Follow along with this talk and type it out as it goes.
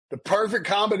The perfect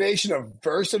combination of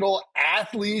versatile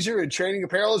athleisure and training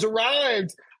apparel has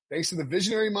arrived. Thanks to the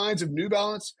visionary minds of New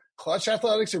Balance, Clutch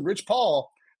Athletics, and Rich Paul,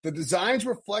 the designs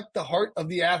reflect the heart of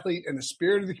the athlete and the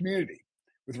spirit of the community.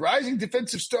 With rising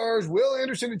defensive stars Will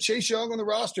Anderson and Chase Young on the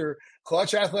roster,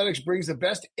 Clutch Athletics brings the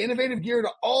best innovative gear to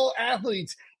all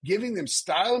athletes, giving them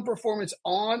style and performance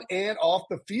on and off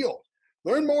the field.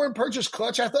 Learn more and purchase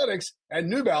Clutch Athletics at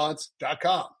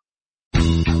newbalance.com.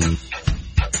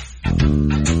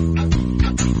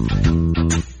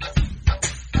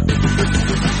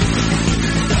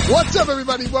 What's up,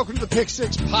 everybody? Welcome to the Pick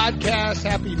Six Podcast.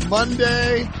 Happy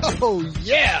Monday. Oh,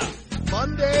 yeah.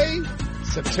 Monday,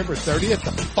 September 30th,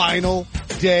 the final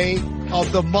day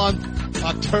of the month.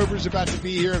 October's about to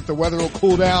be here if the weather will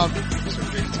cool down. So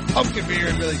we're drinking some pumpkin beer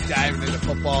and really diving into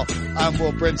football. I'm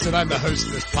Will Brinson. I'm the host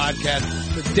of this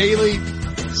podcast, the daily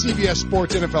CBS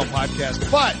Sports NFL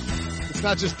podcast. But it's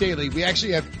not just daily. We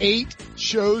actually have 8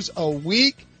 shows a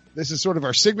week. This is sort of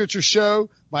our signature show.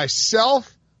 Myself,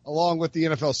 along with the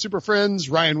NFL Super Friends,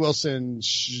 Ryan Wilson,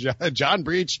 John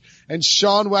Breach, and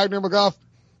Sean Wagner-McGough,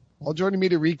 all joining me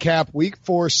to recap Week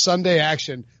 4 Sunday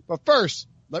action. But first,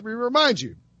 let me remind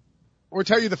you, or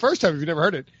tell you the first time if you've never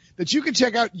heard it, that you can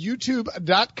check out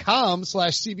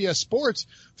youtube.com/CBS Sports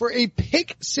for a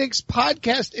Pick Six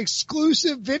podcast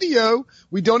exclusive video.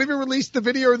 We don't even release the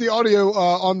video or the audio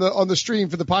on the stream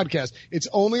for the podcast. It's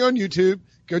only on YouTube.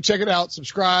 Go check it out,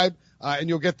 subscribe. And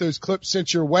you'll get those clips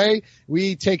sent your way.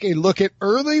 We take a look at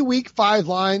early Week 5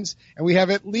 lines, and we have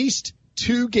at least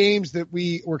 2 games that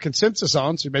we were consensus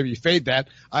on, so maybe you fade that,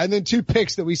 and then 2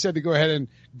 picks that we said to go ahead and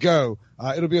go.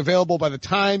 It'll be available by the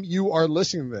time you are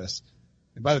listening to this.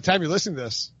 And by the time you're listening to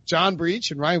this, John Breach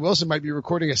and Ryan Wilson might be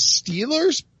recording a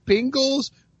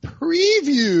Steelers-Bengals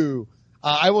preview.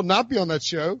 I will not be on that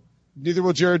show. Neither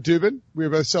will Jared Dubin. We are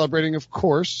both celebrating, of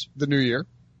course, the new year.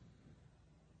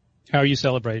 How are you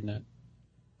celebrating it?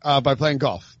 By playing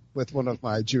golf with one of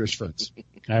my Jewish friends.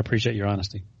 I appreciate your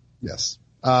honesty. Yes.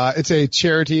 It's a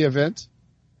charity event.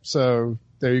 So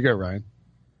there you go, Ryan.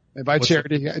 And by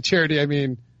charity, I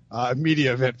mean, a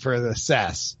media event for the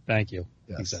SAS. Thank you.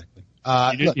 Yes. Exactly.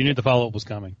 You knew the follow-up was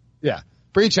coming. Yeah.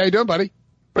 Breach, how you doing, buddy?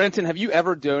 Brenton, have you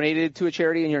ever donated to a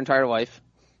charity in your entire life?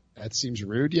 That seems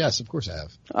rude. Yes, of course I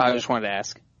have. I just wanted to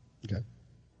ask. Okay.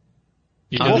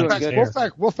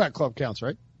 Wolfpack Club counts,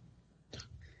 right?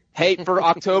 Hey, for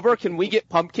October, can we get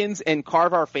pumpkins and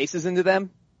carve our faces into them?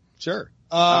 Sure.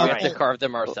 We have to carve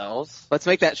them ourselves. Let's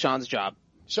make that Sean's job.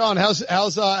 Sean,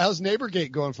 how's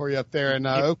Neighborgate going for you up there in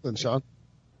Oakland, Sean?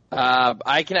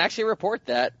 I can actually report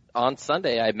that on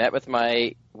Sunday I met with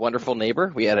my wonderful neighbor.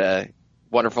 We had a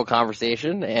wonderful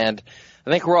conversation, and I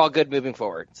think we're all good moving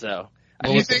forward. So by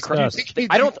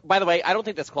the way, I don't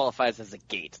think this qualifies as a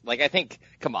gate. Like, I think,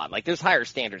 come on, like, there's higher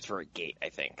standards for a gate, I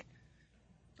think.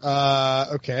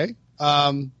 Okay.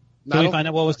 Can we find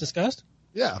out what was discussed?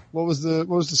 Yeah. What was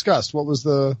discussed? What was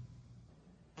the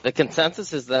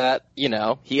consensus is that,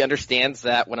 he understands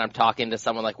that when I'm talking to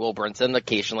someone like Will Brinson,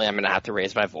 occasionally I'm going to have to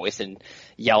raise my voice and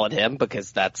yell at him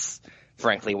because that's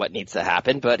frankly what needs to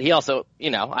happen. But he also,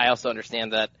 I also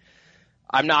understand that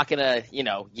I'm not going to,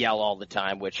 yell all the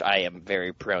time, which I am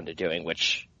very prone to doing,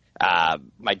 which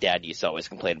my dad used to always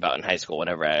complain about in high school.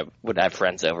 Whenever I would have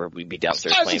friends over, we'd be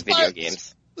downstairs playing video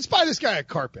games. Let's buy this guy a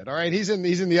carpet, all right? He's in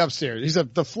the upstairs. He's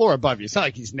the floor above you. It's not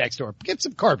like he's next door. Get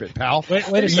some carpet, pal. Wait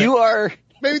a second.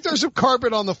 Maybe throw some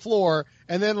carpet on the floor,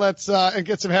 and then let's and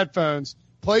get some headphones.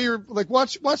 Play your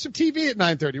watch some TV at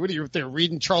 9:30. What are you there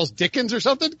reading Charles Dickens or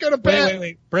something? Go to bed.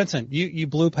 Wait, Brinson, you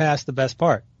blew past the best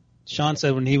part. Sean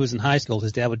said when he was in high school,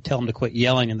 his dad would tell him to quit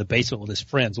yelling in the basement with his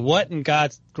friends. What in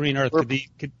God's green earth could he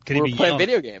be playing yelling?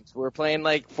 Video games. We're playing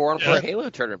like 4-on-4 Halo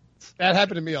tournaments. That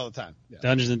happened to me all the time. Yeah.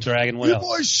 Dungeons and Dragons. What you else?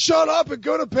 Boys, shut up and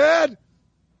go to bed.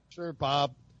 Sure,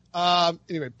 Bob.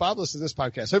 Anyway, Bob listens to this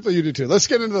podcast. Hopefully you do too. Let's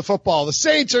get into the football. The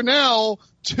Saints are now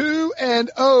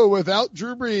 2-0 without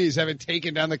Drew Brees, having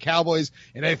taken down the Cowboys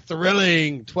in a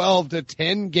thrilling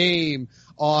 12-10 game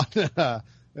on.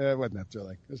 It wasn't that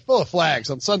thrilling. It was full of flags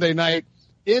on Sunday night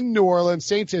in New Orleans.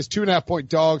 Saints as 2.5-point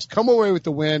dogs come away with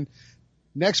the win.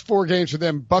 Next 4 games for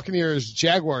them: Buccaneers,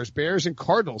 Jaguars, Bears, and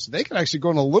Cardinals. They can actually go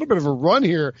on a little bit of a run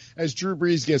here as Drew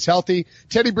Brees gets healthy.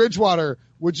 Teddy Bridgewater,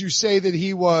 would you say that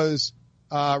he was,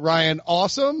 Ryan,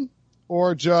 awesome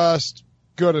or just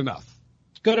good enough?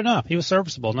 Good enough. He was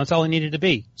serviceable, and that's all he needed to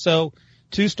be. So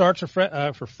 2 starts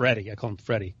for Freddie. I call him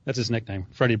Freddie. That's his nickname,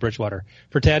 Freddie Bridgewater.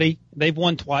 For Teddy, they've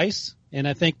won twice, and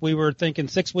I think we were thinking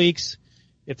 6 weeks.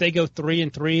 If they go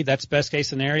 3-3, that's best case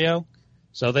scenario.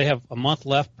 So they have a month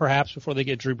left, perhaps, before they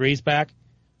get Drew Brees back.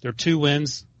 They're 2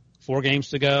 wins, 4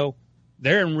 games to go.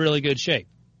 They're in really good shape.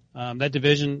 That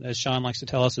division, as Sean likes to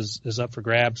tell us, is up for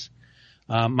grabs.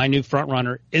 My new front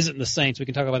runner isn't the Saints. We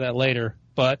can talk about that later.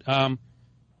 But I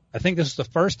think this is the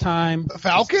first time the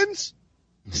Falcons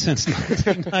since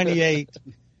 1998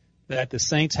 that the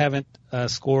Saints haven't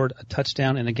scored a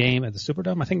touchdown in a game at the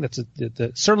Superdome. I think that's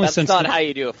certainly that's since not how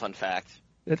you do a fun fact.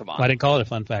 Come on. I didn't call it a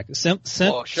fun fact.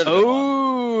 Dunked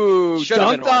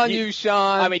on you,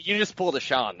 Sean. I mean, you just pulled a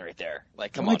Sean right there.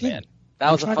 Like, come on, man.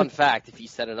 That was a fun fact if you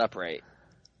set it up right.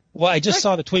 Well, I just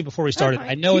saw the tweet before we started.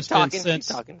 I know it's been since.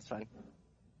 Keep talking. It's fine.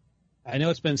 I know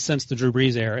it's been since the Drew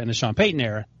Brees era and the Sean Payton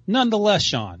era. Nonetheless,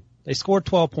 Sean, they scored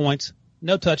 12 points,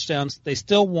 no touchdowns. They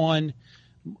still won.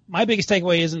 My biggest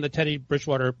takeaway isn't that Teddy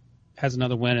Bridgewater has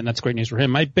another win, and that's great news for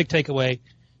him. My big takeaway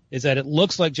is that it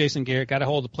looks like Jason Garrett got a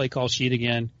hold of the play call sheet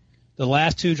again. The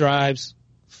last two drives,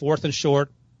 4th and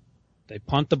short, they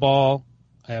punt the ball.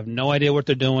 I have no idea what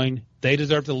they're doing. They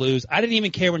deserve to lose. I didn't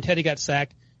even care when Teddy got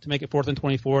sacked to make it 4th and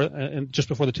 24 just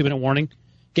before the 2-minute warning.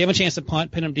 Gave him a chance to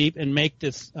punt, pin him deep, and make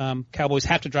this Cowboys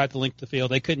have to drive the length of the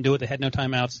field. They couldn't do it. They had no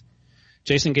timeouts.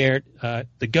 Jason Garrett,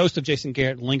 the ghost of Jason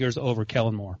Garrett lingers over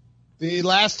Kellen Moore. The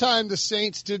last time the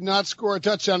Saints did not score a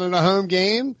touchdown in a home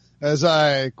game, as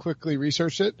I quickly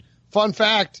researched it. Fun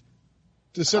fact,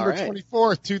 December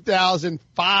 24th,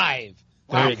 2005.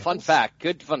 Wow, fun fact.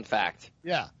 Good fun fact.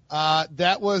 Yeah.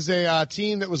 That was a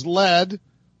team that was led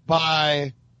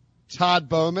by Todd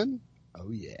Bowman.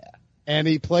 Oh, yeah. And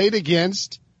he played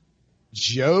against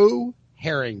Joe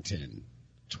Harrington.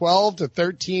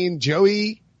 12-13,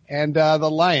 Joey and the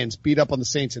Lions beat up on the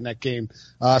Saints in that game.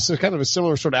 So kind of a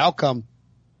similar sort of outcome.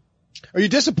 Are you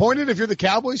disappointed if you're the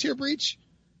Cowboys here, Breach?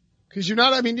 Because you're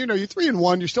not, you're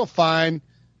 3-1, you're still fine.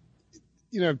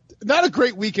 Not a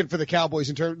great weekend for the Cowboys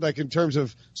in terms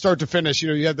of start to finish.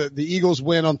 You have the Eagles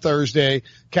win on Thursday,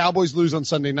 Cowboys lose on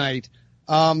Sunday night.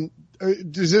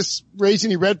 Does this raise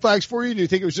any red flags for you? Do you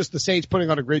think it was just the Saints putting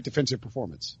on a great defensive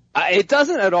performance? It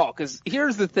doesn't at all, because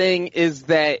here's the thing is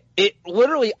that it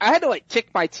literally, I had to kick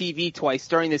my TV twice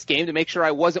during this game to make sure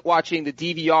I wasn't watching the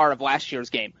DVR of last year's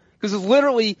game. Because it was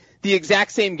literally the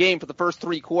exact same game for the first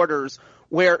 3 quarters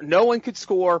where no one could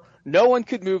score, no one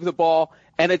could move the ball,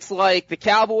 and it's like the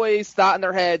Cowboys thought in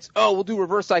their heads, oh, we'll do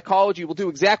reverse psychology, we'll do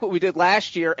exactly what we did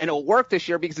last year, and it'll work this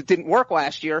year because it didn't work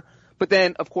last year. But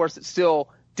then, of course, it still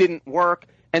didn't work.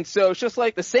 And so it's just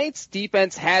like the Saints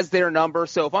defense has their number.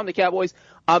 So if I'm the Cowboys,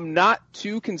 I'm not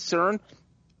too concerned.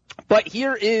 But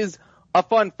here is a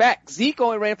fun fact. Zeke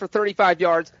only ran for 35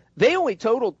 yards. They only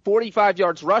totaled 45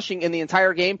 yards rushing in the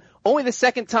entire game. Only the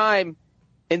second time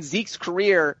in Zeke's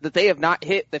career that they have not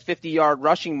hit the 50-yard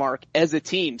rushing mark as a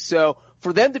team. So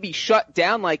for them to be shut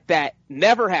down like that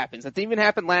never happens. That didn't even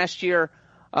happen last year.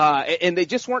 And they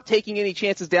just weren't taking any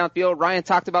chances downfield. Ryan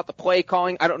talked about the play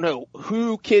calling. I don't know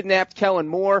who kidnapped Kellen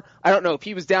Moore. I don't know if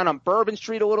he was down on Bourbon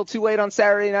Street a little too late on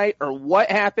Saturday night or what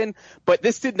happened, but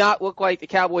this did not look like the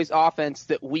Cowboys offense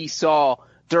that we saw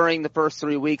during the first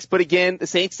 3 weeks. But again, the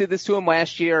Saints did this to them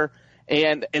last year,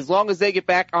 and as long as they get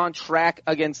back on track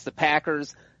against the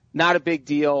Packers, not a big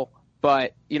deal,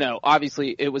 but,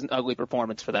 obviously it was an ugly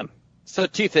performance for them. So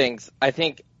 2 things. I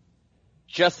think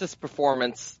just this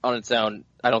performance on its own,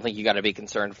 I don't think you got to be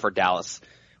concerned for Dallas.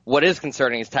 What is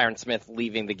concerning is Tyron Smith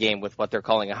leaving the game with what they're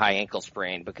calling a high ankle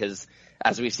sprain, because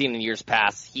as we've seen in years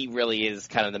past, he really is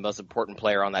kind of the most important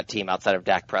player on that team outside of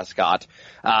Dak Prescott.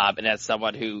 And as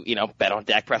someone who, bet on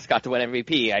Dak Prescott to win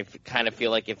MVP, I kind of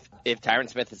feel like if Tyron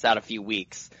Smith is out a few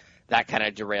weeks, that kind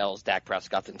of derails Dak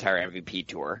Prescott's entire MVP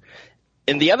tour.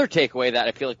 And the other takeaway that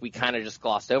I feel like we kind of just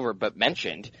glossed over but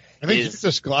mentioned I think you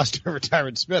just glossed over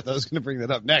Tyron Smith. I was going to bring that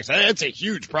up next. That's a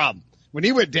huge problem. When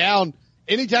he went down,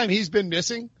 anytime he's been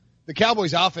missing, the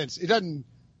Cowboys offense, it doesn't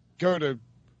go to...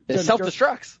 It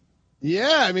self-destructs.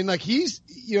 Yeah, he's,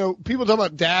 people talk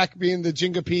about Dak being the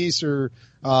Jenga piece or,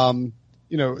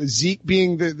 Zeke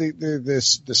being the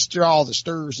straw that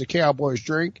stirs the Cowboys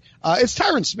drink. It's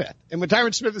Tyron Smith. And when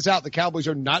Tyron Smith is out, the Cowboys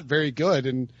are not very good.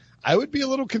 And I would be a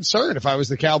little concerned if I was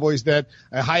the Cowboys that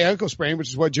a high ankle sprain, which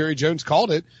is what Jerry Jones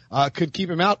called it, could keep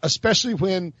him out, especially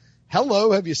when,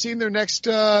 have you seen their next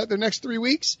 3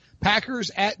 weeks? Packers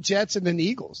at Jets and then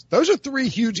Eagles. Those are 3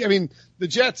 huge, the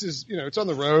Jets is, it's on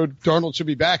the road. Darnold should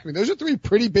be back. Those are 3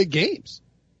 pretty big games.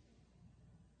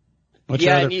 What's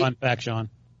your other fun fact, Sean?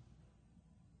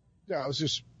 Yeah, I was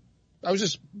just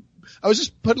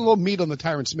putting a little meat on the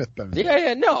Tyron Smith bone.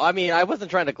 Yeah, no, I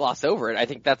wasn't trying to gloss over it. I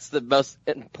think that's the most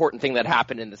important thing that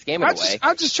happened in this game in a way.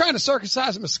 I'm just trying to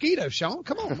circumcise a mosquito, Sean.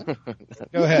 Come on, man.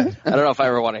 Go ahead. I don't know if I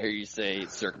ever want to hear you say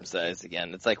circumcised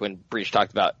again. It's like when Breach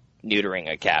talked about neutering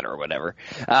a cat or whatever.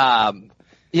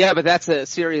 Yeah, but that's a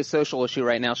serious social issue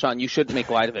right now, Sean. You shouldn't make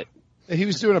light of it. He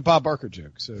was doing a Bob Barker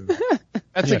joke, so.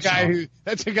 That's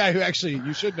a guy who actually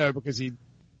you should know because he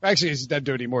doesn't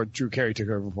do it anymore. Drew Carey took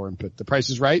over for him. But The Price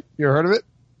is Right. You ever heard of it?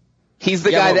 He's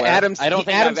the guy that I don't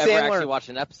think I've ever actually watched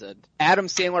an episode. Adam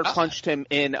Sandler punched him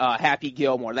in Happy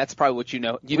Gilmore. That's probably what you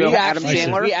know. You know Adam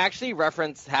Sandler? We actually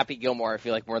reference Happy Gilmore, I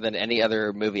feel like, more than any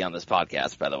other movie on this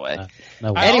podcast, by the way.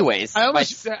 No way. Anyways. I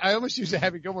almost used a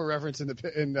Happy Gilmore reference in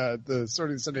the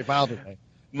Sorting the Sunday File today.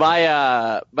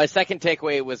 My second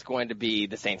takeaway was going to be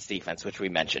the Saints defense, which we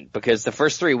mentioned, because the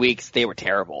first 3 weeks they were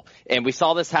terrible. And we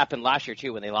saw this happen last year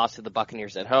too when they lost to the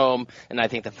Buccaneers at home, and I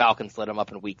think the Falcons lit them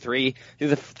up in week 3. Through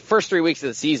the first 3 weeks of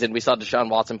the season, we saw Deshaun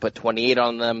Watson put 28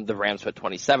 on them, the Rams put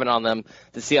 27 on them,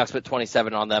 the Seahawks put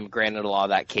 27 on them. Granted, a lot of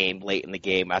that came late in the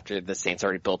game after the Saints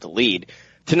already built a lead.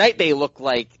 Tonight they look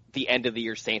like the end of the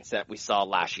year Saints that we saw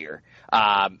last year.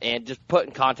 And just put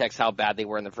in context how bad they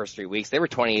were in the first 3 weeks, they were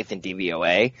 28th in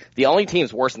DVOA. The only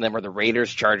teams worse than them are the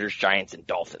Raiders, Chargers, Giants, and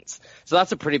Dolphins. So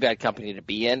that's a pretty bad company to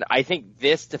be in. I think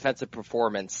this defensive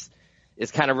performance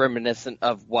is kind of reminiscent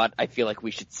of what I feel like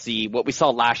we should see, what we saw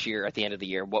last year at the end of the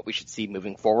year, what we should see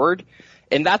moving forward.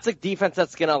 And that's a defense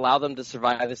that's going to allow them to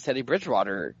survive this Teddy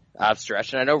Bridgewater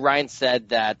stretch. And I know Ryan said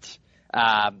that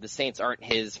the Saints aren't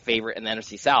his favorite in the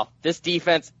NFC South. This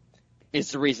defense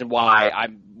is the reason why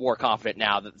I'm more confident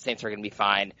now that the Saints are going to be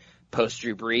fine post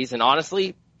Drew Brees. And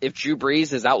honestly, if Drew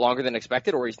Brees is out longer than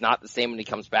expected or he's not the same when he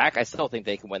comes back, I still think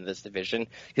they can win this division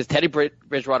because Teddy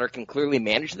Bridgewater can clearly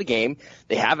manage the game.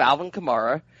 They have Alvin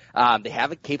Kamara. They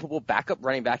have a capable backup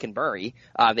running back in Murray.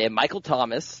 They have Michael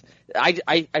Thomas.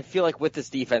 I feel like with this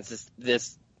defense,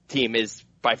 this team is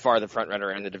by far the front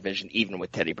runner in the division, even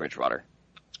with Teddy Bridgewater.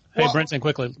 Hey, Brinson,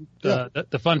 quickly.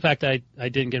 The fun fact I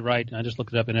didn't get right, and I just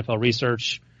looked it up in NFL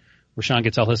research, where Sean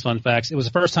gets all his fun facts. It was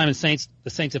the first time the Saints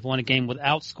have won a game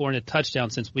without scoring a touchdown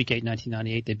since Week 8,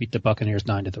 1998. They beat the Buccaneers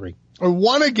 9-3. Or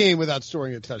won a game without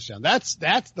scoring a touchdown. That's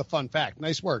the fun fact.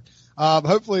 Nice work.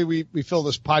 Hopefully we fill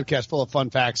this podcast full of fun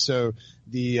facts. So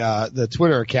the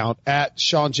Twitter account at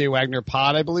Sean J. Wagner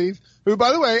Pod, I believe, who,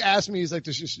 by the way, asked me, he's like,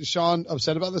 is Sean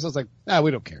upset about this? I was like,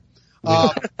 we don't care.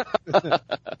 Could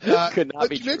not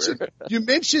be true. You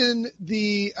mentioned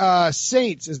the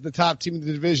Saints as the top team in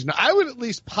the division. I would at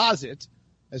least posit,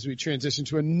 as we transition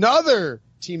to another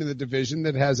team in the division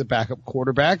that has a backup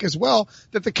quarterback as well,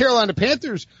 that the Carolina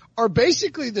Panthers are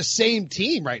basically the same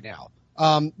team right now.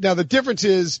 Now the difference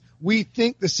is we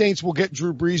think the Saints will get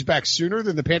Drew Brees back sooner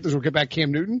than the Panthers will get back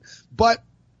Cam Newton, but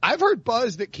I've heard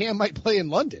buzz that Cam might play in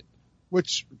London,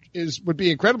 which would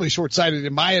be incredibly short-sighted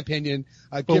in my opinion.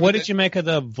 But what did you make of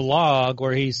the vlog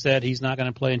where he said he's not going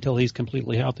to play until he's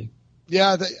completely healthy?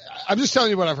 Yeah, I'm just telling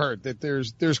you what I've heard, that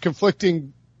there's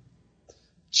conflicting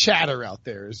chatter out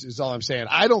there is all I'm saying.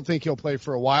 I don't think he'll play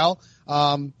for a while.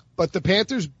 But the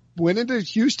Panthers went into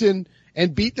Houston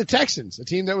and beat the Texans, a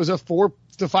team that was a 4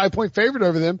 to 5 point favorite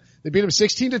over them. They beat them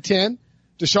 16-10.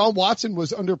 Deshaun Watson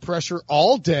was under pressure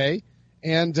all day.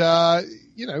 And,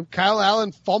 Kyle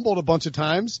Allen fumbled a bunch of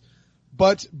times,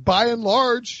 but by and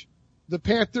large, the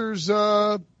Panthers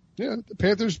did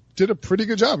a pretty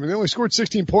good job. I mean, they only scored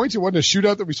 16 points. It wasn't a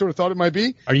shootout that we sort of thought it might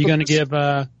be. Are you going to give,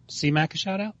 C-Mac a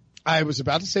shout out? I was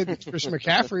about to say that Christian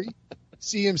McCaffrey,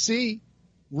 CMC,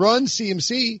 run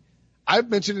CMC. I've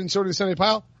mentioned in Sorting the Sunday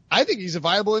Pile. I think he's a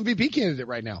viable MVP candidate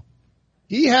right now.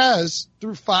 He has,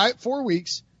 through 4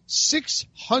 weeks,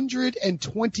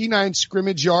 629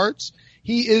 scrimmage yards.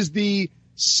 He is the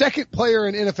second player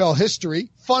in NFL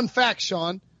history. Fun fact,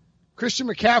 Sean, Christian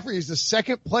McCaffrey is the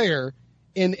second player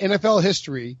in NFL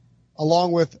history,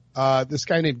 along with this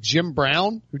guy named Jim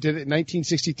Brown, who did it in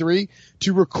 1963,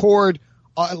 to record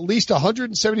at least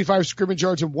 175 scrimmage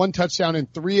yards and 1 touchdown in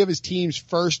 3 of his team's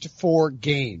first 4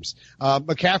 games.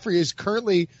 McCaffrey is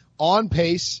currently on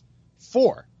pace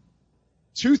for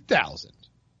 2,000.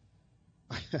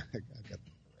 I got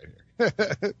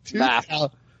that right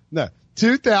here.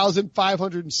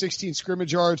 2,516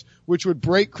 scrimmage yards, which would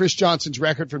break Chris Johnson's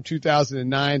record from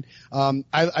 2009.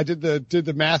 I did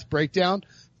the math breakdown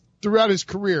throughout his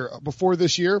career before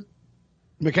this year.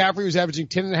 McCaffrey was averaging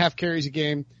 10.5 carries a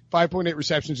game, 5.8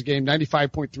 receptions a game,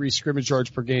 95.3 scrimmage yards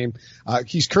per game.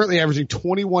 He's currently averaging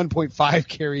 21.5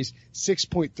 carries,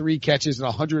 6.3 catches, and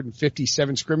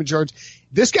 157 scrimmage yards.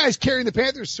 This guy's carrying the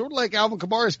Panthers sort of like Alvin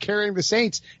Kamara is carrying the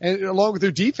Saints, and along with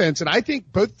their defense. And I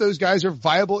think both those guys are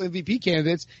viable MVP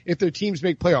candidates if their teams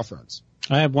make playoff runs.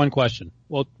 I have one question.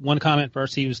 Well, one comment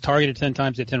first. He was targeted 10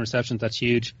 times, he had 10 receptions. That's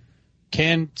huge.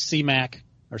 Can C-Mac,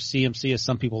 or CMC as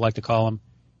some people like to call him,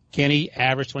 can he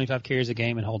average 25 carries a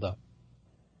game and hold up?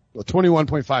 Well,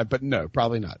 21.5, but no,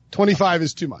 probably not. 25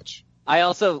 is too much.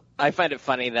 I find it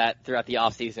funny that throughout the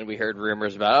offseason we heard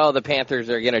rumors about, the Panthers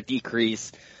are going to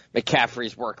decrease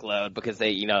McCaffrey's workload because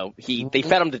they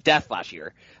fed him to death last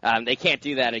year. They can't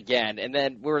do that again. And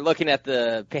then we were looking at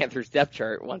the Panthers depth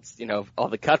chart once, all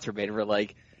the cuts were made, and we're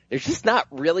like, there's just not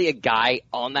really a guy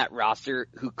on that roster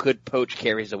who could poach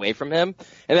carries away from him.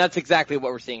 And that's exactly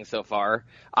what we're seeing so far.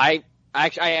 I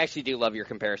actually do love your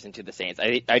comparison to the Saints.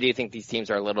 I do think these teams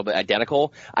are a little bit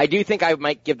identical. I do think I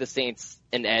might give the Saints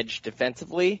an edge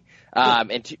defensively.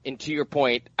 And to your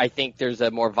point, I think there's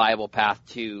a more viable path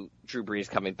to Drew Brees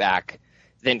coming back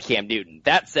than Cam Newton.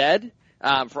 That said,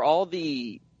 for all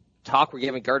the talk we're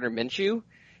giving Gardner Minshew,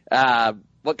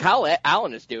 what Kyle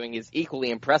Allen is doing is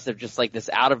equally impressive, just like this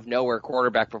out-of-nowhere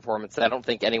quarterback performance that I don't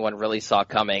think anyone really saw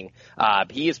coming.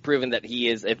 He has proven that he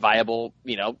is a viable,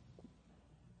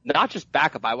 not just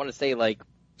backup, I want to say like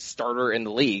starter in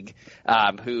the league,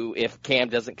 who, if Cam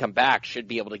doesn't come back, should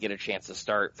be able to get a chance to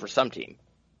start for some team.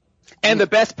 And the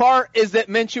best part is that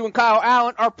Minshew and Kyle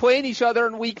Allen are playing each other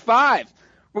in Week 5.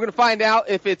 We're going to find out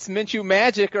if it's Minshew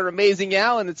magic or Amazing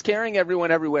Allen that's carrying everyone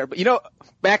everywhere. But,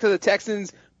 back to the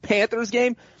Texans-Panthers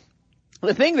game,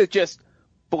 the thing that just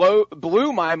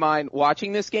blew my mind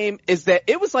watching this game is that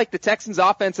it was like the Texans'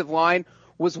 offensive line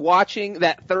was watching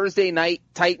that Thursday night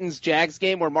Titans-Jags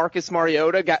game where Marcus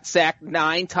Mariota got sacked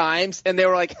 9 times, and they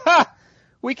were like,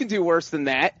 we can do worse than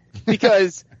that,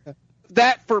 because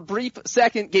that, for a brief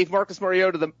second, gave Marcus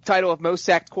Mariota the title of most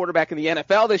sacked quarterback in the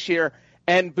NFL this year,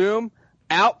 and boom,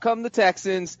 out come the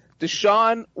Texans.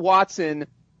 Deshaun Watson,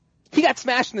 he got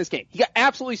smashed in this game. He got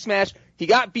absolutely smashed. He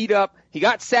got beat up. He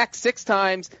got sacked 6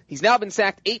 times. He's now been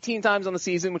sacked 18 times on the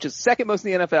season, which is second most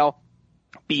in the NFL,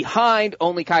 behind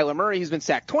only Kyler Murray, who's been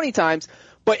sacked 20 times.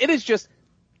 But it is just,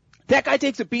 that guy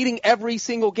takes a beating every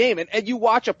single game. And you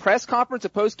watch a press conference, a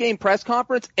post-game press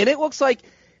conference, and it looks like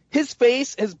his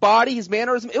face, his body, his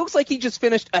mannerism, it looks like he just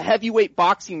finished a heavyweight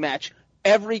boxing match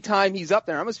every time he's up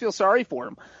there. I almost feel sorry for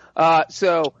him.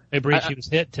 Hey, Breach, he was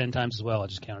hit 10 times as well. I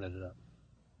just counted it up.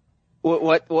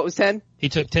 What was 10? He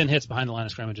took 10 hits behind the line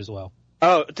of scrimmage as well.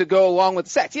 Oh, to go along with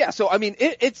the sacks. Yeah, so, I mean,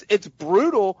 it's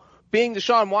brutal being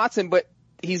Deshaun Watson, but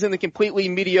he's in the completely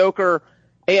mediocre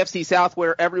AFC South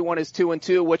where everyone is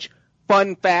 2-2, which,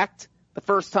 fun fact, the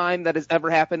first time that has ever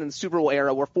happened in the Super Bowl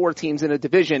era where 4 teams in a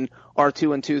division are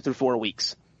 2-2 through 4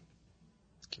 weeks.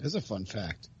 That's a fun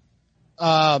fact.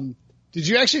 Did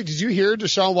you hear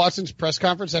Deshaun Watson's press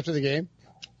conference after the game?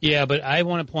 Yeah, but I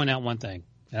want to point out one thing.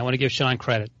 And I want to give Sean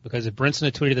credit, because if Brinson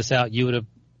had tweeted this out, you would have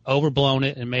overblown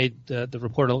it and made the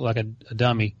reporter look like a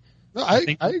dummy. No,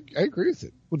 I agree with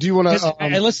it. Well, do you want to?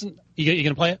 Hey, listen, you going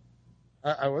to play it?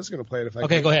 I was going to play it if I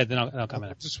Okay, could. go ahead. Then I'll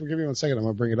comment. Just give me 1 second. I'm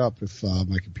going to bring it up if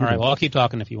my computer. All right. Well, I'll keep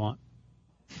talking if you want.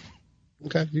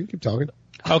 Okay, you can keep talking.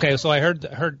 Okay, so I heard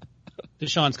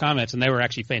Deshaun's comments, and they were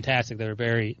actually fantastic. They were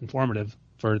very informative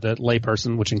for the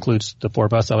layperson, which includes the 4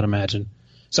 of us, I would imagine.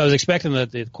 So I was expecting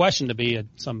the question to be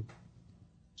some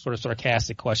sort of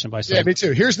sarcastic question by some. Yeah, me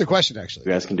too. Here's the question, actually.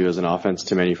 You guys can do as an offense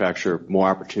to manufacture more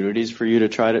opportunities for you to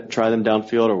try them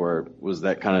downfield, or was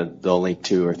that kind of the only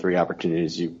 2 or 3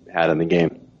 opportunities you had in the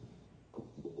game?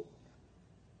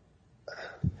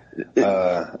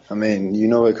 I mean, you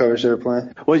know what coverage they were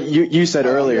playing? Well, you said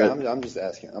earlier. Yeah, I'm just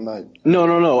asking. I'm not.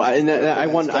 No. I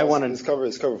wanted. It's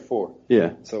cover 4.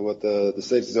 Yeah. So what the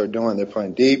safeties are doing, they're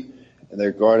playing deep and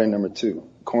they're guarding number 2.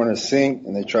 Corners sink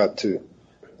and they trap 2.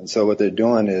 And so what they're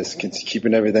doing is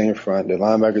keeping everything in front. The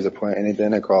linebackers are playing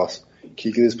anything across.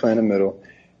 Kuechly is playing in the middle.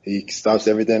 He stops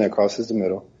everything that crosses the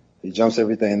middle. He jumps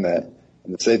everything in that.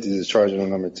 And the safeties is charging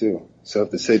on number 2. So if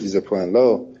the safeties are playing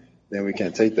low, then we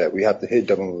can't take that. We have to hit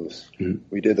double moves. Mm-hmm.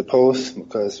 We did the post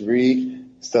because Reed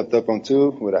stepped up on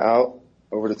 2 with an out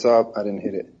over the top. I didn't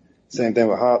hit it. Same thing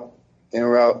with Hop. In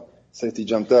route, safety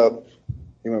jumped up.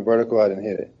 He went vertical. I didn't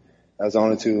hit it. That was the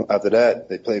only 2. After that,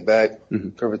 they played back.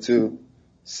 Mm-hmm. Cover 2,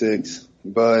 6,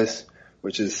 buzz,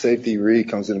 which is safety. Reed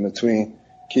comes in between.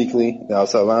 Kuechly, the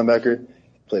outside linebacker,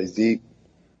 plays deep.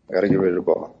 I got to get rid of the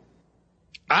ball.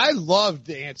 I loved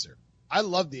the answer.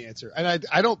 And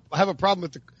I don't have a problem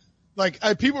with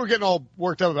people were getting all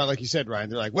worked up about, like you said, Ryan.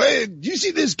 They're like, wait, you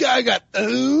see this guy got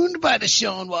owned by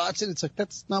Deshaun Watson? It's like,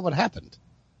 that's not what happened.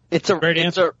 It's a great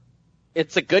answer.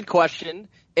 It's a good question.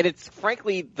 And it's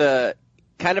frankly the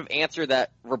kind of answer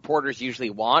that reporters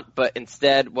usually want, but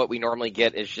instead what we normally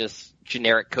get is just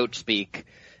generic coach speak.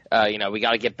 We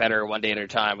got to get better one day at a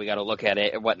time. We got to look at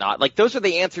it and whatnot. Like, those are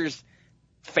the answers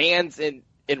fans and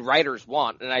writers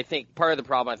want. And I think part of the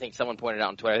problem, I think someone pointed out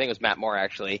on Twitter, I think it was Matt Moore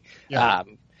actually,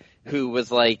 who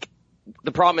was like,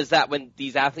 the problem is that when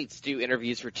these athletes do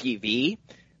interviews for TV,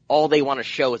 all they want to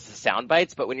show is the sound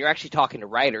bites. But when you're actually talking to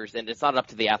writers, and it's not up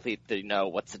to the athlete to know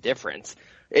what's the difference,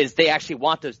 is they actually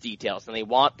want those details and they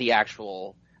want the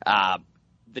actual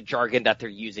the jargon that they're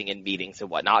using in meetings and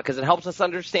whatnot, because it helps us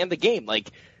understand the game. Like,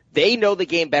 they know the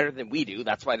game better than we do.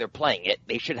 That's why they're playing it.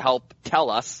 They should help tell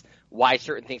us why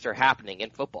certain things are happening in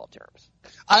football terms.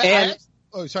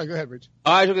 Oh, sorry. Go ahead, Rich.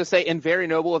 I was going to say, and very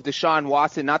noble of Deshaun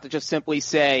Watson not to just simply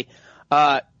say,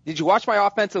 did you watch my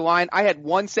offensive line? I had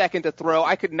 1 second to throw.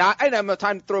 I didn't have enough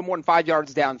time to throw more than 5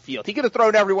 yards downfield. He could have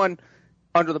thrown everyone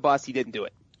under the bus. He didn't do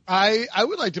it. I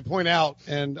would like to point out,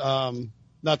 and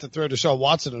not to throw Deshaun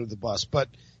Watson under the bus, but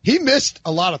he missed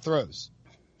a lot of throws.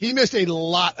 He missed a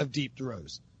lot of deep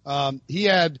throws.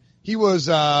 He was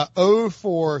 0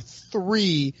 for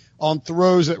 3 on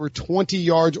throws that were 20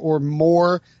 yards or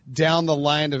more down the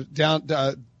line of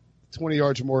 20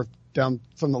 yards or more down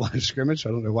from the line of scrimmage. I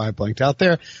don't know why I blanked out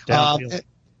there. Downfield.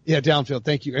 Downfield.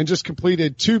 Thank you. And just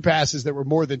completed 2 passes that were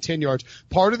more than 10 yards.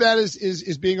 Part of that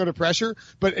is being under pressure.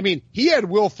 But I mean, he had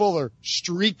Will Fuller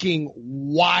streaking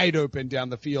wide open down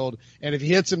the field. And if he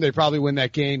hits him, they probably win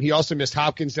that game. He also missed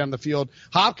Hopkins down the field.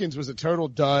 Hopkins was a total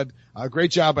dud.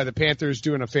 Great job by the Panthers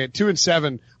doing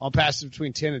 2-7 on passes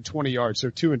between 10 and 20 yards. So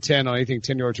 2-10 on anything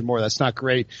 10 yards or more. That's not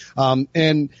great.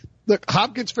 And look,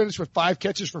 Hopkins finished with 5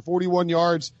 catches for 41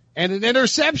 yards. And an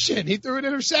interception. He threw an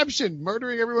interception,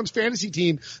 murdering everyone's fantasy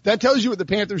team. That tells you what the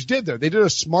Panthers did, though. They did a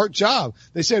smart job.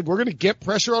 They said, we're going to get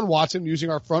pressure on Watson using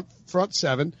our front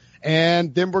 7,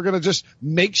 and then we're going to just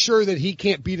make sure that he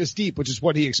can't beat us deep, which is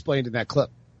what he explained in that clip.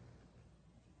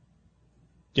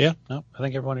 Yeah, no, I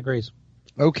think everyone agrees.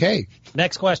 Okay.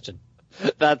 Next question.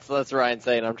 That's Ryan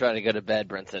saying, I'm trying to go to bed,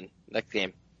 Brinson. Next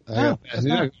game.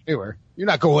 Anywhere. You're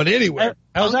not going anywhere.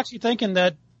 I was actually thinking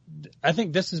that I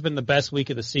think this has been the best week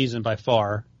of the season by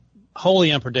far.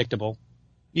 Wholly unpredictable.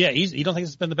 Yeah, you don't think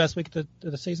this has been the best week of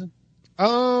the season?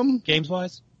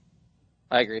 Games-wise?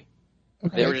 I agree.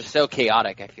 Okay. They were just so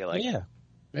chaotic, I feel like. Yeah.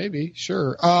 Maybe,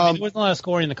 sure. There wasn't a lot of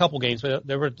scoring in a couple games, but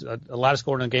there were a lot of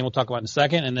scoring in the game we'll talk about in a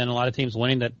second, and then a lot of teams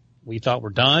winning that we thought were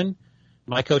done.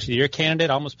 My Coach of the Year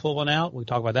candidate almost pulled one out. We'll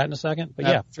talk about that in a second. But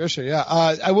yeah. Fisher, yeah.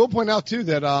 I will point out, too,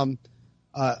 that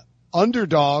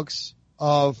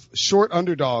short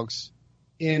underdogs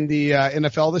in the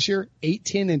NFL this year,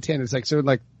 8-10-10.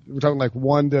 It's we're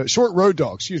talking short road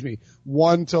dogs,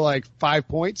 1 to 5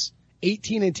 points,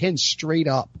 18-10 straight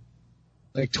up.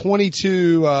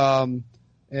 22,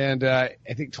 and I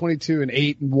think 22 and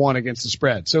 8-1 against the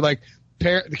spread. So the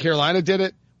Carolina did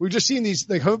it. We've just seen these,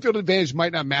 home field advantage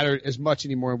might not matter as much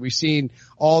anymore. We've seen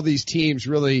all these teams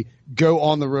really go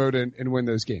on the road and win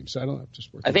those games. So I don't have to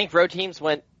support. I think road teams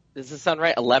went, does this sound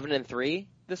right? 11-3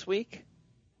 this week?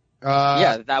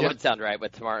 That would sound right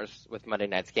with Monday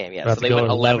night's game. Yeah. So they went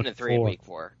 11-3 in week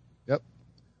 4. Yep.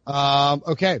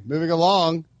 Okay. Moving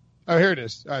along. Oh, here it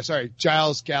is. Sorry.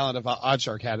 Giles Gallant of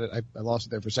Oddshark had it. I lost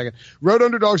it there for a second. Road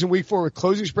underdogs in week 4 with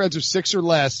closing spreads of 6 or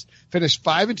less finished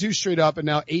 5-2 straight up and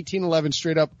now 18-11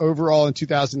 straight up overall in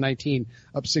 2019,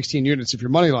 up 16 units if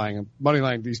you're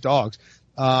moneylining these dogs.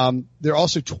 They're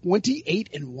also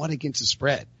 28-1 against the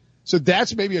spread. So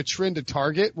that's maybe a trend to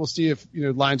target. We'll see if,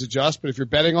 lines adjust, but if you're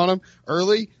betting on them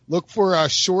early, look for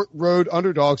short road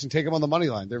underdogs and take them on the money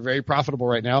line. They're very profitable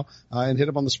right now, and hit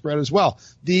them on the spread as well.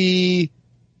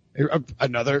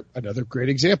 Another great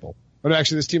example. But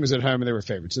actually, this team is at home and they were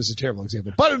favorites. This is a terrible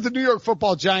example. But the New York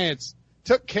Football Giants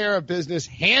took care of business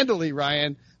handily,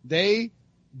 Ryan. They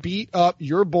beat up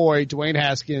your boy, Dwayne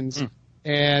Haskins,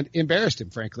 and embarrassed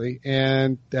him, frankly.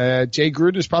 And Jay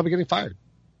Gruden is probably getting fired.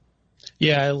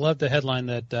 Yeah, I love the headline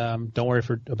that don't worry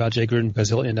about Jay Gruden because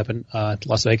he'll end up in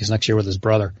Las Vegas next year with his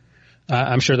brother.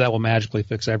 I'm sure that will magically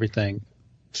fix everything.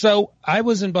 So I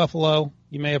was in Buffalo.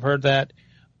 You may have heard that.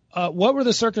 What were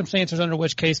the circumstances under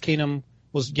which Case Keenum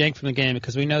was yanked from the game?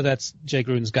 Because we know that's Jay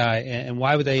Gruden's guy. And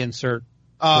why would they insert?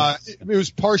 It was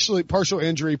partial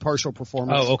injury, partial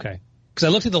performance. Oh, okay. Because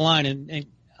I looked at the line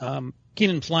and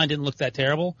Keenum's line didn't look that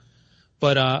terrible.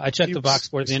 But I checked the box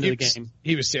score at the end of the game.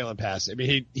 He was sailing past it. I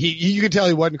mean, you could tell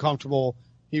he wasn't comfortable.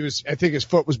 I think his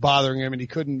foot was bothering him and he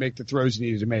couldn't make the throws he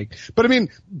needed to make. But I mean,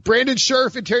 Brandon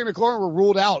Scherff and Terry McLaurin were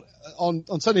ruled out on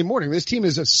Sunday morning. This team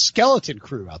is a skeleton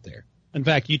crew out there. In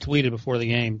fact, you tweeted before the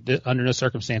game, under no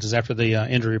circumstances after the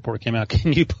injury report came out,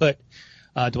 can you put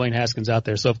Dwayne Haskins out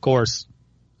there? So, of course,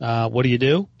 what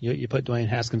do? You put Dwayne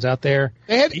Haskins out there.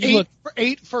 They had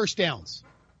eight first downs.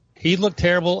 He looked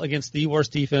terrible against the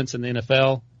worst defense in the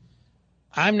NFL.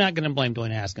 I'm not going to blame Dwayne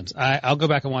Haskins. I'll go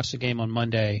back and watch the game on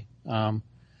Monday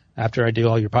after I do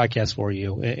all your podcasts for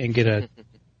you and get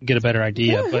a better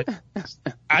idea. But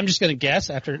I'm just going to guess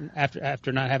after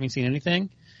not having seen anything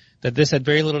that this had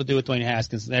very little to do with Dwayne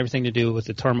Haskins and everything to do with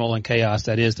the turmoil and chaos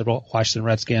that is the Washington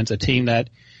Redskins, a team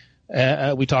that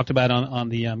we talked about on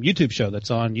the YouTube show that's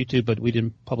on YouTube, but we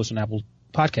didn't publish on Apple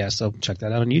podcast, so check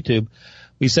that out on YouTube.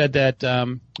 We said that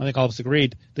I think all of us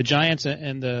agreed the Giants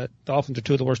and the Dolphins are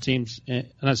two of the worst teams.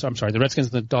 I'm sorry, the Redskins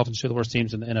and the Dolphins are two of the worst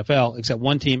teams in the NFL. Except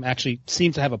one team actually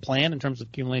seems to have a plan in terms of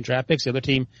accumulating draft picks. The other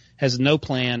team has no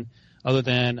plan other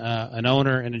than an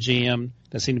owner and a GM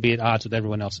that seem to be at odds with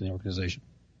everyone else in the organization.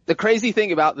 The crazy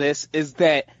thing about this is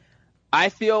that I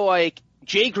feel like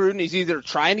Jay Gruden is either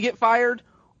trying to get fired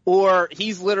or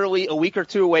he's literally a week or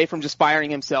two away from just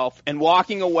firing himself and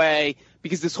walking away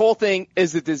because this whole thing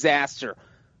is a disaster.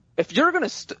 If you're going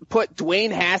to put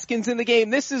Dwayne Haskins in the game,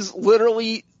 this is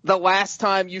literally the last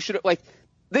time you should have,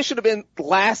 this should have been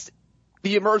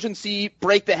the emergency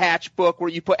break the hatch book where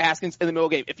you put Haskins in the middle of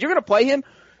the game. If you're going to play him,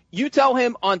 you tell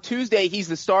him on Tuesday he's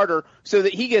the starter so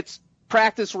that he gets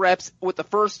practice reps with the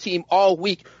first team all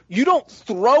week. You don't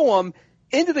throw him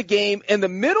into the game in the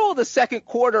middle of the second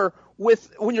quarter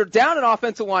when you're down an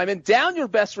offensive lineman, down your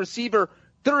best receiver.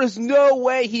 There is no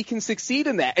way he can succeed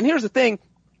in that. And here's the thing.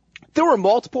 There were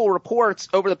multiple reports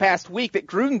over the past week that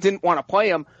Gruden didn't want to play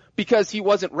him because he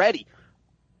wasn't ready.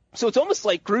 So it's almost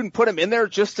like Gruden put him in there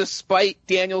just to spite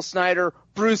Daniel Snyder,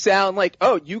 Bruce Allen,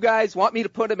 oh, you guys want me to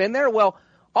put him in there? Well,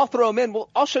 I'll throw him in. Well,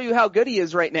 I'll show you how good he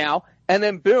is right now. And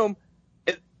then boom,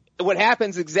 what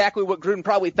happens exactly what Gruden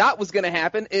probably thought was going to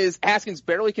happen is Haskins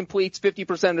barely completes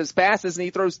 50% of his passes and he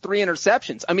throws 3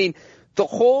 interceptions. I mean, the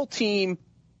whole team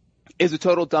is a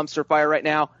total dumpster fire right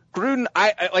now. Gruden,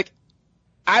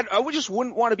 I would just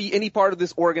wouldn't want to be any part of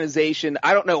this organization.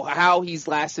 I don't know how he's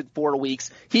lasted 4 weeks.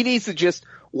 He needs to just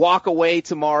walk away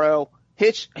tomorrow,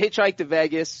 hitchhike to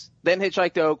Vegas, then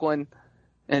hitchhike to Oakland,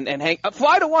 and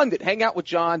fly to London, hang out with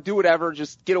John, do whatever,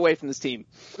 just get away from this team.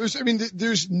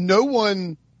 There's no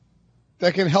one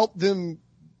that can help them.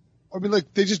 I mean,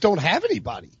 they just don't have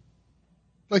anybody.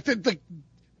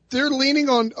 They're leaning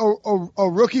on a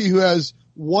rookie who has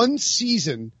 1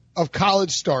 season of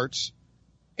college starts,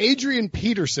 Adrian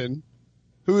Peterson,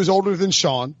 who is older than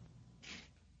Sean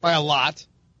by a lot.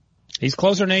 He's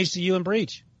closer in age to you and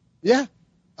Breach. Yeah. You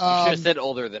should have said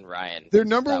older than Ryan. Their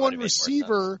number one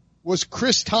receiver was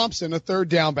Chris Thompson, a third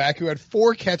down back who had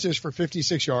 4 catches for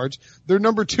 56 yards. Their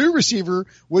number 2 receiver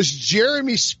was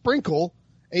Jeremy Sprinkle,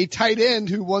 a tight end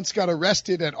who once got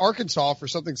arrested at Arkansas for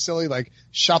something silly like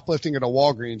shoplifting at a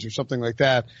Walgreens or something like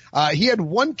that. He had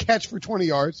 1 catch for 20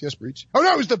 yards. Yes, Breach. Oh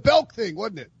no, it was the Belk thing,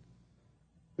 wasn't it?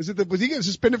 Was he getting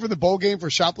suspended for the bowl game for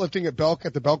shoplifting at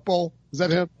the Belk Bowl? Is that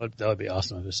him? That would be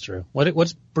awesome if it's true.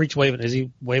 What's Breach waving? Is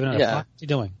he waving at a clock? What's he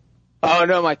doing? Oh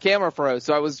no, my camera froze,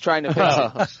 so I was trying to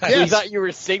fix it. We thought you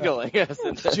were signaling.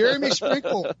 Jeremy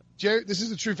Sprinkle. This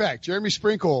is a true fact. Jeremy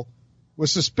Sprinkle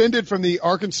was suspended from the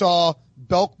Arkansas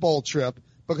Belk Bowl trip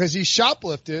because he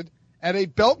shoplifted at a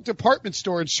Belk department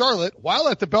store in Charlotte while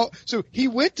at the Belk. So he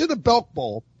went to the Belk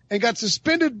Bowl and got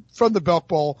suspended from the Belk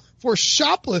Bowl for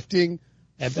shoplifting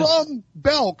from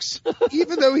Belk's,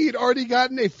 even though he had already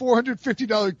gotten a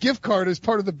 $450 gift card as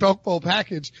part of the Belk Bowl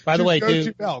package. By the way,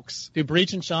 to Belk's. Do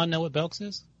Breach and Sean know what Belk's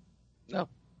is? No.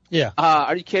 Yeah.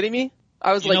 Are you kidding me?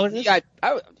 I was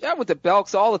I went to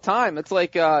Belk's all the time. It's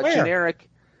like generic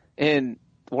in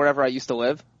wherever I used to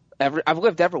live. I've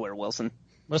lived everywhere, Wilson.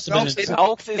 Must have been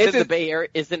Belk's is in the Bay Area.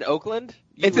 Is in Oakland.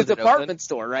 It's a department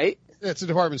store, right? Yeah, it's a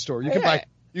department store. You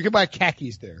can buy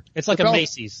khakis there. It's like a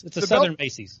Macy's. It's a Southern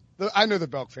Macy's. I know the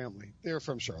Belk family. They're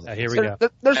from Charlotte. Here we go.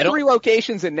 There's 3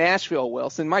 locations in Nashville,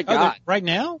 Wilson. My God. Right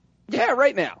now? Yeah,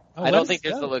 right now. I don't think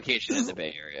there's the location in the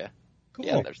Bay Area. Cool.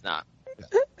 Yeah, there's not.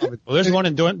 Yeah. Well, there's one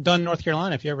in Dunn, North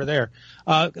Carolina, if you're ever there.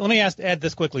 Let me add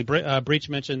this quickly. Breach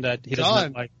mentioned that he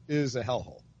doesn't like is a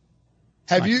hellhole.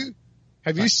 Have you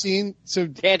seen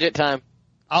tangent time?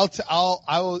 I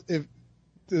will if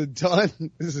Dunn.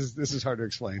 This is hard to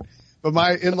explain. But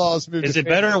my in-laws moved. Is it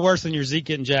better or worse than your Zeke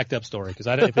getting jacked up story? Because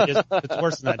if it's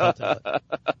worse than that, don't tell it.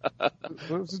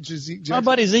 What was it, Zeke? My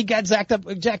buddy Zeke got jacked up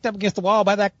against the wall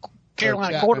by that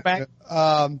Carolina quarterback.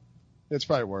 It's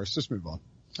probably worse. Just move on.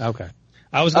 Okay.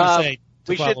 I was going to say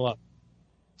to follow up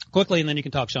quickly, and then you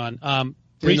can talk, Sean.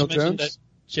 Breach mentioned that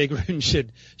Jay Gruden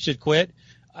should quit.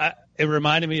 It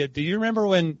reminded me of. Do you remember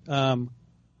when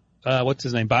what's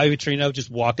his name? Bobby Petrino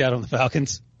just walked out on the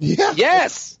Falcons. Yeah.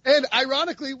 Yes. And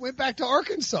ironically went back to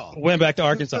Arkansas.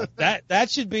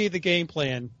 That should be the game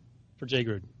plan for Jay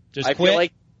Gruden. Just I quit. feel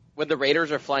like when the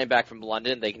Raiders are flying back from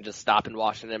London, they can just stop in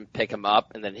Washington, pick him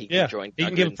up, and then he can join. He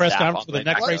can give a press conference with a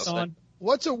neck brace on.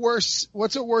 What's a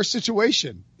worse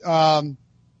situation?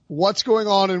 What's going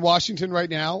on in Washington right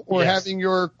now, or having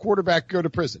your quarterback go to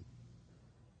prison?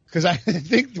 Because I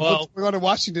think what's going on in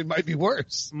Washington might be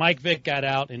worse. Mike Vick got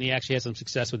out, and he actually had some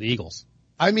success with the Eagles.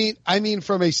 I mean,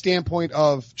 from a standpoint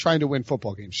of trying to win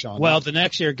football games, Sean. Well, the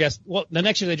next year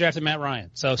they drafted Matt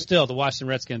Ryan. So still, the Washington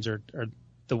Redskins are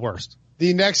the worst.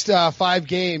 The next 5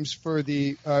 games for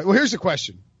the well, here's the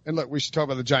question. And look, we should talk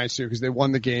about the Giants too because they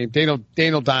won the game.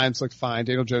 Daniel Dimes looked fine.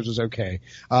 Daniel Jones was okay.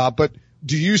 But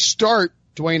do you start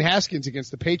Dwayne Haskins against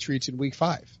the Patriots in Week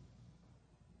 5?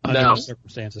 Under no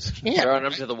circumstances. Throwing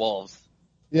them to the wolves.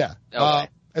 Yeah. Okay.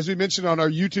 As we mentioned on our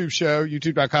YouTube show,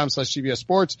 youtube.com/CBS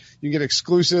Sports, you can get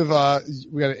exclusive,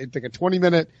 we got like a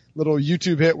 20-minute little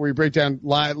YouTube hit where we break down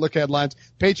look at lines.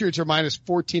 Patriots are minus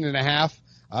 14.5.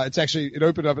 It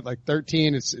opened up at like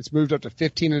 13. It's moved up to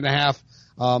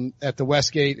 15.5, at the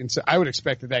Westgate. And so I would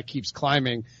expect that keeps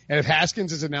climbing. And if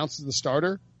Haskins is announced as the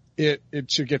starter, it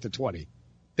should get to 20.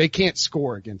 They can't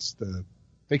score against Did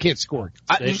you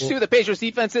see what the Patriots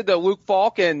defense did to Luke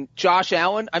Falk and Josh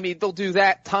Allen? I mean, they'll do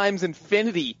that times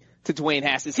infinity to Dwayne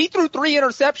Haskins. He threw 3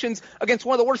 interceptions against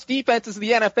one of the worst defenses in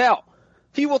the NFL.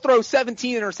 He will throw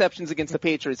 17 interceptions against the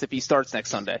Patriots if he starts next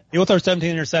Sunday. He will throw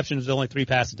 17 interceptions with only 3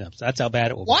 pass attempts. That's how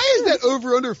bad it will be. Why is that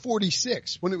over under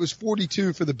 46 when it was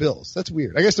 42 for the Bills? That's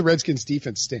weird. I guess the Redskins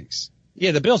defense stinks.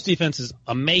 Yeah, the Bills defense is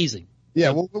amazing. Yeah,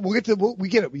 we'll get to we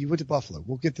get it. We went to Buffalo.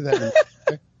 We'll get to that.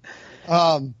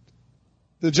 Okay?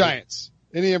 The Giants.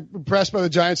 Any impressed by the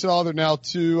Giants at all? They're now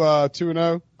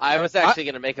 2-0. I was actually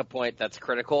going to make a point that's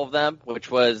critical of them, which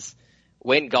was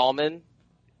Wayne Gallman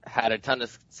had a ton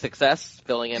of success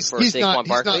filling in for Saquon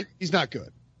Barkley. He's not good.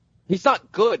 He's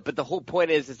not good, but the whole point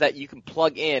is that you can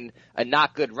plug in a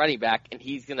not good running back, and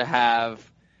he's going to have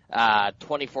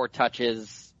 24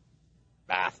 touches,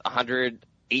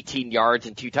 118 yards,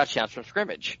 and 2 touchdowns from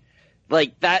scrimmage.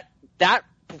 Like that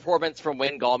performance from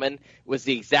Wayne Gallman was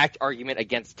the exact argument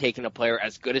against taking a player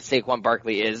as good as Saquon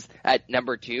Barkley is at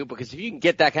number 2, because if you can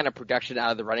get that kind of production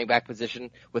out of the running back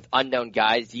position with unknown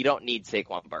guys, you don't need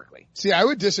Saquon Barkley. See, I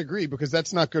would disagree because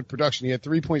that's not good production. He had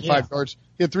 3.5 yards.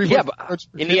 He had 3.5 yards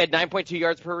per and he had 9.2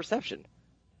 yards per reception.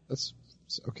 That's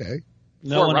okay.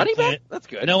 No one running back? That's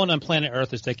good. No one on planet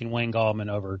Earth is taking Wayne Gallman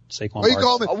over Saquon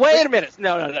Barkley. Wait a minute.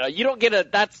 No. You don't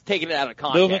get that's taking it out of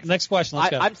context. Next question. Let's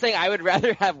go. I'm saying I would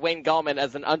rather have Wayne Gallman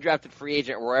as an undrafted free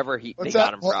agent wherever they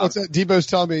got him from. What's that? Debo's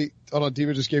telling me, hold on,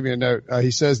 Debo just gave me a note.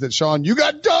 He says that, Sean, you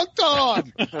got dunked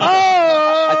on!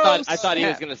 I thought he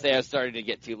was going to say I was starting to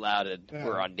get too loud and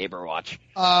we're on neighbor watch.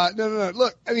 No.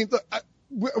 Look, I mean,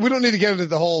 we don't need to get into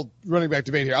the whole running back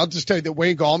debate here. I'll just tell you that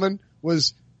Wayne Gallman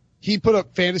he put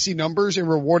up fantasy numbers and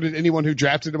rewarded anyone who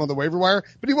drafted him on the waiver wire,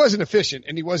 but he wasn't efficient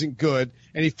and he wasn't good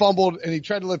and he fumbled and he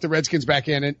tried to let the Redskins back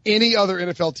in, and any other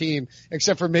NFL team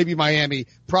except for maybe Miami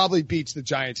probably beats the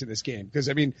Giants in this game. Because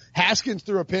I mean, Haskins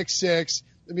threw a pick 6.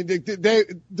 I mean,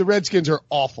 the Redskins are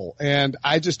awful, and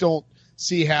I just don't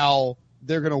see how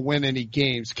they're going to win any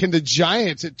games. Can the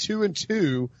Giants at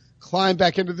 2-2 climb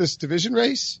back into this division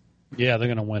race? Yeah, they're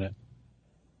going to win it.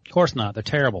 Of course not. They're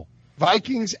terrible.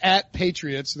 Vikings at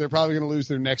Patriots, so they're probably going to lose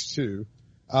their next 2.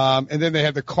 And then they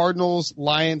have the Cardinals,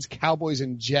 Lions, Cowboys,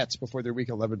 and Jets before their Week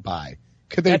 11 bye.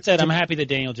 That said, I'm happy that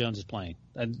Daniel Jones is playing.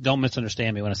 Don't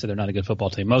misunderstand me when I say they're not a good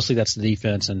football team. Mostly that's the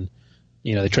defense, and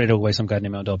they traded away some guy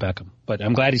named Odell Beckham. But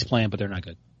I'm glad he's playing, but they're not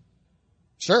good.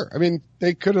 Sure. I mean,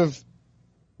 they could have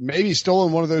maybe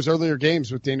stolen one of those earlier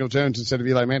games with Daniel Jones instead of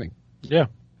Eli Manning. Yeah.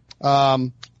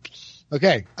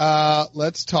 Okay,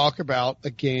 let's talk about a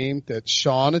game that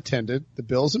Sean attended, the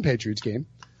Bills and Patriots game.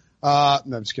 No,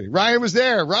 I'm just kidding. Ryan was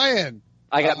there. Ryan.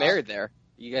 I got married there.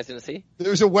 You guys gonna see? There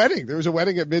was a wedding. There was a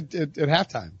wedding at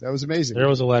halftime. That was amazing. There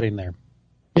was a wedding there.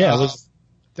 Yeah, it was.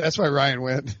 That's why Ryan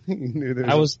went. He knew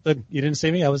there you didn't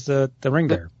see me? I was the ring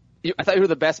bearer. I thought you were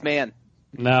the best man.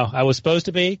 No, I was supposed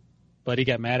to be, but he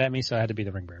got mad at me, so I had to be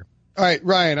the ring bearer. All right,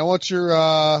 Ryan, I want your,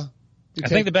 I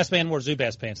think the best man wore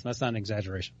Zubaz pants, and that's not an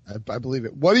exaggeration. I believe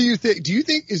it. What do you think? Do you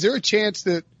think, is there a chance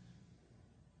that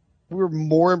we were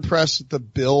more impressed with the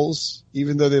Bills,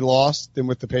 even though they lost, than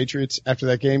with the Patriots after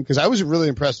that game? Because I was really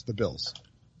impressed with the Bills.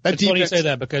 It's funny you say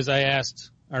that, because I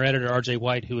asked our editor, RJ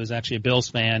White, who is actually a Bills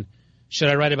fan, should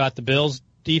I write about the Bills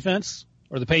defense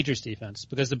or the Patriots defense?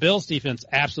 Because the Bills defense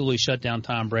absolutely shut down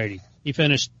Tom Brady. He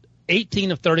finished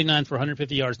 18 of 39 for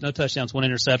 150 yards, no touchdowns, 1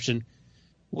 interception,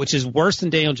 which is worse than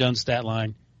Daniel Jones' stat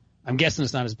line. I'm guessing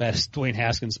it's not as bad as Dwayne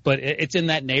Haskins, but it's in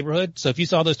that neighborhood. So if you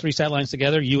saw those 3 stat lines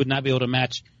together, you would not be able to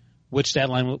match which stat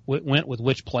line went with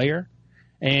which player.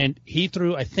 And he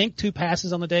threw, I think, 2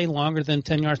 passes on the day longer than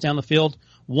 10 yards down the field.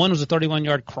 One was a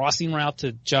 31-yard crossing route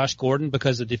to Josh Gordon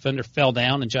because the defender fell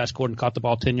down and Josh Gordon caught the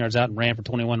ball 10 yards out and ran for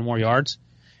 21 more yards.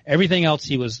 Everything else,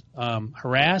 he was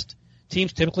harassed.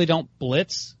 Teams typically don't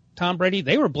blitz Tom Brady.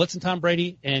 They were blitzing Tom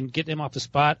Brady and getting him off the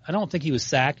spot. I don't think he was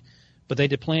sacked, but they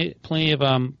did plenty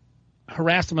of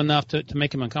harassed him enough to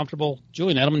make him uncomfortable.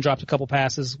 Julian Edelman dropped a couple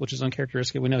passes, which is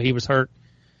uncharacteristic. We know he was hurt.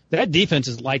 That defense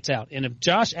is lights out. And if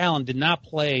Josh Allen did not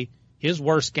play his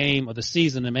worst game of the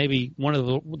season and maybe one of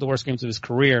the worst games of his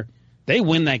career, they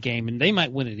win that game, and they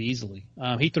might win it easily.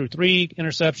 He threw 3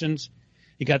 interceptions.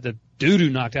 He got the doo-doo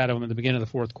knocked out of him at the beginning of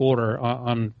the fourth quarter.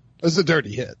 It was a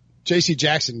dirty hit. J.C.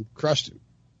 Jackson crushed him.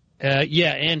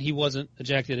 Yeah, and he wasn't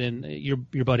ejected. And your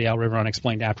buddy Al Riveron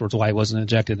explained afterwards why he wasn't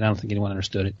ejected, and I don't think anyone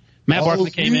understood it. Matt Barkley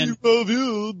came in.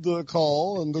 Reviewed the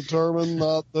call and determined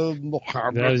that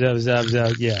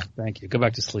the. Yeah, thank you. Go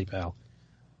back to sleep, Al.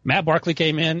 Matt Barkley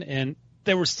came in, and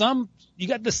there were you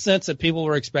got the sense that people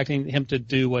were expecting him to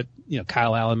do what,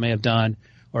 Kyle Allen may have done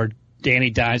or Danny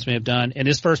Dimes may have done. And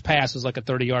his first pass was like a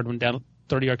 30-yard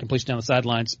completion down the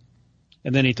sidelines.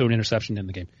 And then he threw an interception in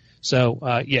the game. So,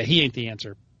 he ain't the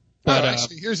answer. But,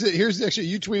 actually, here's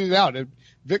you tweeted out.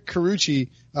 Vic Carucci,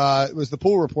 was the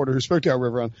pool reporter who spoke to Al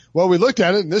Riveron. Well, we looked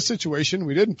at it in this situation.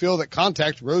 We didn't feel that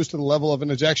contact rose to the level of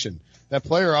an ejection. That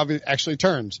player actually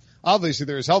turns. Obviously,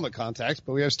 there is helmet contact,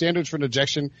 but we have standards for an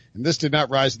ejection, and this did not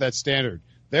rise to that standard.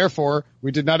 Therefore,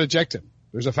 we did not eject him.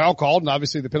 There's a foul called, and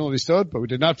obviously the penalty stood, but we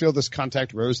did not feel this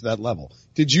contact rose to that level.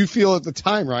 Did you feel at the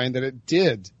time, Ryan, that it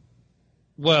did?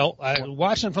 Well,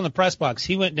 watching from the press box,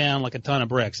 he went down like a ton of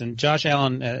bricks. And Josh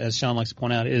Allen, as Sean likes to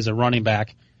point out, is a running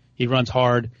back. He runs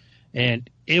hard, and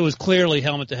it was clearly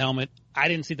helmet to helmet. I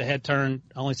didn't see the head turn.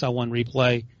 I only saw one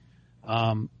replay.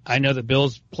 I know the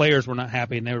Bills players were not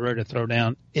happy, and they were ready to throw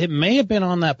down. It may have been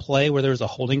on that play where there was a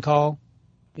holding call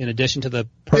in addition to the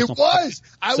personal. It was.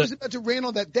 I was about to rain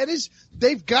on that.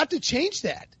 They've got to change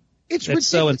that. It's ridiculous.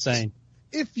 So insane.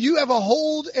 If you have a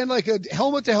hold and like a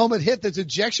helmet-to-helmet hit that's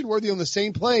ejection-worthy on the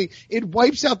same play, it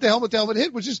wipes out the helmet-to-helmet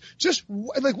hit, which is just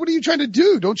like, what are you trying to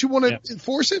do? Don't you want to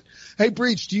enforce it? Hey,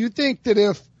 Breach, do you think that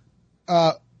if,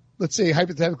 let's say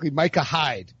hypothetically, Micah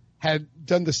Hyde had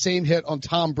done the same hit on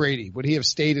Tom Brady, would he have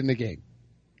stayed in the game?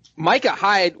 Micah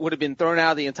Hyde would have been thrown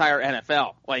out of the entire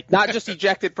NFL. Like, not just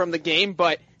ejected from the game,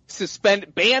 but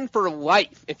banned for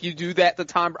life if you do that to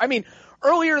Tom. I mean,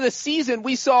 earlier this season,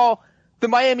 we saw the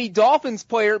Miami Dolphins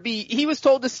player he was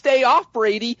told to stay off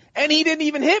Brady, and he didn't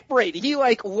even hit Brady. He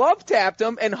love tapped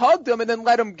him and hugged him and then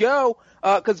let him go,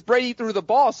 cause Brady threw the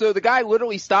ball. So the guy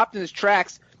literally stopped in his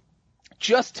tracks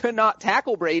just to not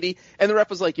tackle Brady. And the ref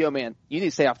was like, yo man, you need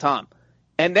to stay off Tom.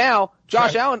 And now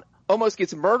Josh Allen almost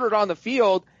gets murdered on the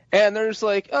field, and they're just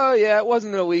like, oh yeah, it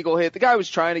wasn't an illegal hit. The guy was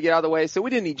trying to get out of the way, so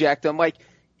we didn't eject him. Like,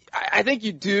 I think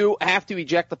you do have to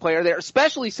eject the player there,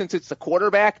 especially since it's the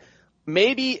quarterback.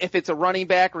 Maybe if it's a running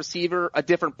back, receiver, a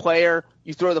different player,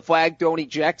 you throw the flag, don't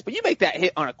eject. But you make that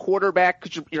hit on a quarterback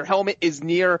because your helmet is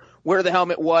near where the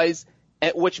helmet was,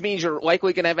 which means you're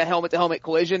likely going to have a helmet-to-helmet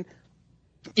collision.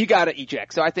 You got to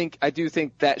eject. So I do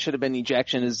think that should have been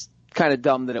ejection. Is kind of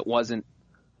dumb that it wasn't.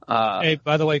 Hey,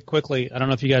 by the way, quickly, I don't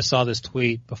know if you guys saw this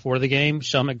tweet before the game.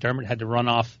 Sean McDermott had to run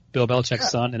off Bill Belichick's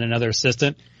son and another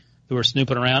assistant who were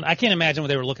snooping around. I can't imagine what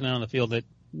they were looking at on the field that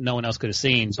no one else could have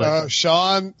seen. But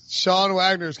Sean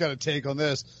Wagner's got a take on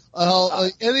this.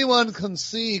 Anyone can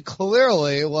see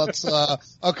clearly what's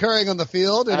occurring on the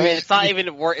field. I mean, it's not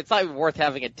even worth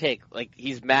having a take. Like,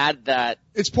 he's mad that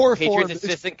it's poor Patriots form.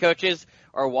 Assistant coaches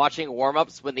are watching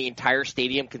warm-ups when the entire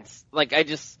stadium can.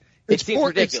 It seems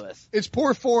ridiculous. It's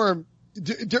poor form.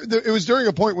 It was during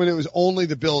a point when it was only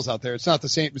the Bills out there. It's not the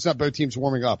same. It's not both teams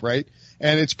warming up, right?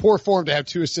 And it's poor form to have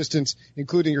two assistants,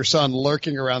 including your son,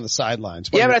 lurking around the sidelines.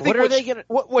 Yeah, but I think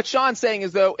what Sean's saying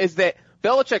is that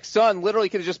Belichick's son literally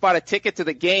could have just bought a ticket to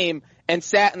the game and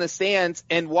sat in the stands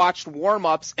and watched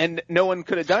warm-ups, and no one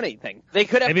could have done anything. They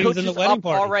could have coaches up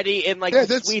already in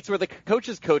the suites where the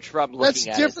coaches coach from looking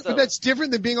at it. But that's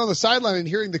different than being on the sideline and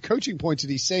hearing the coaching points that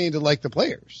he's saying to the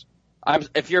players.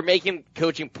 If you're making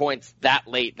coaching points that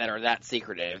late that are that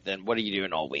secretive, then what are you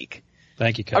doing all week?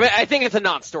 Thank you, Kevin. I mean, I think it's a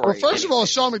non-story. Well, first of all,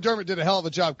 Sean McDermott did a hell of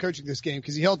a job coaching this game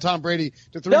because he held Tom Brady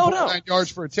to 3.9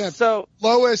 yards per attempt. So,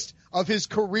 lowest of his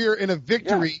career in a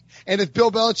victory. Yeah. And if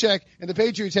Bill Belichick and the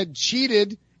Patriots had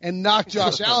cheated and knocked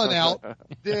Josh Allen out,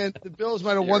 then the Bills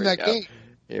might have won that game.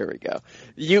 Here we go.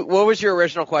 What was your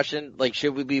original question? Like,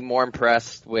 should we be more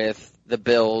impressed with the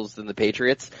Bills than the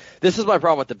Patriots? This is my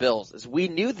problem with the Bills, is we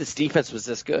knew this defense was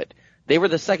this good. They were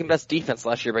the second best defense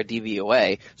last year by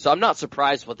DVOA, so I'm not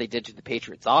surprised what they did to the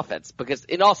Patriots offense,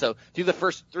 and also through the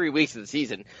first 3 weeks of the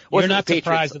season. You're not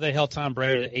surprised that they held Tom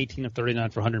Brady at 18 of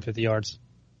 39 for 150 yards?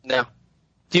 No.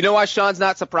 Do you know why Sean's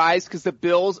not surprised? Because the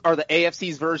Bills are the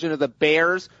AFC's version of the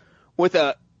Bears with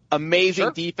a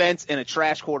amazing defense and a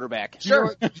trash quarterback.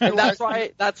 Sure. And that's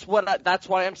why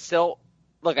I'm still,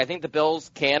 look, I think the Bills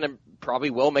can probably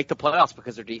will make the playoffs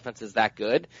because their defense is that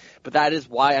good. But that is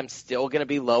why I'm still going to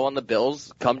be low on the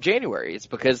Bills come January. It's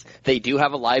because they do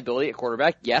have a liability at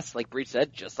quarterback. Yes, like Breech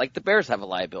said, just like the Bears have a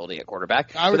liability at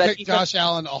quarterback. I would take Josh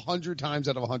Allen 100 times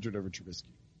out of 100 over Trubisky.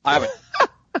 I would,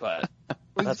 but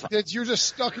that's fine. You're just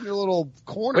stuck in your little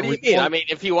corner. What do you mean? I mean,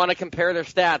 if you want to compare their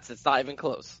stats, it's not even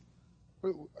close.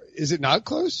 Is it not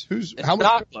close? How much?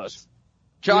 Not close.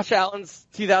 Josh Allen's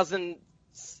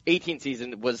 2018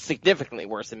 season was significantly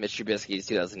worse than Mitch Trubisky's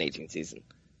 2018 season.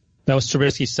 That was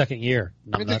Trubisky's second year.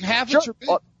 I mean, like half of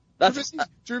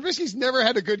Trubisky's never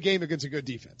had a good game against a good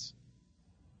defense.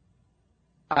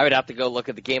 I would have to go look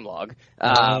at the game log. Go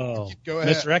ahead.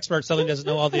 Mr. Expert suddenly doesn't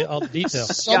know all the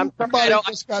details.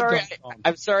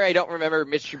 I'm sorry I don't remember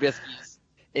Mitch Trubisky's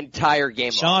entire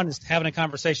game log. Sean is having a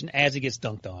conversation as he gets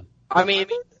dunked on. I mean,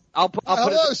 I'll put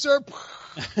hello, sir.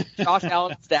 Josh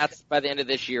Allen's stats by the end of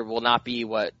this year will not be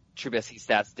what Trubisky's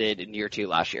stats did in year 2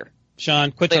 last year.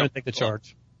 Sean, quit trying to take the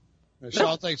charge.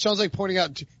 Sean's like pointing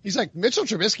out, he's like, Mitchell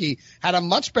Trubisky had a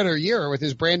much better year with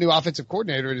his brand new offensive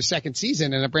coordinator in his second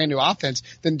season and a brand new offense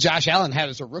than Josh Allen had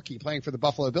as a rookie playing for the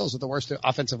Buffalo Bills with the worst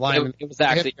offensive line. It was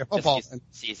actually his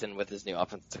season with his new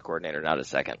offensive coordinator, not his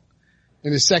second.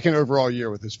 In his second overall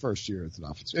year with his first year as an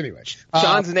offensive. Anyway.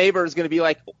 Sean's neighbor is going to be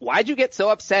like, why'd you get so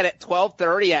upset at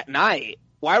 12:30 at night?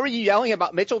 Why were you yelling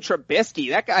about Mitchell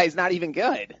Trubisky? That guy's not even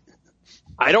good.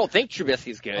 I don't think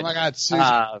Trubisky's good. Oh my God,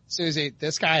 Susie,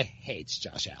 this guy hates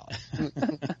Josh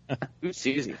Allen. Who's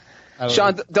Susie?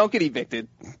 Sean, don't get evicted.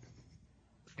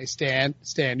 Hey, Stan,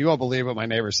 you won't believe what my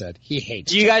neighbor said. He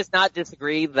hates. Do you guys not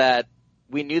disagree that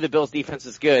we knew the Bills' defense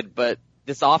was good, but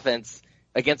this offense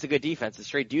against a good defense is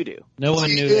straight doo-doo? No one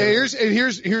knew.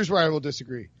 Here's where I will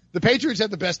disagree. The Patriots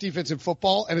had the best defense in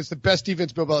football, and it's the best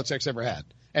defense Bill Belichick's ever had,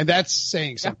 and that's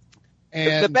saying something.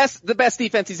 And the best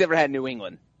defense he's ever had in New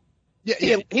England.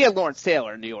 Yeah, he had Lawrence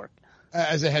Taylor in New York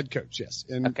as a head coach. Yes.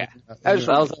 Okay.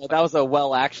 That was a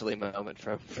well actually moment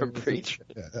from Breech.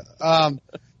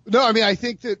 No, I mean, I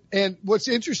think that, and what's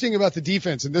interesting about the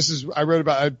defense, and this is, I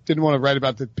didn't want to write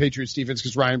about the Patriots defense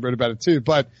because Ryan wrote about it too,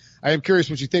 but I am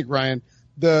curious what you think, Ryan.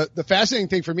 The fascinating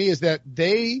thing for me is that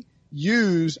they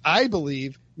use, I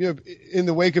believe, in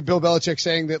the wake of Bill Belichick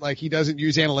saying that like he doesn't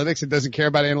use analytics and doesn't care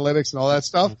about analytics and all that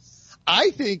stuff. I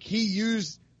think he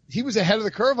was ahead of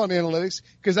the curve on analytics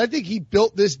because I think he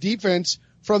built this defense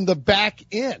from the back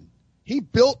end. He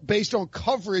built based on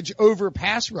coverage over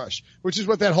pass rush, which is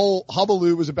what that whole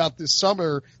hullabaloo was about this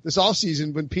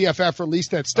offseason when PFF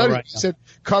released that study. He said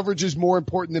coverage is more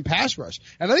important than pass rush.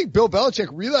 And I think Bill Belichick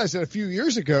realized that a few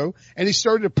years ago, and he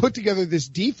started to put together this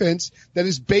defense that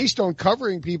is based on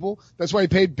covering people. That's why he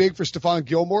paid big for Stephon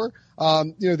Gilmore.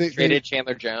 They traded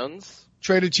Chandler Jones.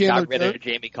 Got rid of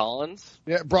Jamie Collins.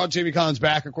 Yeah, brought Jamie Collins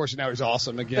back. Of course, now he's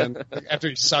awesome again after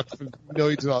he sucked for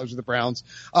millions of dollars with the Browns.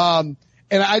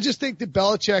 And I just think that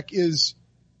Belichick is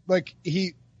like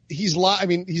he's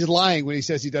lying when he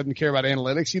says he doesn't care about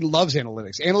analytics. He loves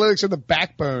analytics. Analytics are the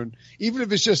backbone. Even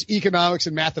if it's just economics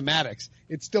and mathematics,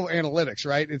 it's still analytics,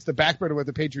 right? It's the backbone of what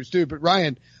the Patriots do. But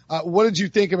Ryan, what did you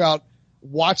think about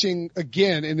watching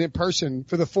again and in person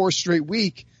for the fourth straight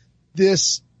week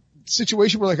this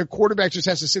situation where like a quarterback just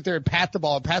has to sit there and pat the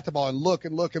ball and look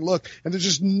and there's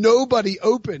just nobody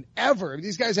open ever. I mean,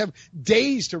 these guys have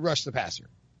days to rush the passer.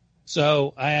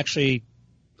 So I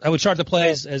would chart the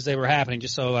plays as they were happening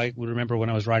just so I would remember when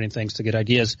I was writing things to get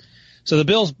ideas. So the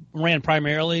Bills ran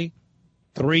primarily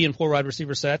 3 and 4 wide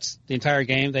receiver sets the entire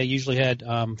game. They usually had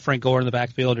Frank Gore in the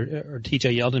backfield or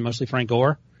TJ Yeldon, mostly Frank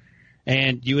Gore.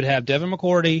 And you would have Devin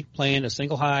McCourty playing a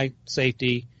single high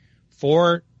safety,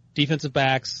 4 defensive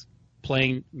backs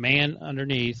playing man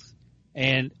underneath,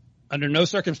 and under no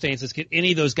circumstances could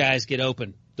any of those guys get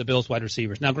open, the Bills wide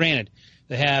receivers. Now, granted,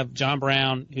 they have John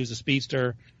Brown, who's a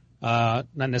speedster, not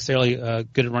necessarily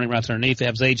good at running routes underneath. They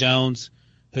have Zay Jones,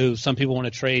 who some people want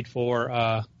to trade for.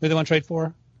 Who do they want to trade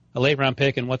for? A late round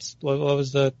pick, and what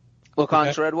was the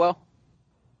Laquan Treadwell?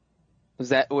 Was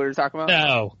that what we were talking about?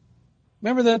 No.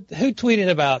 Remember who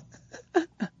tweeted about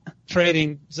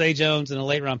trading Zay Jones and a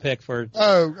late round pick for?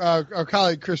 Our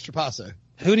colleague Chris Trapasso.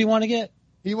 Who do you want to get?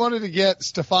 He wanted to get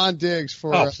Stephon Diggs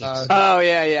for.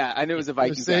 Yeah. I knew it was a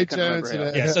Vikings. Zay Jones.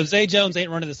 So Zay Jones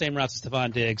ain't running the same routes as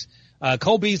Stephon Diggs.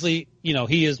 Cole Beasley,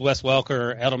 he is Wes Welker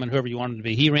or Edelman, whoever you want him to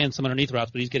be. He ran some underneath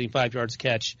routes, but he's getting 5 yards a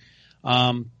catch.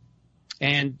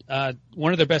 And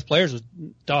one of their best players was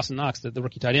Dawson Knox, the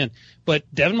rookie tight end. But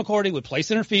Devin McCourty would play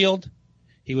center field.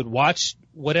 He would watch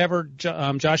whatever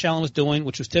Josh Allen was doing,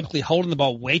 which was typically holding the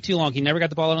ball way too long. He never got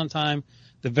the ball out on time.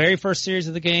 The very first series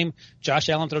of the game, Josh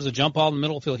Allen throws a jump ball in the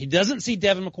middle of the field. He doesn't see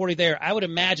Devin McCourty there. I would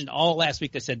imagine all last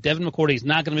week they said Devin McCourty is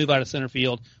not going to move out of center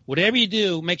field. Whatever you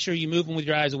do, make sure you move him with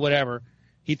your eyes or whatever.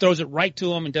 He throws it right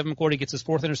to him, and Devin McCourty gets his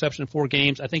 4th interception in 4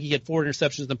 games. I think he had 4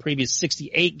 interceptions in the previous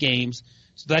 68 games.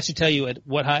 So that should tell you at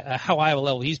how high of a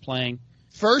level he's playing.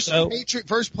 First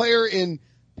player in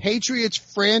Patriots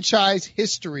franchise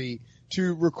history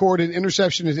to record an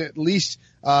interception at least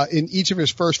in each of his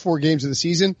first 4 games of the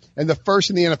season, and the first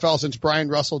in the NFL since Brian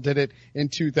Russell did it in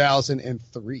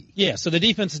 2003. Yeah, so the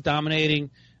defense is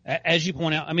dominating. As you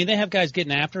point out, I mean, they have guys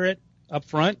getting after it up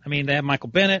front. I mean, they have Michael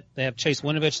Bennett. They have Chase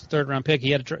Winovich, the 3rd-round pick.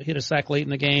 He hit a sack late in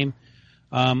the game.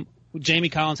 Jamie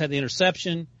Collins had the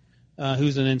interception,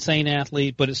 who's an insane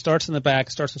athlete, but it starts in the back.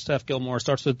 It starts with Steph Gilmore. It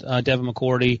starts with Devin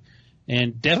McCourty.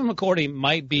 And Devin McCourty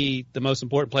might be the most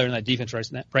important player in that defense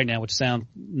right now, which sounds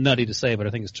nutty to say, but I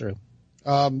think it's true.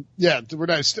 Yeah, we're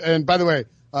nice. And by the way,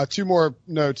 2 more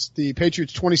notes. The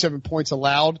Patriots' 27 points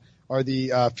allowed are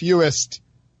the fewest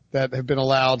that have been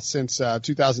allowed since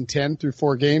 2010 through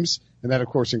 4 games. And that, of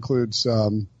course, includes, I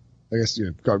guess,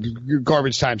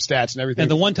 garbage time stats and everything.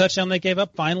 And the 1 touchdown they gave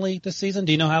up finally this season,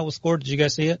 do you know how it was scored? Did you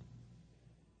guys see it?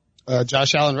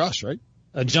 Josh Allen rush, right?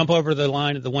 A jump over the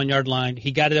line at the 1-yard line.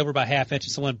 He got it over by half inch,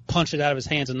 and someone punched it out of his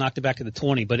hands and knocked it back to the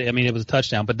 20. But I mean, it was a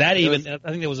touchdown. But I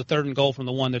think it was a 3rd and goal from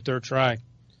the 1, their 3rd try.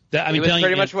 It was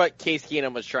pretty much what Case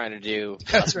Keenum was trying to do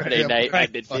on Friday night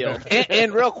at midfield.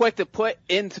 And real quick, to put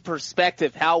into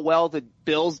perspective how well the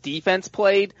Bills defense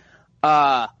played,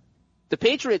 the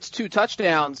Patriots' 2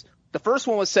 touchdowns. The first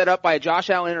one was set up by a Josh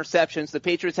Allen interception. So the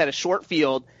Patriots had a short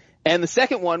field, and the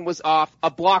second one was off a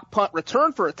block punt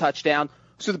return for a touchdown.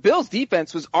 So the Bills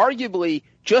defense was arguably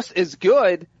just as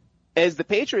good as the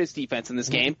Patriots defense in this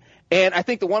game. And I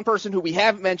think the one person who we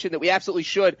haven't mentioned that we absolutely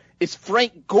should is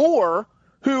Frank Gore,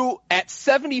 who at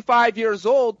 75 years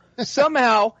old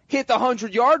somehow hit the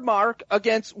 100-yard mark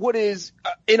against what is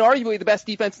inarguably the best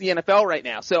defense in the NFL right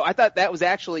now. So I thought that was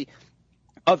actually,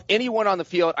 of anyone on the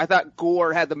field, I thought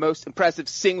Gore had the most impressive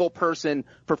single-person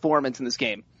performance in this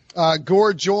game.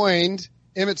 Gore joined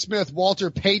Emmitt Smith,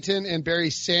 Walter Payton, and Barry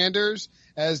Sanders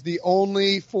as the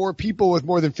only 4 people with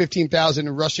more than 15,000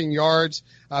 rushing yards,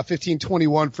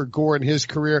 1521 for Gore in his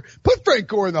career. Put Frank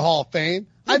Gore in the Hall of Fame.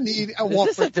 Is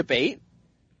this a debate?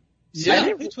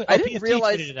 Yeah. I didn't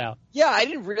realize. Tweeted it out. Yeah, I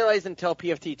didn't realize until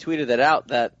PFT tweeted it out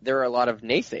that there are a lot of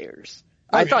naysayers.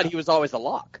 I thought he was always a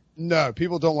lock. No,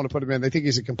 people don't want to put him in. They think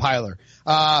he's a compiler.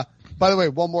 By the way,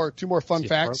 2 more fun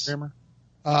facts.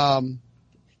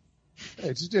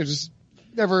 Just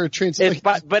never translate.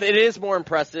 But it is more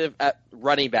impressive at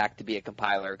running back to be a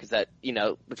compiler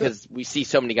because we see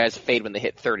so many guys fade when they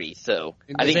hit 30. So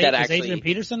I think that actually. Is Adrian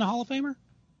Peterson a Hall of Famer?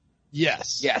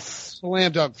 Yes.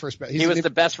 Slam dunk first base. He was the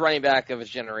best running back of his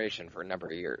generation for a number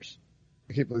of years.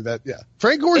 I can't believe that. Yeah.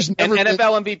 Frank Gore's never been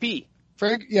NFL MVP.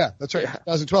 Yeah, that's right. Yeah.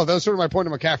 2012. That was sort of my point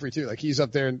to McCaffrey too. Like he's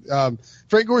up there. And,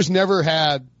 Frank Gore's never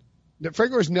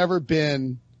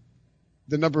been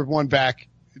the number 1 back.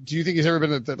 Do you think he's ever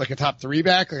been a top 3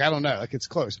 back? Like, I don't know. Like it's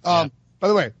close. Yeah. By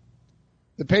the way,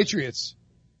 the Patriots,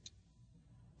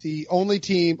 only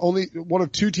one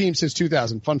of 2 teams since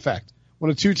 2000. Fun fact. One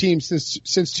of 2 teams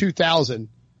since 2000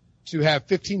 to have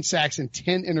 15 sacks and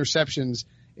 10 interceptions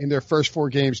in their first 4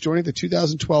 games, joining the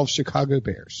 2012 Chicago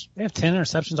Bears. They have 10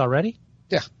 interceptions already?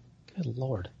 Yeah. Good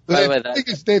Lord. They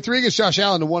had 3 against Josh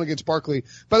Allen and 1 against Barkley.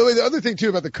 By the way, the other thing too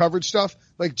about the coverage stuff,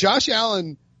 like Josh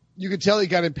Allen, you could tell he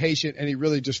got impatient and he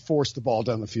really just forced the ball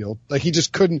down the field. Like he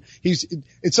just couldn't. It's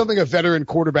something a veteran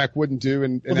quarterback wouldn't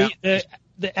do.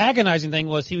 The agonizing thing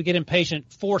was he would get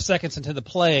impatient 4 seconds into the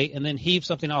play and then heave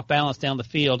something off balance down the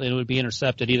field and it would be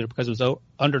intercepted either because it was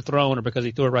underthrown or because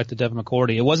he threw it right to Devin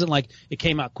McCourty. It wasn't like it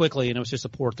came out quickly and it was just a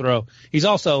poor throw. He's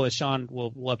also, as Sean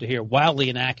will love to hear, wildly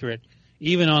inaccurate,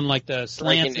 even on like the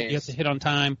slants that you have to hit on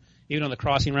time. Even on the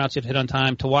crossing routes, you have to hit on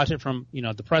time. To watch it from,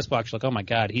 the press box, you're like, oh my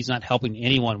God, he's not helping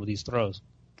anyone with these throws.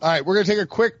 All right, we're going to take a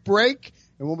quick break,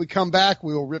 and when we come back,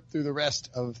 we will rip through the rest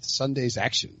of Sunday's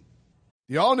action.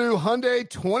 The all-new Hyundai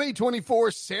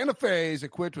 2024 Santa Fe is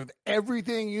equipped with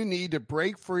everything you need to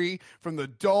break free from the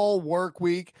dull work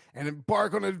week and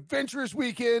embark on an adventurous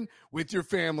weekend with your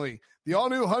family. The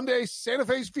all-new Hyundai Santa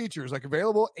Fe's features like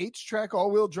available H-Track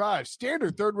all-wheel drive,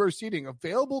 standard third-row seating,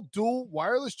 available dual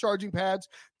wireless charging pads,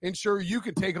 ensure you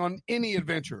can take on any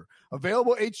adventure.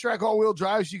 Available H-Track all-wheel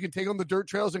drives, you can take on the dirt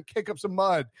trails and kick up some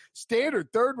mud.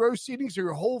 Standard third-row seating so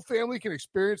your whole family can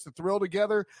experience the thrill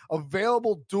together.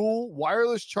 Available dual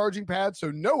wireless charging pads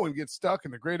so no one gets stuck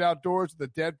in the great outdoors with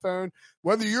a dead phone.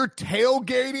 Whether you're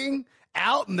tailgating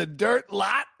out in the dirt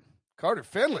lot, Carter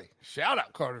Finley, shout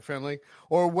out Carter Finley,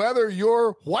 or whether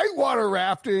you're whitewater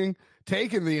rafting,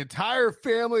 taking the entire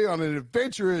family on an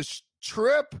adventurous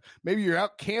trip. Maybe you're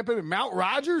out camping in Mount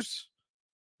Rogers.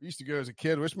 I used to go as a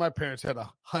kid. Wish my parents had a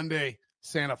Hyundai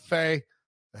Santa Fe.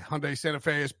 The Hyundai Santa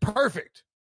Fe is perfect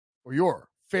for your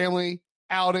family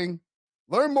outing.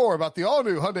 Learn more about the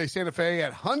all-new Hyundai Santa Fe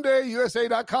at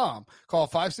HyundaiUSA.com. Call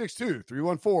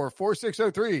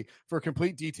 562-314-4603 for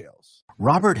complete details.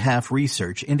 Robert Half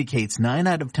research indicates 9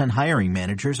 out of 10 hiring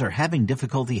managers are having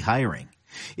difficulty hiring.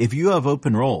 If you have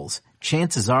open roles,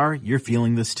 chances are you're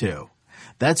feeling this too.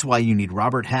 That's why you need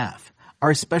Robert Half.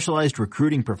 Our specialized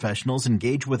recruiting professionals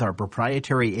engage with our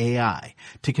proprietary AI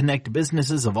to connect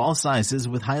businesses of all sizes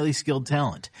with highly skilled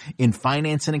talent in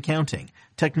finance and accounting,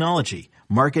 technology,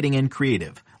 marketing and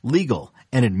creative, legal,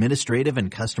 and administrative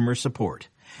and customer support.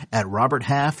 At Robert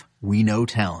Half, we know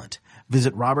talent.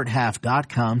 Visit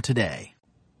roberthalf.com today.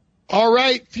 All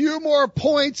right, few more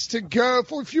points to go.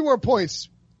 For a few more points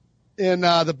in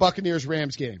the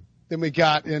Buccaneers-Rams game than we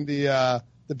got in the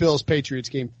Bills-Patriots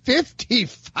game.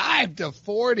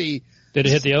 55-40. Did it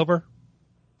hit the over?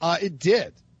 It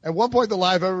did. At one point, the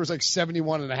live over was like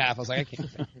 71.5. I was like, I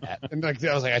can't bet that. And I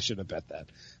was like, I shouldn't have bet that.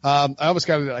 I almost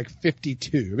got it at like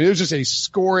 52. I mean, it was just a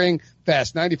scoring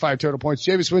fest. 95 total points.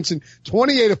 Jameis Winston,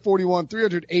 28 of 41,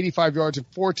 385 yards and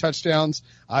 4 touchdowns.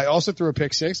 I also threw a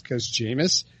pick six because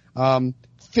Jameis,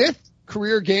 5th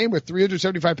career game with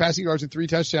 375 passing yards and 3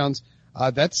 touchdowns.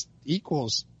 That's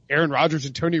equals Aaron Rodgers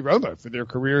and Tony Romo for their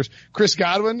careers. Chris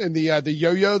Godwin and the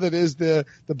yo-yo that is the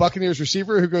Buccaneers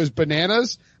receiver who goes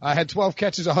bananas, had 12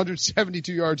 catches,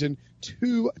 172 yards and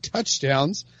 2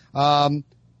 touchdowns.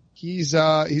 He's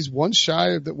one shy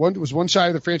of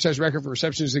the franchise record for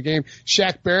receptions in the game.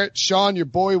 Shaq Barrett, Sean, your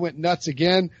boy went nuts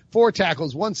again. 4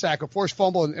 tackles, 1 sack, a forced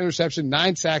fumble and interception,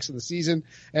 9 sacks in the season.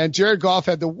 And Jared Goff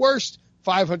had the worst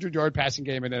 500-yard passing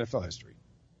game in NFL history.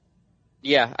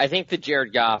 Yeah, I think the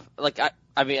Jared Goff,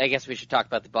 I mean, I guess we should talk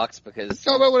about the Bucs because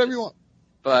talk about whatever you want.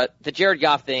 But the Jared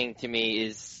Goff thing to me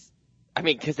is, I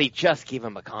mean, because they just gave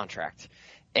him a contract,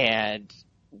 and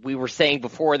we were saying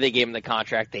before they gave him the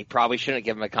contract, they probably shouldn't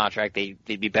give him a contract. They'd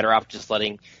be better off just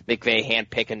letting McVay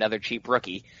handpick another cheap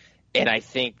rookie, and I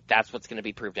think that's what's going to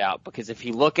be proved out. Because if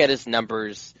you look at his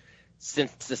numbers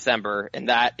since December, and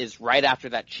that is right after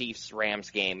that Chiefs-Rams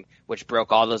game, which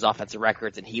broke all those offensive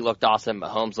records, and he looked awesome,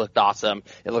 Mahomes looked awesome,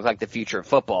 it looked like the future of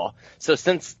football. So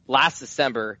since last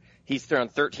December, he's thrown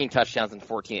 13 touchdowns and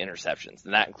 14 interceptions,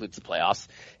 and that includes the playoffs.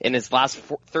 In his last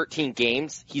 13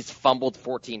 games, he's fumbled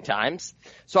 14 times.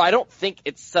 So I don't think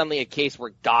it's suddenly a case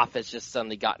where Goff has just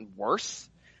suddenly gotten worse.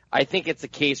 I think it's a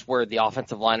case where the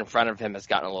offensive line in front of him has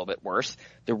gotten a little bit worse.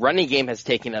 The running game has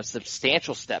taken a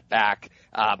substantial step back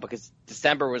because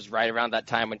December was right around that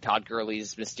time when Todd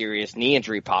Gurley's mysterious knee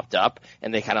injury popped up,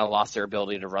 and they kind of lost their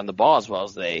ability to run the ball as well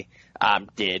as they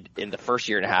did in the first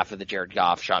year and a half of the Jared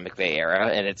Goff, Sean McVay era,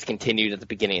 and it's continued at the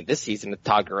beginning of this season with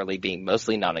Todd Gurley being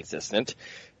mostly non-existent.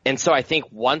 And so I think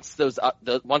once those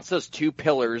 2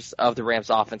 pillars of the Rams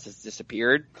offense has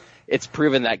disappeared, it's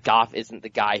proven that Goff isn't the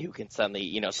guy who can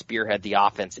suddenly, spearhead the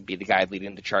offense and be the guy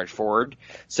leading the charge forward.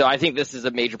 So I think this is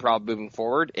a major problem moving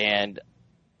forward. And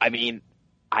I mean,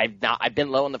 I've been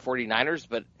low on the 49ers,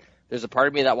 but there's a part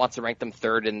of me that wants to rank them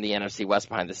 3rd in the NFC West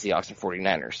behind the Seahawks and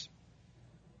 49ers.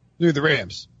 You're the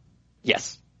Rams.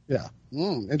 Yes. Yeah.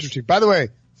 Interesting. By the way,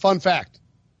 fun fact.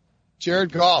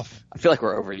 Jared Goff. I feel like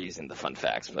we're overusing the fun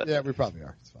facts, but yeah, we probably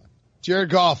are. It's fine.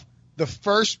 Jared Goff, the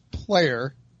first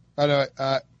player.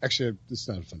 Actually, this is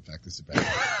not a fun fact. This is bad.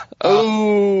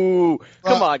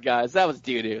 Come on, guys. That was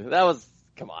doo-doo.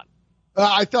 Come on.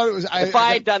 I thought it was. If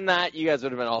I had done that, you guys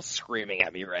would have been all screaming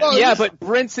at me right now. Yeah, but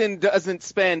Brinson doesn't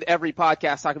spend every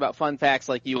podcast talking about fun facts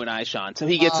like you and I, Sean. So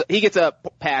he gets a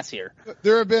pass here.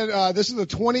 There have been. This is the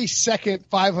 22nd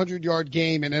 500-yard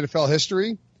game in NFL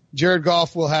history. Jared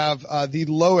Goff will have the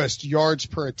lowest yards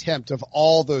per attempt of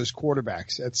all those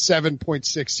quarterbacks at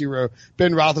 7.60.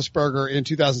 Ben Roethlisberger in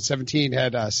 2017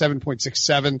 had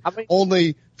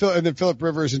 7.67. And then Phillip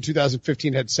Rivers in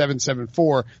 2015 had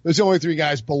 7.74. Those are the only 3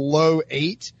 guys below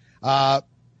 8.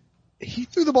 He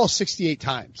threw the ball 68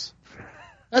 times.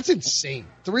 That's insane.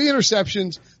 3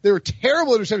 interceptions. They were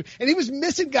terrible interceptions. And he was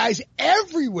missing guys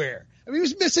everywhere. I mean, he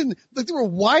was missing, there were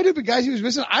wide open guys he was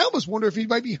missing. I almost wonder if he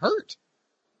might be hurt.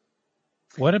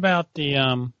 What about the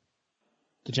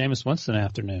Jameis Winston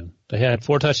afternoon? They had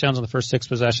 4 touchdowns on the first 6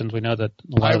 possessions. We know that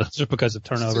a lot of those are because of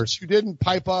turnovers. Since you didn't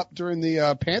pipe up during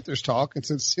the Panthers talk, and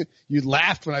since you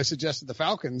laughed when I suggested the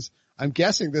Falcons, I'm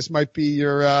guessing this might be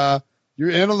you're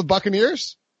in on the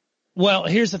Buccaneers? Well,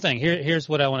 here's the thing. Here's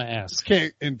what I want to ask.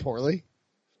 Can't end poorly.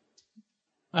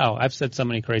 Oh, I've said so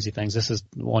many crazy things. This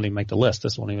won't even make the list.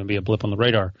 This won't even be a blip on the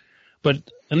radar. But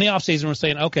in the offseason, we're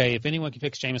saying, okay, if anyone can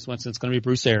fix Jameis Winston, it's going to be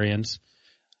Bruce Arians.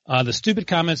 The stupid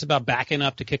comments about backing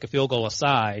up to kick a field goal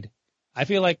aside, I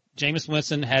feel like Jameis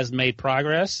Winston has made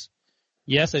progress.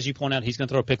 Yes, as you point out, he's going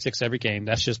to throw a pick six every game.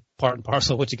 That's just part and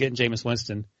parcel of what you get in Jameis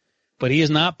Winston. But he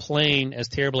is not playing as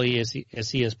terribly as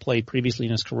he has played previously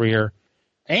in his career.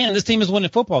 And this team is winning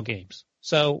football games.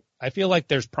 So I feel like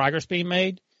there's progress being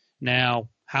made. Now,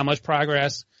 how much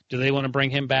progress? Do they want to bring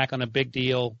him back on a big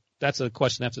deal? That's a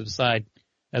question they have to decide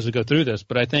as we go through this.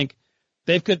 But I think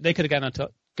they could have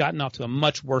gotten off to a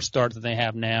much worse start than they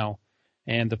have now.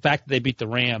 And the fact that they beat the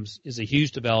Rams is a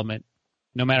huge development,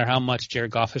 no matter how much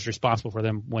Jared Goff is responsible for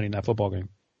them winning that football game.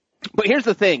 But here's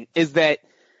the thing, is that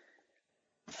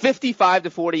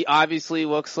 55-40 obviously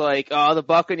looks like, the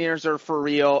Buccaneers are for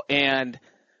real,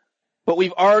 but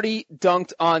we've already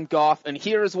dunked on Goff, and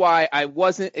here's why I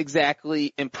wasn't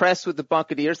exactly impressed with the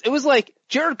Buccaneers. It was like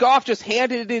Jared Goff just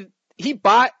he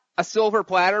bought a silver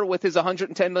platter with his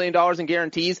 $110 million in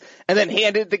guarantees and then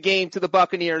handed the game to the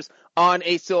Buccaneers on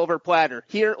a silver platter.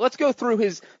 Here, let's go through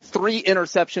his 3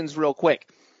 interceptions real quick.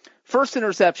 First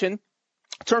interception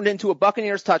turned into a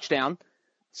Buccaneers touchdown.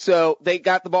 So they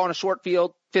got the ball in a short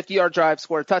field, 50-yard drive,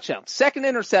 scored a touchdown. Second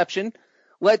interception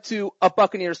led to a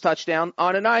Buccaneers touchdown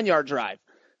on a 9-yard drive.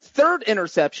 Third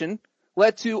interception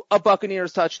led to a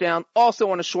Buccaneers touchdown,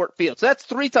 also on a short field. So that's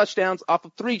 3 touchdowns off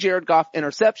of 3 Jared Goff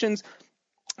interceptions.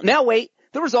 Now wait,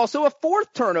 there was also a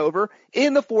 4th turnover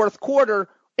in the 4th quarter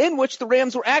in which the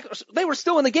Rams they were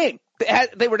still in the game.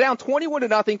 They were down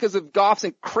 21-0 because of Goff's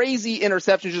and crazy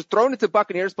interceptions just thrown into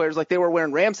Buccaneers players like they were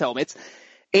wearing Rams helmets.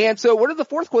 And so what are the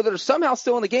 4th quarter? They're somehow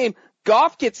still in the game.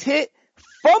 Goff gets hit,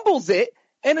 fumbles it,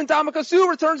 and then Ndamukong Suh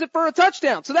returns it for a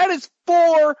touchdown. So that is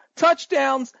 4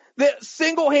 touchdowns that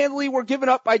single-handedly were given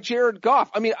up by Jared Goff.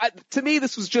 I mean, to me,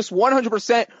 this was just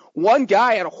 100% one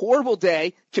guy had a horrible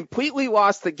day, completely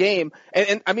lost the game.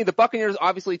 And I mean, the Buccaneers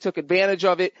obviously took advantage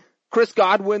of it. Chris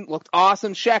Godwin looked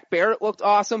awesome. Shaq Barrett looked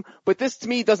awesome. But this to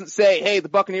me doesn't say, hey, the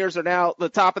Buccaneers are now the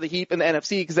top of the heap in the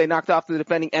NFC because they knocked off the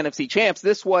defending NFC champs.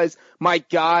 This was, my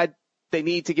God, they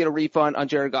need to get a refund on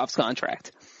Jared Goff's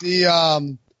contract.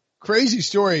 The crazy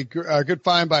story, good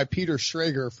find by Peter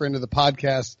Schrager, friend of the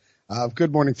podcast,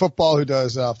 Good Morning Football, who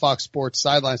does Fox Sports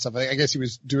sideline stuff. I guess he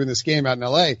was doing this game out in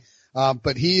L.A.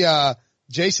 But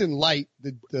Jason Light,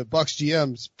 the Bucs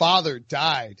GM's father,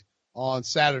 died on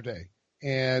Saturday.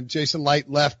 And Jason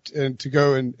Light left to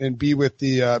go and be with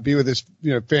his,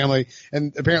 family.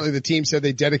 And apparently the team said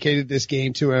they dedicated this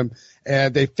game to him,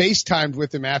 and they FaceTimed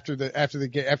with him after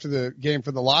the game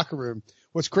from the locker room.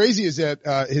 What's crazy is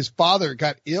that, his father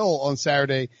got ill on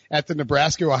Saturday at the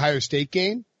Nebraska-Ohio State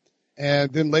game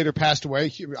and then later passed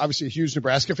away. Obviously a huge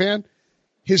Nebraska fan.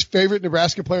 His favorite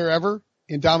Nebraska player ever,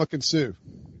 Ndamukong Suh.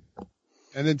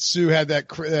 And then Sue had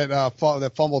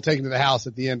that fumble taken to the house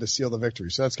at the end to seal the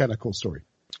victory. So that's kind of a cool story.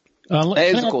 That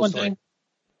is a cool story. Thing.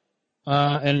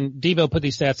 And Debo put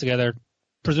these stats together,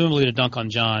 presumably to dunk on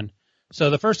John. So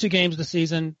the first 2 games of the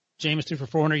season, Jameis threw for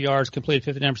 400 yards,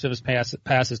 completed 59% of his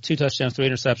passes, 2 touchdowns, 3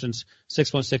 interceptions,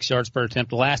 6.6 yards per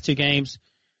attempt. The last 2 games,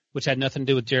 which had nothing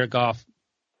to do with Jared Goff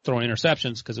throwing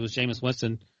interceptions because it was Jameis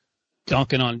Winston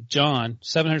dunking on John,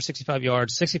 765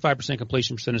 yards, 65%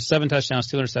 completion percentage, 7 touchdowns,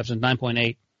 2 interceptions,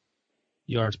 9.8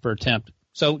 yards per attempt.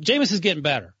 So Jameis is getting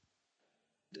better.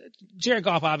 Jared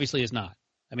Goff obviously is not.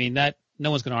 I mean,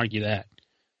 no one's going to argue that.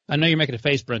 I know you're making a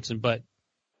face, Brinson, but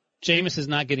Jameis is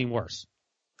not getting worse.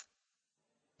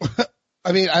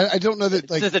 I mean, I don't know that,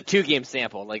 this is a 2-game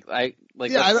sample. Let's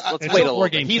wait a little.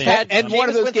 He's had, and one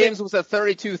of those games was a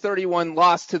 32-31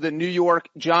 loss to the New York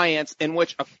Giants, in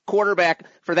which a quarterback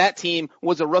for that team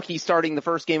was a rookie starting the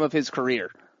first game of his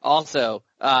career. Also,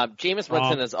 Jameis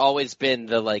Winston has always been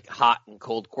the hot and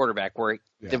cold quarterback where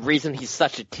the reason he's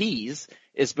such a tease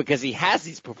is because he has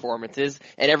these performances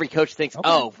and every coach thinks,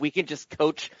 if we can just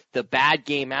coach the bad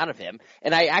game out of him.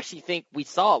 And I actually think we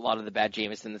saw a lot of the bad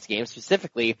Jameis in this game.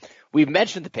 Specifically, we've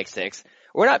mentioned the pick six.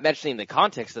 We're not mentioning the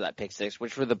context of that pick six,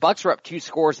 which were the Bucs were up 2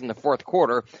 scores in the 4th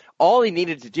quarter. All he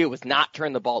needed to do was not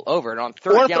turn the ball over. And on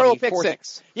 3rd down, throw a pick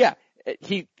six. Yeah.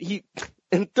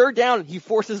 In 3rd down, he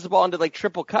forces the ball into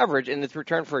triple coverage and it's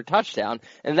returned for a touchdown.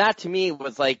 And that to me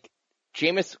was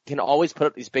Jameis can always put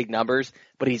up these big numbers,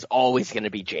 but he's always going to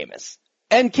be Jameis.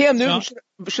 And Cam Newton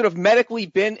should have medically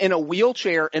been in a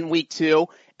wheelchair in week 2,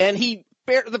 and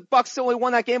the Bucs only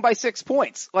won that game by 6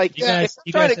 points. If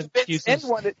you try to convince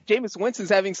anyone that Jameis Winston's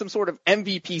having some sort of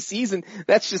MVP season,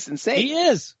 that's just insane. He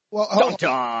is. Well, dunked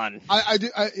on. I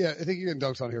think you're getting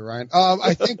dunked on here, Ryan.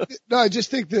 I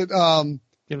just think that,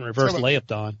 Getting reverse layup,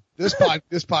 Don. This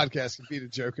podcast can beat a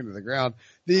joke into the ground.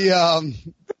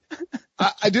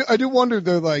 I do wonder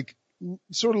though,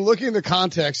 sort of looking in the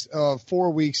context of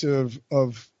 4 weeks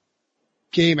of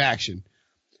game action,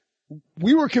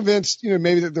 we were convinced,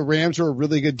 maybe that the Rams were a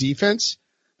really good defense,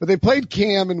 but they played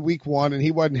Cam in week 1 and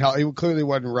he clearly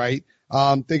wasn't right.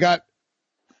 They got,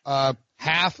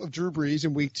 half of Drew Brees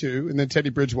in week 2 and then Teddy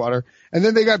Bridgewater. And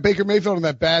then they got Baker Mayfield on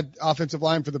that bad offensive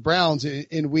line for the Browns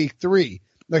in week 3.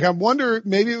 Like, I wonder,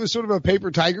 maybe it was sort of a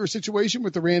paper tiger situation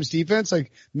with the Rams defense.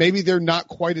 Like, maybe they're not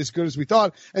quite as good as we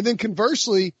thought. And then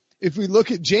conversely, if we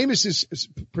look at Jameis's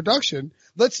production,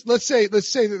 let's say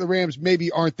that the Rams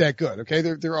maybe aren't that good. Okay.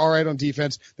 They're all right on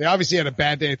defense. They obviously had a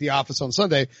bad day at the office on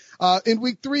Sunday. In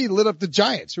week 3, lit up the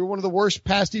Giants, who are one of the worst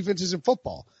pass defenses in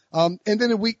football. And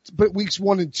then weeks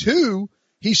 1 and 2,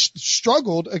 he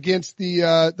struggled against the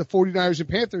 49ers and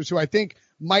Panthers, who I think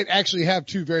might actually have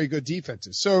 2 very good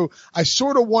defenses. So I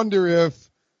sort of wonder if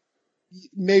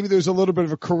maybe there's a little bit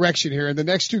of a correction here. And the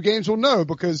next 2 games we'll know,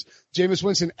 because Jameis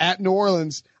Winston at New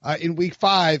Orleans, in week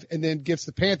 5 and then gets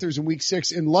the Panthers in week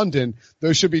 6 in London.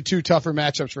 Those should be 2 tougher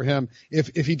matchups for him.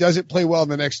 If he doesn't play well in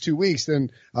the next 2 weeks,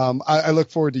 then, I look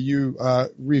forward to you,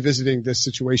 revisiting this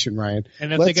situation, Ryan.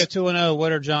 And if they get 2-0,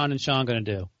 what are John and Sean going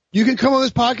to do? You can come on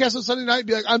this podcast on Sunday night and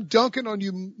be like, I'm dunking on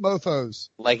you mofos.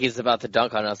 Like he's about to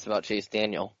dunk on us about Chase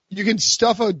Daniel. You can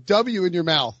stuff a W in your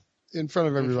mouth in front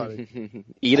of everybody.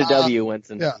 Eat a W,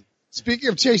 Winston. Yeah. Speaking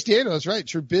of Chase Daniel, that's right.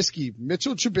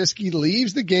 Mitchell Trubisky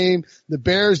leaves the game. The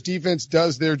Bears defense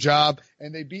does their job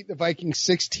and they beat the Vikings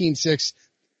 16-6.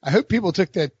 I hope people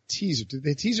took that teaser. Did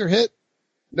the teaser hit?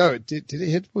 No, did it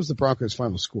hit? What was the Broncos'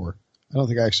 final score? I don't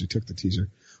think I actually took the teaser.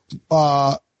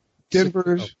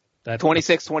 Denver's.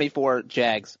 26-24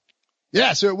 Jags.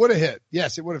 Yeah, so it would have hit.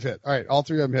 Yes, it would have hit. All right, all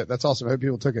 3 of them hit. That's awesome. I hope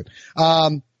people took it.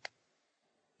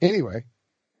 Anyway,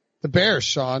 the Bears,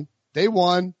 Sean, they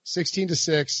won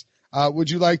 16-6. Would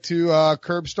you like to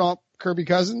curb stomp Kirby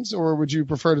Cousins, or would you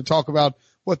prefer to talk about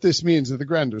what this means in the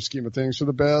grander scheme of things for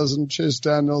the Bears and Chase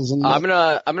Daniels? And I'm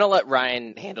gonna let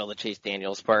Ryan handle the Chase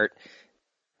Daniels part.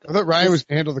 I thought Ryan was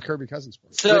going to handle the Kirby Cousins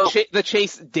part. So the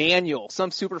Chase Daniel,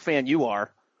 some super fan you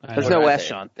are. There's no S,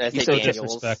 Sean. You said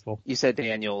disrespectful. You said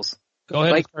Daniels. Go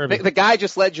ahead. Like, the guy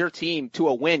just led your team to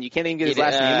a win. You can't even get his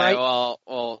last name right.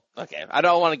 Well, okay. I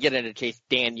don't want to get into Chase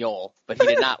Daniel, but he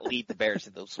did not lead the Bears to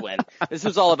this win. This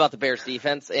was all about the Bears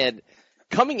defense. And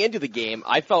coming into the game,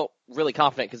 I felt really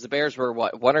confident because the Bears were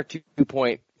 1 or 2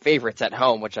 point favorites at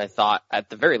home, which I thought at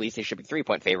the very least they should be 3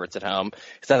 point favorites at home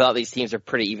because I thought these teams are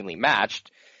pretty evenly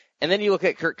matched. And then you look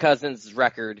at Kirk Cousins'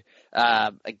 record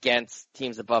against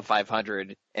teams above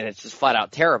 500, and it's just flat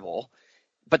out terrible.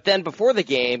 But then before the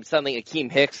game, suddenly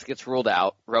Akeem Hicks gets ruled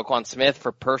out. Roquan Smith,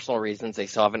 for personal reasons they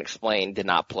still haven't explained, did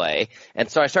not play.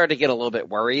 And so I started to get a little bit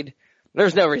worried.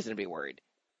 There's no reason to be worried.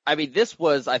 I mean, this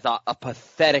was, I thought, a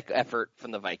pathetic effort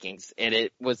from the Vikings, and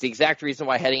it was the exact reason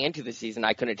why heading into the season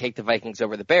I couldn't take the Vikings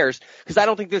over the Bears, because I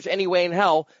don't think there's any way in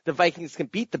hell the Vikings can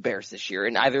beat the Bears this year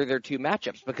in either of their 2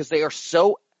 matchups, because they are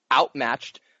so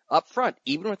outmatched up front,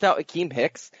 even without Akeem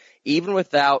Hicks, even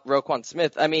without Roquan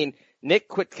Smith. I mean, Nick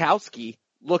Kwiatkowski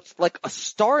looked like a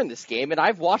star in this game, and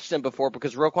I've watched him before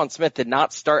because Roquan Smith did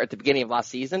not start at the beginning of last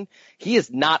season. He is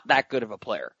not that good of a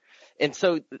player. And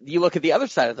so you look at the other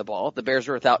side of the ball, the Bears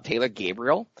were without Taylor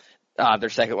Gabriel, their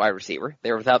second wide receiver.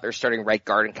 They were without their starting right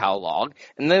guard in Kyle Long,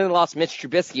 and then they lost Mitch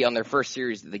Trubisky on their first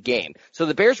series of the game. So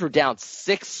the Bears were down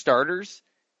 6 starters.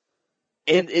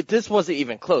 And this wasn't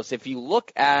even close. If you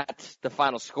look at the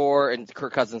final score and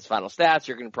Kirk Cousins' final stats,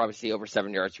 you're going to probably see over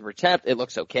 7 yards per attempt. It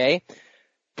looks okay.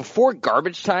 Before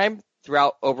garbage time,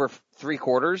 throughout over 3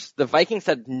 quarters, the Vikings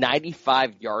had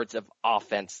 95 yards of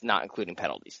offense, not including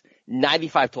penalties.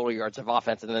 95 total yards of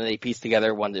offense, and then they pieced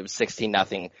together one that was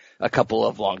 16-0, a couple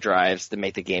of long drives to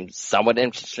make the game somewhat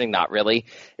interesting, not really.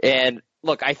 And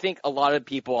look, I think a lot of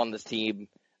people on this team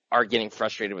are getting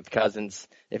frustrated with Cousins.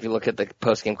 If you look at the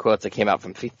post-game quotes that came out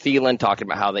from Thielen talking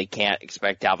about how they can't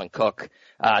expect Dalvin Cook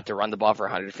to run the ball for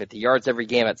 150 yards every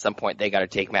game. At some point, they got to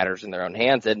take matters in their own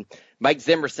hands. And Mike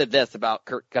Zimmer said this about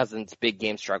Kirk Cousins' big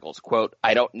game struggles, quote,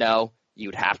 "I don't know.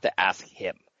 You'd have to ask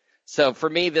him." So for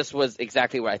me, this was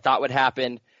exactly what I thought would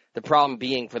happen. The problem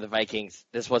being for the Vikings,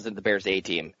 this wasn't the Bears'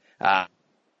 A-team.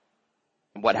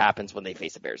 What happens when they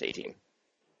face the Bears' A-team?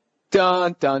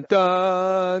 Dun, dun,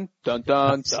 dun, dun,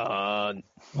 dun, dun.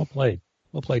 Well played.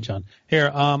 Well played, John. Here,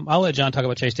 I'll let John talk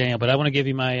about Chase Daniel, but I want to give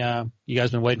you my, you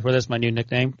guys been waiting for this, my new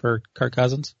nickname for Kirk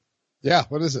Cousins. Yeah,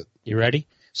 what is it? You ready?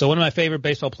 So one of my favorite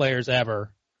baseball players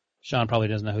ever, Sean probably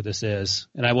doesn't know who this is,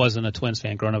 and I wasn't a Twins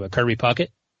fan growing up, but Kirby Puckett.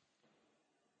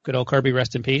 Good old Kirby,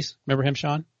 rest in peace. Remember him,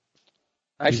 Sean?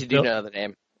 I actually do know the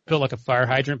name. Built like a fire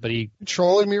hydrant, but he... You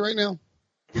trolling me right now?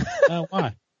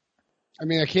 Why? I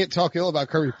mean, I can't talk ill about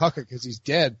Kirby Puckett because he's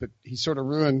dead, but he sort of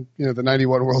ruined, the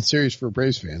 91 World Series for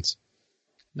Braves fans.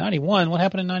 91? What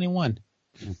happened in 91?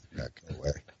 Go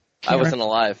away. I wasn't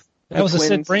alive. That was a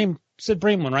Sid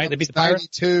Bream one, right? They beat the Pirates.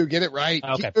 92. Get it right.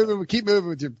 Okay. Keep moving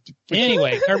with your.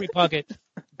 Anyway, Kirby Puckett,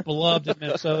 beloved in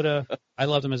Minnesota. I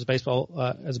loved him as a baseball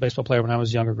player when I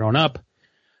was younger, growing up.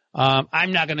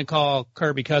 I'm not going to call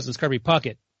Kirby Cousins Kirby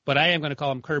Puckett, but I am going to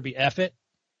call him Kirby Effett.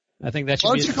 I think that should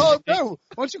Why be. Why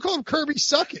don't you call him Kirby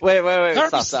Suckett? Wait. Kirby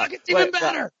Stop. Suckett, even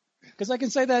better. Because I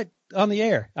can say that on the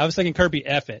air. I was thinking Kirby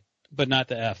Effett, but not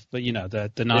the F. But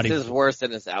the naughty. This is worse than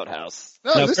his outhouse.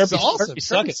 No, this Kirby, is awesome. Kirby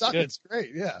Suckett's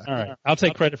great. Yeah. All right, I'll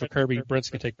take credit for Kirby.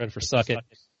 Brent's can take credit for Suckett.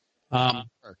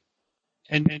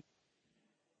 And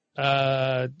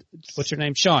what's your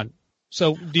name, Sean?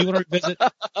 So, do you want to revisit?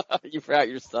 You forgot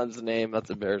your son's name.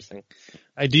 That's embarrassing.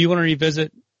 Do you want to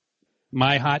revisit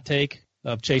my hot take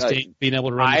of Chase Daniel being able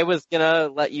to run? I was gonna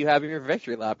let you have your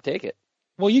victory lap. Take it.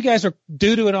 Well, you guys are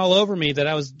doo-dooing all over me that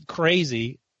I was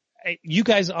crazy. You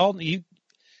guys you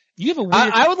have a weird.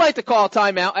 I would like to call a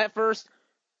timeout at first.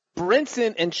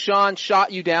 Brinson and Sean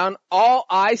shot you down. All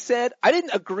I said, I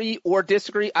didn't agree or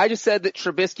disagree. I just said that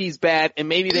Trubisky's bad and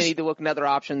maybe they need to look at other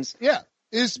options. Yeah.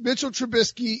 Is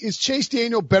Chase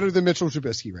Daniel better than Mitchell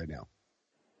Trubisky right now?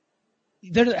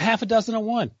 They're half a dozen to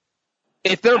one.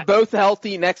 If they're both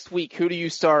healthy next week, who do you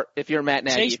start if you're Matt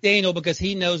Nagy? Chase Daniel, because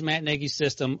he knows Matt Nagy's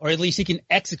system, or at least he can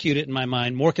execute it in my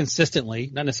mind more consistently,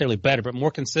 not necessarily better, but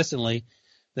more consistently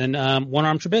than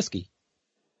one-arm Trubisky.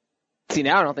 See,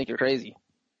 now I don't think you're crazy.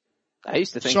 I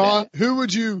used to think Sean, that. who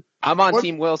would you – I'm on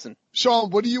Team Wilson. Sean,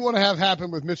 what do you want to have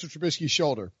happen with Mitchell Trubisky's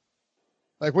shoulder?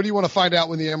 Like, what do you want to find out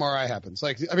when the MRI happens?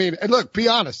 Like, I mean, and look, be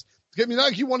honest. I mean,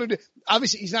 like you wanted to –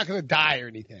 obviously, he's not going to die or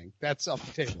anything. That's off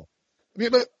the table. I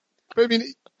mean, but I mean,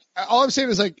 all I'm saying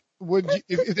is, like,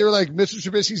 if they were like, Mr.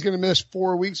 Trubisky's going to miss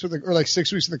 4 weeks or like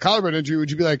 6 weeks with the collarbone injury, would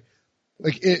you be like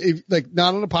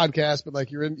not on a podcast, but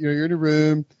like you're in a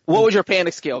room? What would your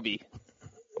panic scale be?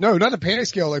 No, not a panic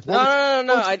scale. Like, no.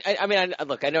 I mean,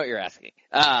 look, I know what you're asking.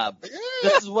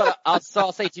 This is what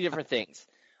I'll say 2 different things.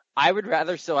 I would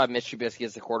rather still have Mitch Trubisky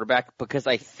as the quarterback because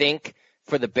I think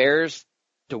for the Bears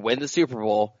to win the Super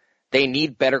Bowl, they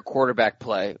need better quarterback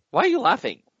play. Why are you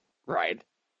laughing, Ryan?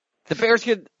 The Bears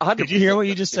could 100%. Did you hear what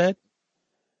you just said?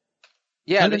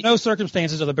 Yeah. Under no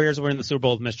circumstances are the Bears winning the Super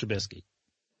Bowl with Mitch Trubisky.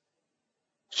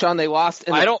 Sean, they lost.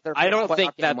 I don't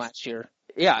think that's last year.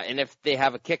 Yeah, and if they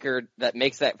have a kicker that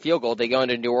makes that field goal, they go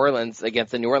into New Orleans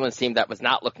against the New Orleans team that was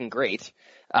not looking great,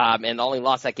 and only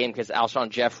lost that game because Alshon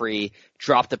Jeffrey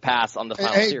dropped a pass on the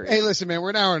final series. Hey, listen, man,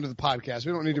 we're an hour into the podcast.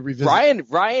 We don't need to revisit.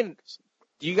 Ryan,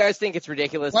 do you guys think it's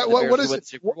ridiculous that the Bears win the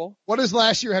Super Bowl? What does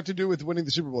last year have to do with winning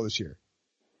the Super Bowl this year?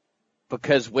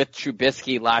 Because with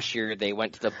Trubisky last year, they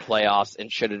went to the playoffs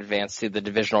and should have advanced to the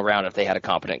divisional round if they had a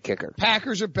competent kicker.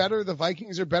 Packers are better, the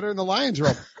Vikings are better, and the Lions are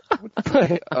up.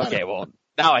 Okay, well,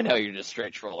 now I know you're just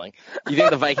straight trolling. You think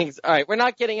the Vikings – all right, we're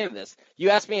not getting into this.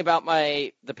 You asked me about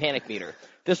the panic meter.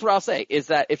 This is what I'll say, is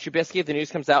that if Trubisky, if the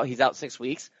news comes out, he's out 6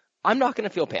 weeks, I'm not going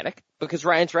to feel panic because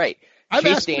Ryan's right. I'm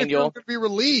asking if you're going to be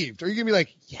relieved. Are you going to be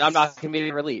like, yes? I'm not going to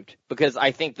be relieved because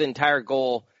I think the entire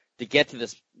goal to get to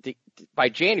this by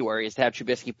January is to have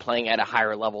Trubisky playing at a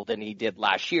higher level than he did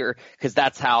last year because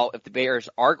that's how, if the Bears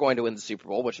are going to win the Super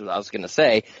Bowl, which is what I was going to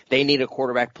say, they need a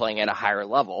quarterback playing at a higher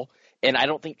level. And I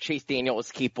don't think Chase Daniel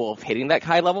is capable of hitting that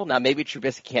high level. Now, maybe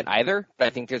Trubisky can't either, but I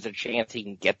think there's a chance he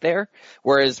can get there.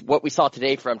 Whereas what we saw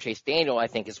today from Chase Daniel, I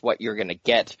think, is what you're going to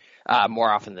get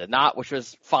more often than not, which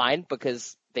was fine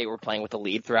because they were playing with the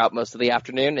lead throughout most of the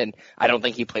afternoon. And I don't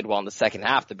think he played well in the second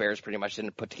half. The Bears pretty much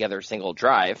didn't put together a single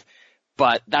drive.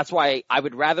 But that's why I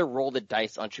would rather roll the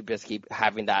dice on Trubisky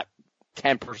having that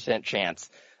 10% chance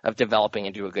of developing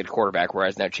into a good quarterback,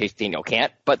 whereas now Chase Daniel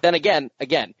can't. But then again,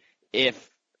 if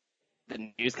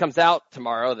the news comes out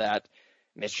tomorrow that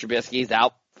Mitch Trubisky's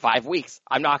out 5 weeks,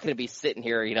 I'm not going to be sitting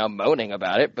here, moaning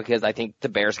about it because I think the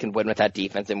Bears can win with that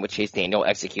defense and with Chase Daniel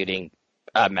executing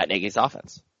Matt Nagy's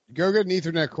offense. Go get an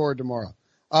Ethernet cord tomorrow.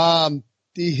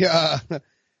 Speaking of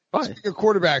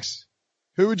quarterbacks,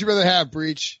 who would you rather have,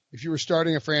 Breach, if you were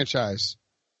starting a franchise?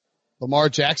 Lamar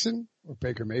Jackson or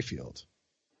Baker Mayfield?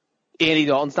 Andy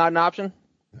Dalton's not an option?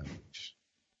 No.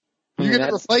 You're going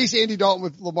to replace Andy Dalton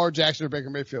with Lamar Jackson or Baker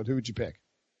Mayfield. Who would you pick?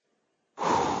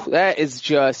 That is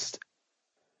just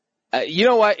you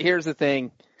know what? Here's the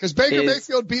thing. Because Baker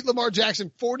Mayfield beat Lamar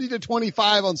Jackson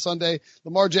 40-25 on Sunday.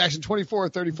 Lamar Jackson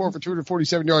 24-34 for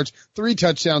 247 yards, 3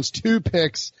 touchdowns, 2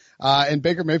 picks. And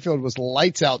Baker Mayfield was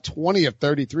lights out, 20 of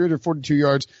 30, 342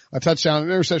 yards, a touchdown,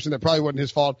 an interception that probably wasn't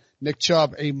his fault. Nick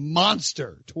Chubb, a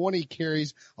monster, 20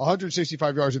 carries,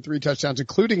 165 yards and 3 touchdowns,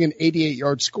 including an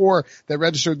 88-yard score that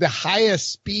registered the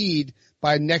highest speed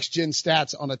by Next Gen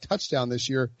Stats on a touchdown this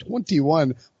year,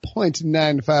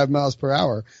 21.95 miles per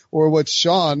hour, or what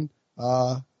Sean,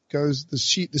 the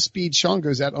speed Sean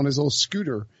goes at on his little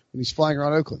scooter when he's flying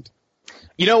around Oakland.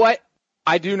 You know what?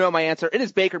 I do know my answer. It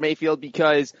is Baker Mayfield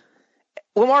because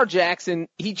Lamar Jackson,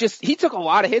 he took a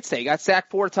lot of hits today. He got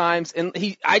sacked 4 times, and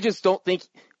I just don't think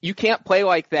you can't play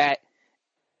like that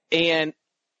and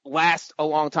last a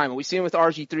long time. And we've seen it with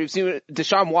RG3. We've seen it,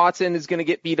 Deshaun Watson is going to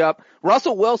get beat up.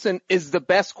 Russell Wilson is the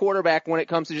best quarterback when it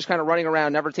comes to just kind of running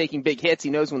around, never taking big hits. He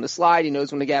knows when to slide. He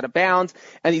knows when to get out of bounds.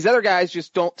 And these other guys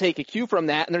just don't take a cue from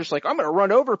that. And they're just like, I'm going to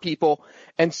run over people.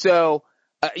 And so,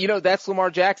 that's Lamar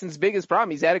Jackson's biggest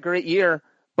problem. He's had a great year,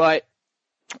 but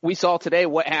we saw today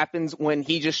what happens when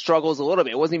he just struggles a little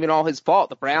bit. It wasn't even all his fault.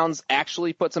 The Browns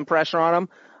actually put some pressure on him.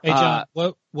 Hey, John,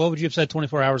 what would you have said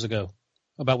 24 hours ago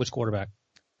about which quarterback?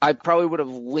 I probably would have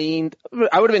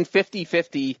I would have been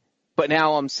 50-50, but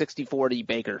now I'm 60-40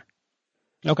 Baker.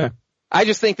 Okay. I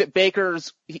just think that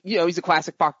Baker's, he's a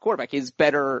classic pocket quarterback. He has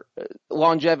better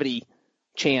longevity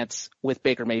chance with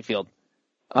Baker Mayfield.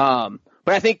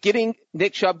 But I think getting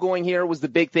Nick Chubb going here was the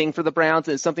big thing for the Browns,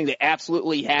 and it's something they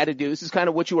absolutely had to do. This is kind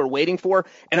of what you were waiting for,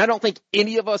 and I don't think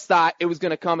any of us thought it was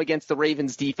going to come against the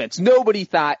Ravens defense. Nobody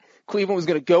thought Cleveland was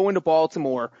going to go into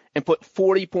Baltimore and put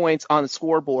 40 points on the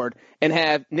scoreboard and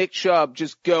have Nick Chubb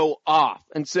just go off.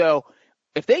 And so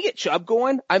if they get Chubb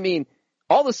going, I mean,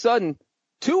 all of a sudden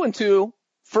 2-2,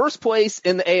 first place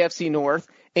in the AFC North,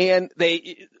 and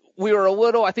we were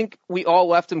I think we all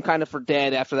left them kind of for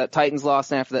dead after that Titans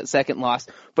loss and after that second loss.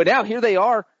 But now here they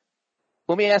are.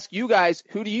 Let me ask you guys,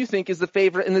 who do you think is the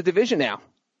favorite in the division now?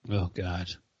 Oh, God.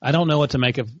 I don't know what to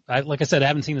make of. Like I said, I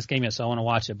haven't seen this game yet, so I want to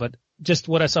watch it. But just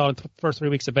what I saw in the first 3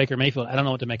 weeks of Baker Mayfield, I don't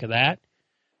know what to make of that.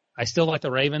 I still like the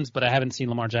Ravens, but I haven't seen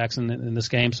Lamar Jackson in this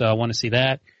game, so I want to see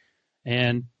that.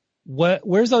 And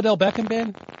where's Odell Beckham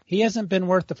been? He hasn't been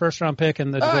worth the first-round pick.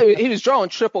 He was drawing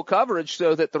triple coverage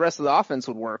so that the rest of the offense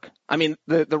would work. I mean,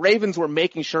 the Ravens were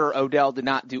making sure Odell did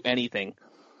not do anything.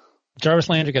 Jarvis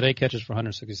Landry got 8 catches for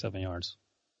 167 yards.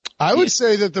 I would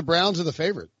say that the Browns are the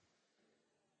favorite.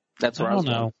 That's what I don't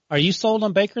know. Are you sold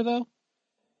on Baker though?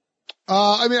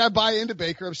 I mean, I buy into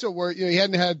Baker. I'm still worried. He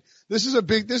hadn't had. This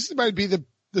might be the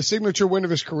signature win of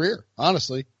his career.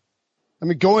 Honestly, I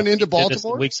mean, going into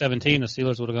Baltimore, week 17, the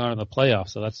Steelers would have gone to the playoffs.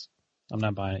 So I'm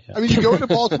not buying it yet. I mean, you go into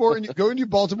Baltimore and you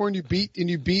beat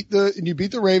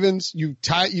the Ravens. You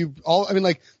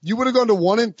would have gone to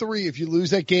 1-3 if you lose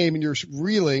that game and you're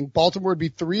reeling. Baltimore would be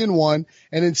 3-1,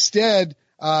 and instead,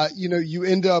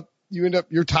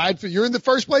 you're tied you're in the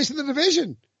first place in the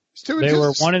division. It's 2-2. They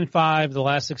were 1-5 the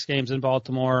last 6 games in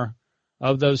Baltimore.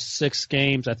 Of those 6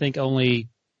 games, I think only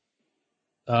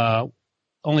one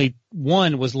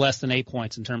was less than 8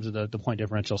 points in terms of the point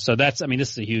differential. So this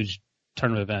is a huge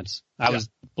turn of events. I was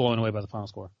blown away by the final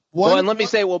score. And let me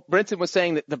say, Brinson was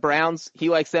saying that the Browns, he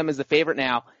likes them as the favorite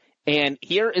now. And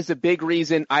here is a big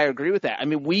reason I agree with that. I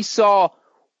mean, we saw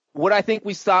what I think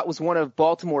we thought was one of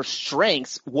Baltimore's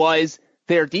strengths was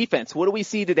their defense. What do we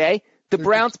see today? The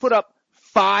Browns put up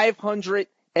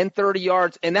 530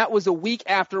 yards, and that was a week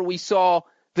after we saw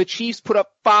the Chiefs put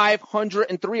up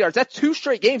 503 yards. That's 2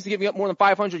 straight games giving up more than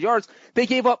 500 yards. They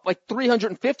gave up like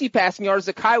 350 passing yards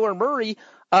to Kyler Murray,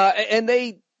 and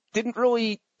they didn't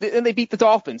really, and they beat the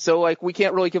Dolphins. So we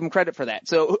can't really give them credit for that.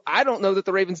 So I don't know that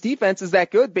the Ravens defense is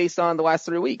that good based on the last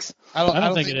 3 weeks. I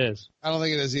don't think it is. I don't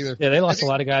think it is either. Yeah, they lost a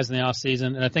lot of guys in the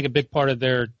offseason, and I think a big part of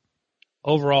their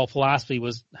overall philosophy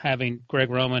was having Greg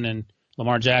Roman and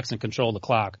Lamar Jackson control the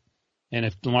clock. And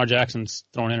if Lamar Jackson's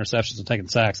throwing interceptions and taking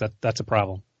sacks, that's a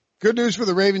problem. Good news for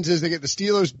the Ravens is they get the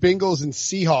Steelers, Bengals, and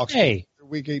Seahawks. Hey.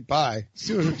 Week 8 bye.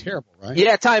 Steelers are terrible, right?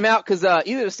 Yeah, timeout, because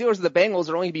either the Steelers or the Bengals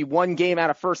are only going to be 1 game out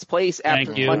of first place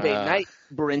after Monday night,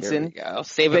 Brinson. Here we go.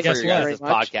 Save it for your guys'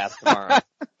 podcast tomorrow.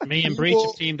 Me and Breach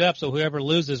have teamed up, so whoever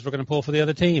loses, we're going to pull for the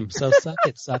other team. So suck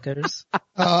it, suckers.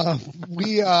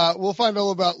 We'll find a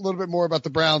little bit more about the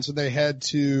Browns when they head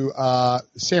to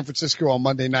San Francisco on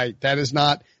Monday night. That is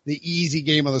not the easy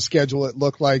game on the schedule it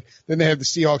looked like. Then they have the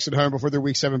Seahawks at home before their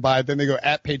Week 7 bye. Then they go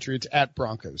at Patriots, at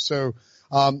Broncos. So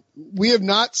we have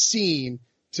not seen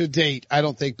to date, I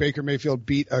don't think, Baker Mayfield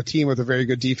beat a team with a very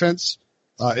good defense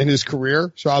in his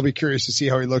career. So I'll be curious to see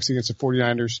how he looks against the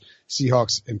 49ers,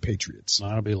 Seahawks, and Patriots.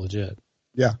 That'll be legit.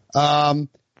 Yeah.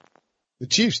 The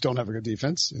Chiefs don't have a good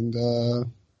defense, and I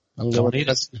don't know Don't what need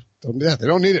it. they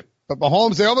don't need it. But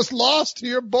Mahomes, they almost lost to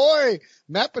your boy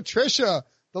Matt Patricia.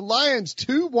 The Lions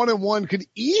 2-1-1 could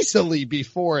easily be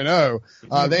 4-0.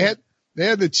 They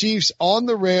had the Chiefs on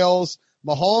the rails.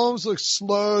 Mahomes looked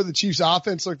slow. The Chiefs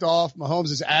offense looked off.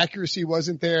 Mahomes' accuracy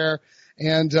wasn't there.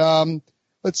 And,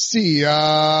 let's see.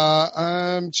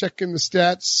 I'm checking the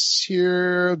stats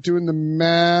here, doing the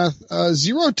math.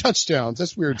 0 touchdowns.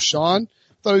 That's weird. Sean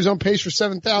thought he was on pace for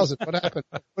 7,000. What happened?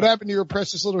 What happened to your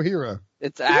precious little hero?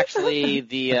 It's actually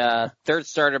the third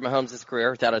start of Mahomes' career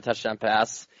without a touchdown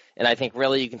pass. And I think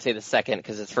really you can say the second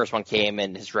because his first one came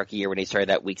in his rookie year when he started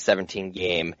that Week 17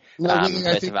 game. No,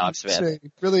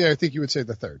 really, I think you would say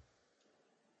the third.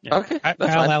 Yeah. Okay, Kyle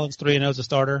that's fine. Allen's 3-0 as a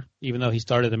starter, even though he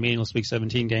started a meaningless Week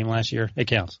 17 game last year. It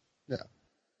counts.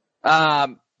 Yeah.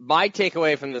 My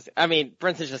takeaway from this, I mean,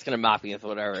 Brinton's just going to mock me with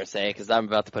whatever I say because I'm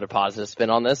about to put a positive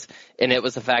spin on this. And it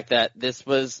was the fact that this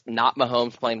was not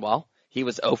Mahomes playing well. He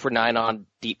was 0 for 9 on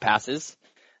deep passes.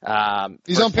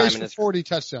 He's on pace for 40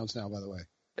 touchdowns now, by the way.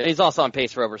 He's also on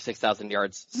pace for over 6,000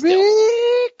 yards still.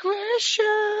 Regression.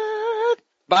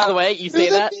 By the way, you say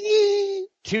that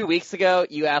 2 weeks ago,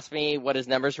 you asked me what his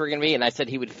numbers were going to be, and I said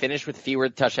he would finish with fewer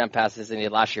touchdown passes than he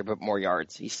did last year, but more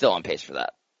yards. He's still on pace for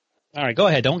that. All right, go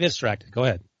ahead. Don't get distracted. Go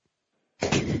ahead.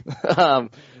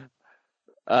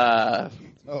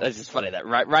 That's just funny that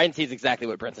Ryan sees exactly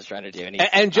what Brent's trying to do.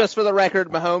 And just for the record,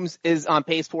 Mahomes is on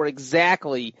pace for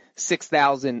exactly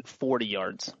 6,040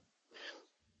 yards.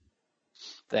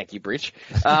 Thank you, Breach.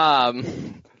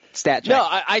 Stat check. No,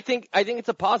 I think it's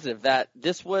a positive that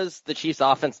this was the Chiefs'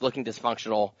 offense looking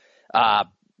dysfunctional,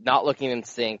 not looking in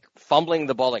sync, fumbling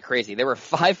the ball like crazy. There were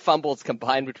 5 fumbles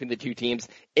combined between the two teams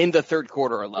in the third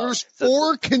quarter alone. There's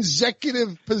 4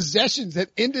 consecutive possessions that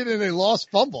ended in a lost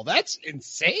fumble. That's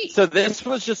insane. So this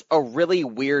was just a really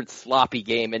weird, sloppy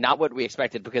game and not what we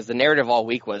expected because the narrative all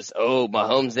week was, oh,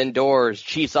 Mahomes indoors,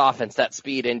 Chiefs offense, that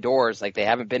speed indoors. Like they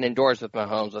haven't been indoors with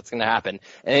Mahomes. What's going to happen?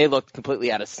 And they looked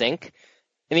completely out of sync.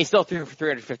 And he still threw for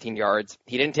 315 yards.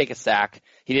 He didn't take a sack.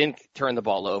 He didn't turn the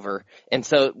ball over. And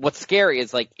so what's scary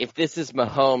is like if this is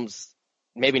Mahomes,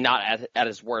 maybe not at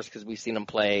his worst because we've seen him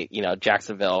play,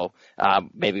 Jacksonville,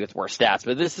 maybe with worse stats,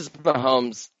 but this is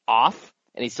Mahomes off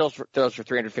and he still throws for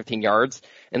 315 yards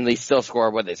and they still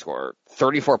score,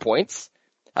 34 points?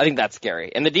 I think that's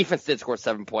scary. And the defense did score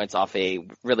 7 points off a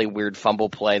really weird fumble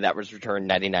play that was returned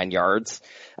 99 yards.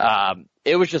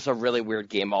 It was just a really weird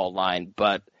game all line,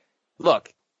 but look,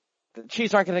 the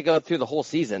Chiefs aren't going to go through the whole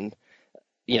season,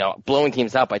 blowing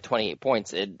teams out by 28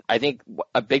 points. I think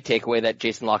a big takeaway that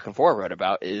Jason Lockenfora wrote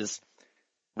about is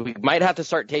we might have to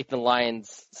start taking the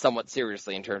Lions somewhat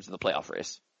seriously in terms of the playoff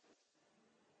race.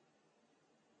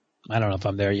 I don't know if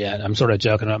I'm there yet. I'm sort of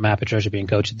joking about Matt Patricia being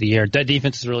coach of the year. That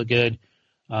defense is really good.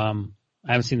 I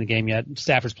haven't seen the game yet.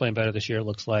 Stafford's playing better this year, it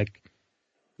looks like.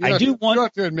 You don't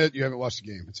have to admit you haven't watched the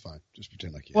game. It's fine. Just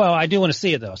pretend like you have. Well, I do want to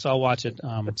see it, though, so I'll watch it.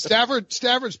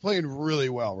 Stafford's playing really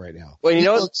well right now. Well, he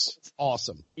looks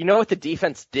awesome. You know what the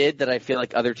defense did that I feel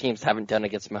like other teams haven't done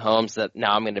against Mahomes that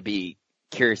now I'm going to be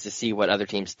curious to see what other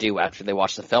teams do after they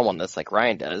watch the film on this like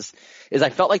Ryan does, is I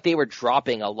felt like they were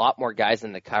dropping a lot more guys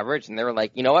in the coverage, and they were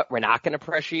like, you know what, we're not going to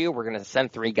pressure you. We're going to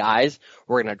send 3 guys.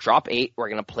 We're going to drop 8. We're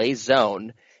going to play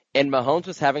zone. And Mahomes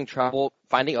was having trouble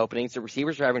finding openings. The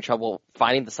receivers were having trouble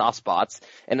finding the soft spots.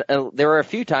 And there were a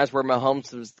few times where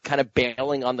Mahomes was kind of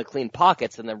bailing on the clean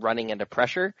pockets and then running into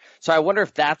pressure. So I wonder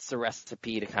if that's the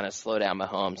recipe to kind of slow down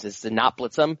Mahomes, is to not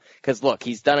blitz him. Because, look,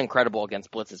 he's done incredible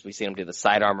against blitzes. We've seen him do the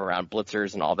sidearm around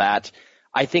blitzers and all that.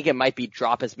 I think it might be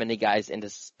drop as many guys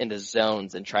into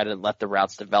zones and try to let the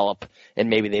routes develop, and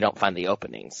maybe they don't find the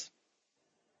openings.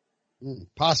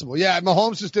 Possible. Yeah,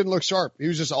 Mahomes just didn't look sharp. He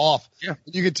was just off. Yeah.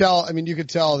 You could tell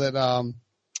that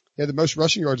he had the most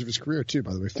rushing yards of his career too,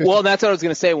 by the way. 50. Well, that's what I was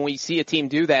going to say. When we see a team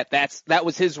do that, that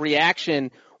was his reaction,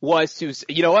 was to,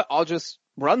 you know what, I'll just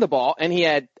run the ball. And he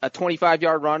had a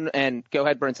 25-yard run, and go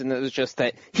ahead, Brinson. It was just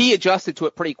that he adjusted to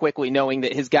it pretty quickly, knowing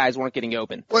that his guys weren't getting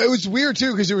open. Well, it was weird too,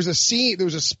 because there was a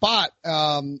spot,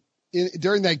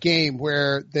 during that game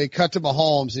where they cut to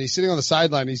Mahomes and he's sitting on the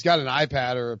sideline. He's got an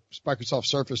iPad or a Microsoft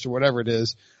Surface or whatever it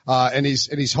is. And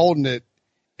he's holding it,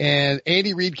 and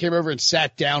Andy Reid came over and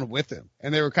sat down with him,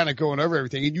 and they were kind of going over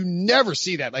everything. And you never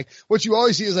see that. Like what you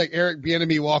always see is like Eric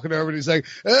Bieniemy walking over and he's like,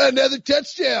 another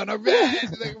touchdown. All right.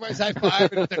 And like everybody's high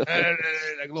five and like a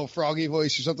little froggy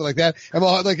voice or something like that. And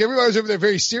like everybody was over there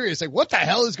very serious. Like, what the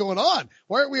hell is going on?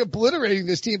 Why aren't we obliterating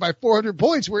this team by 400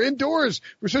 points? We're indoors.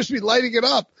 We're supposed to be lighting it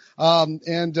up.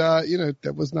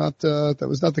 That was not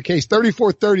the case.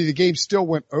 34-30, the game still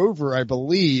went over, I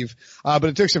believe. But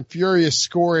it took some furious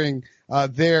scoring,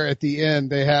 there at the end.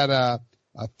 They had,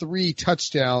 3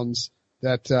 touchdowns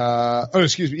that,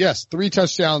 3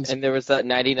 touchdowns. And there was that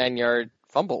 99-yard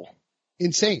fumble.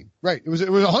 Insane. Right. It was a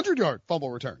 100-yard fumble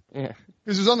return. Yeah.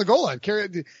 Because it was on the goal line.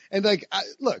 And like,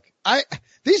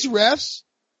 these refs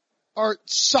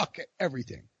suck at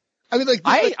everything. I mean, like,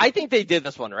 I think they did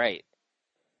this one right.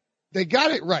 They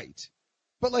got it right.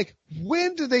 But like,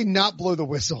 when do they not blow the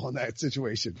whistle in that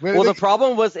situation? The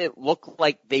problem was it looked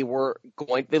like they were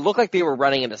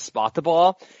running in to spot the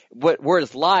ball.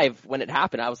 Whereas live, when it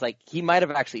happened, I was like, he might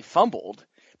have actually fumbled.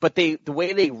 But the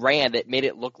way they ran, it made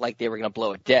it look like they were going to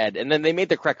blow it dead. And then they made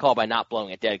the correct call by not blowing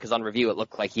it dead, because on review it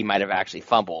looked like he might have actually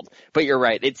fumbled. But you're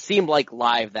right. It seemed like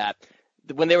live that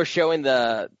when they were showing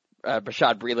the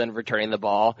Bashaud Breeland returning the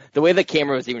ball, the way the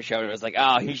camera was even showing it was like,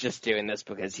 oh, he's just doing this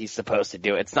because he's supposed to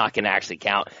do it. It's not going to actually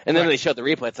count. And then when they showed the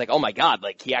replay, it's like, oh my God,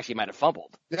 like he actually might have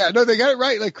fumbled. Yeah, no, they got it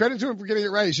right. Like, credit to them for getting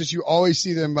it right. It's just you always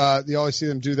see them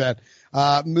do that.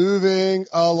 Moving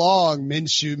along,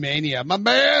 Minshew mania. My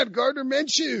man, Gardner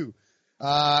Minshew.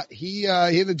 He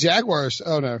hit the Jaguars.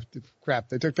 Oh no, crap.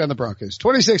 They took down the Broncos.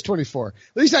 26-24. At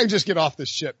least I can just get off this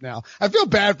ship now. I feel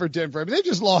bad for Denver. I mean, they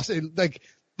just lost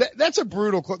that's a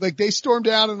brutal, like they stormed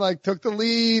down and like took the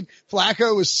lead.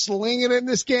 Flacco was slinging it in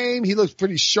this game. He looked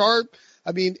pretty sharp.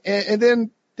 I mean, and then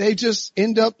they just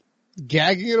end up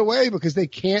gagging it away because they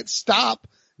can't stop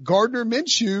Gardner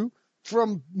Minshew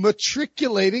from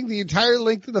matriculating the entire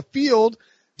length of the field.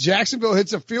 Jacksonville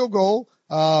hits a field goal.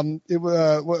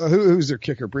 Who's their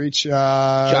kicker? Breach?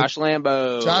 Josh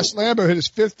Lambo. Josh Lambo hit his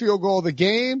 5th field goal of the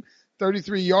game,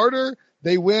 33-yarder.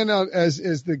 They win as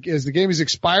the game is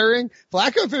expiring.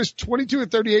 Flacco finished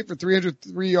 22-38 for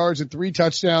 303 yards and 3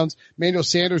 touchdowns. Emmanuel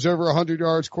Sanders over 100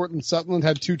 yards. Cortland Sutherland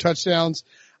had 2 touchdowns.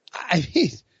 I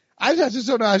mean, I just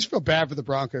don't know. I just feel bad for the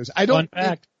Broncos. Fun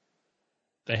fact.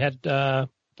 They had 5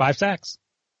 sacks.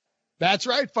 That's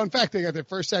right. Fun fact. They got their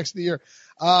first sacks of the year.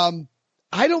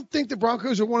 I don't think the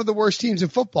Broncos are one of the worst teams in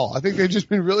football. I think they've just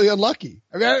been really unlucky.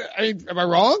 I mean, am I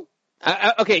wrong?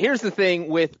 Okay, here's the thing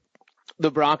with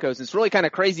the Broncos. It's really kind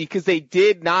of crazy because they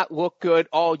did not look good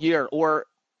all year, or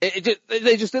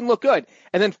they just didn't look good.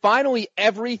 And then finally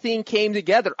everything came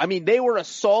together. I mean, they were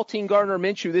assaulting Gardner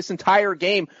Minshew this entire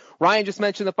game. Ryan just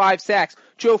mentioned the 5 sacks.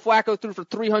 Joe Flacco threw for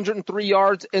 303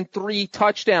 yards and 3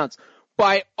 touchdowns.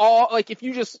 If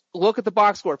you just look at the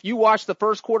box score, if you watch the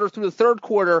first quarter through the third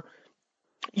quarter,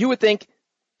 you would think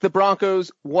the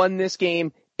Broncos won this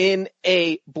game in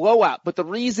a blowout. But the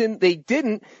reason they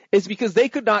didn't is because they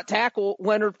could not tackle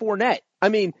Leonard Fournette. I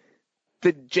mean,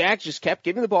 the Jags just kept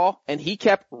giving the ball, and he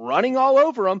kept running all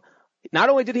over them. Not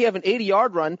only did he have an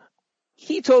 80-yard run,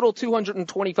 he totaled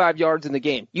 225 yards in the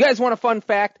game. You guys want a fun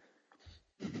fact?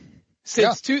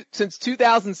 Since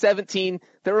 2017,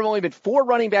 there have only been 4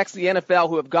 running backs in the NFL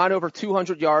who have gone over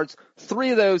 200 yards. 3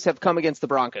 of those have come against the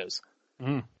Broncos.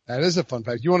 That is a fun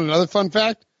fact. You want another fun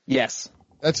fact? Yes.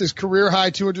 That's his career high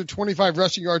 225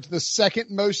 rushing yards, the second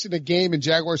most in a game in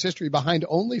Jaguars history, behind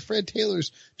only Fred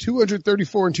Taylor's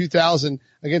 234 in 2000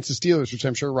 against the Steelers, which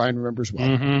I'm sure Ryan remembers well.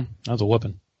 Mm-hmm. That was a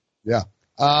whooping. Yeah.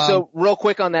 So real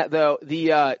quick on that though,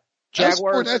 the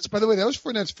Jaguars. By the way, that was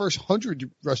Fournette's first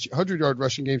 100-yard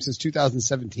rushing game since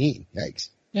 2017. Yikes.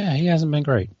 Yeah, he hasn't been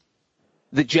great.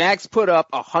 The Jags put up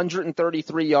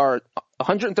 133 yards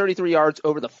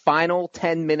over the final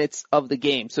 10 minutes of the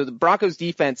game. So the Broncos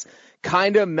defense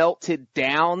kind of melted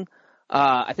down.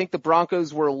 I think the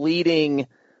Broncos were leading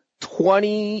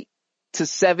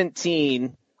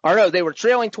 20-17. Or no, they were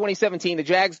trailing 20-17. The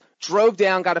Jags drove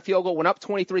down, got a field goal, went up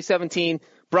 23-17.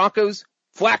 Broncos,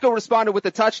 Flacco responded with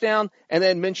a touchdown, and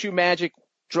then Minshew Magic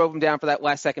drove them down for that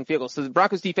last second field goal. So the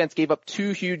Broncos defense gave up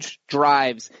 2 huge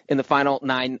drives in the final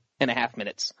 9.5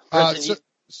 minutes.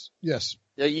 Yes.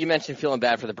 You mentioned feeling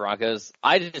bad for the Broncos.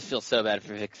 I just feel so bad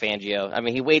for Vic Fangio. I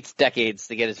mean, he waits decades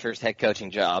to get his first head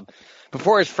coaching job.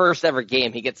 Before his first ever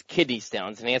game, he gets kidney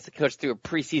stones, and he has to coach through a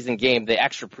preseason game, the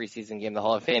extra preseason game, the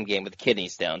Hall of Fame game with kidney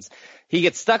stones. He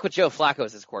gets stuck with Joe Flacco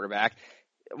as his quarterback.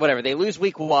 Whatever, they lose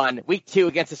week 1, week 2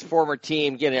 against his former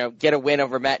team, get a win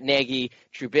over Matt Nagy,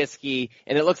 Trubisky,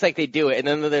 and it looks like they do it. And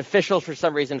then the officials, for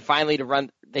some reason,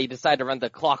 they decide to run the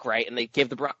clock right, and they give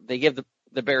the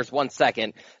Bears 1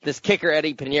 second. This kicker,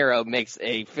 Eddie Pinheiro, makes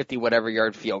a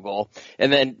 50-whatever-yard field goal.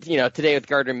 And then, today with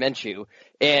Gardner Minshew.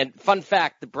 And fun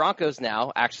fact, the Broncos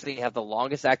now actually have the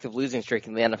longest active losing streak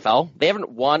in the NFL. They haven't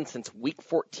won since week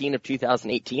 14 of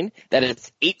 2018. That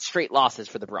is 8 straight losses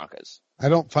for the Broncos. I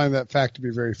don't find that fact to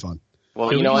be very fun.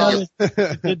 Well, you know what?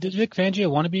 Did Vic Fangio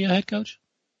want to be a head coach?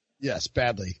 Yes,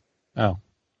 badly. Oh.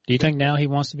 Do you think now he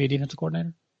wants to be a defensive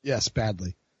coordinator? Yes,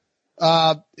 badly.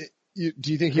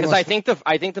 Do you think because I think the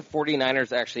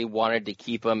 49ers actually wanted to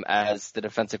keep him as the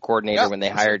defensive coordinator when they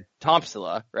hired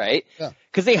Tomsula, right? Yeah.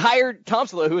 Because they hired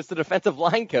Tomsula, who was the defensive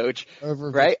line coach,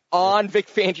 right, on Vic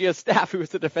Fangio's staff, who was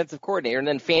the defensive coordinator, and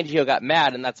then Fangio got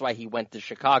mad, and that's why he went to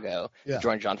Chicago to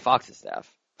join John Fox's staff.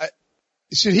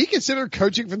 Should he consider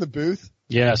coaching from the booth?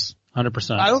 Yes,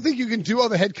 100%. I don't think you can do all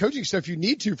the head coaching stuff you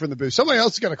need to from the booth. Somebody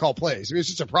else is going to call plays. I mean, it's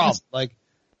just a problem. Like,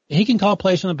 he can call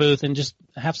plays from the booth and just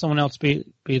have someone else be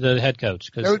the head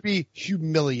coach. That would be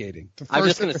humiliating. I'm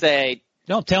just going to say,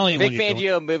 don't tell anyone. Vic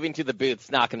Fangio moving to the booth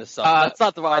is not going to suck. That's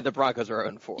not why the Broncos are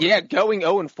 0-4. Yeah, going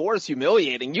 0-4 is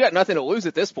humiliating. You got nothing to lose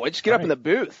at this point. Just get up in the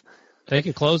booth. Take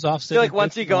your clothes off. I feel like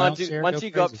once you go up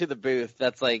to the booth,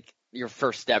 that's like your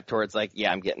first step towards like,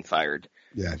 yeah, I'm getting fired.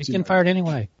 Yeah, he's getting fired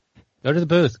anyway. Go to the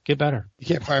booth. Get better. You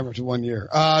can't fire him after 1 year.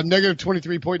 Negative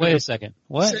 23 point. Wait a second.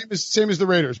 What? Same as the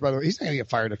Raiders, by the way. He's not going to get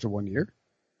fired after 1 year.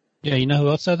 Yeah, you know who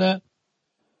else said that?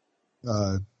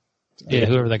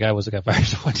 Whoever that guy was that got fired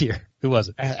after 1 year. Who was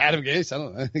it? Adam Gase. I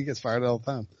don't know. He gets fired all the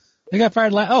time. He got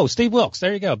fired Steve Wilkes.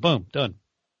 There you go. Boom. Done.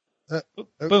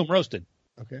 Boom. Roasted.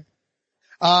 Okay.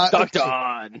 Ducked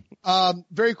on.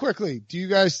 Very quickly, do you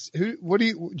guys,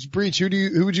 Breach,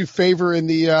 who would you favor in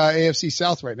the AFC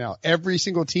South right now? Every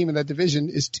single team in that division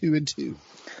is 2-2.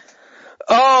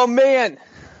 Oh man.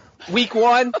 Week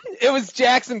 1, it was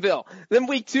Jacksonville. Then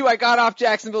week 2, I got off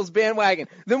Jacksonville's bandwagon.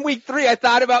 Then week 3, I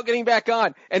thought about getting back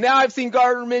on. And now I've seen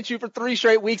Gardner Minshew for 3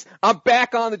 straight weeks. I'm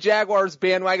back on the Jaguars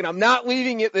bandwagon. I'm not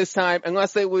leaving it this time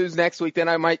unless they lose next week. Then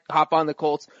I might hop on the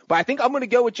Colts. But I think I'm going to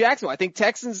go with Jacksonville. I think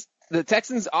the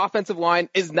Texans offensive line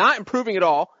is not improving at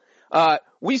all.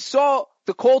 We saw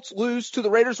the Colts lose to the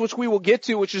Raiders, which we will get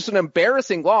to, which is an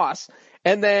embarrassing loss.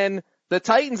 And then the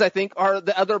Titans, I think, are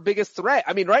the other biggest threat.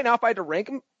 I mean, right now, if I had to rank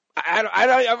them, I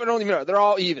don't even know. They're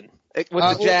all even with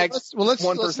the Jags.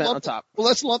 1% on top. Well,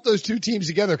 let's lump those two teams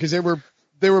together because they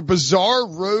were bizarre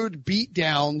road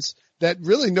beatdowns that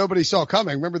really nobody saw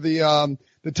coming. Remember the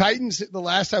Titans, the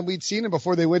last time we'd seen them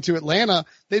before they went to Atlanta,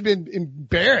 they'd been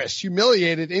embarrassed,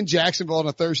 humiliated in Jacksonville on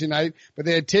a Thursday night, but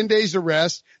they had 10 days to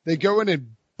rest. They go in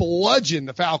and bludgeon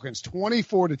the Falcons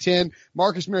 24-10.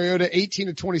 Marcus Mariota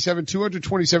 18-27,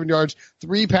 227 yards,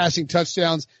 3 passing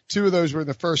touchdowns. 2 of those were in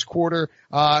the first quarter.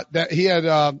 That he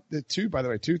had two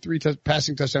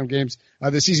passing touchdown games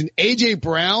this season. AJ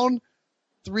Brown,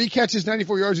 3 catches,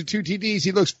 94 yards and 2 TDs.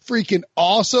 He looks freaking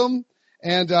awesome.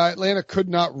 And Atlanta could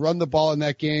not run the ball in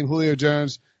that game. Julio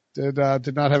Jones did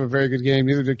not have a very good game.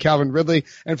 Neither did Calvin Ridley.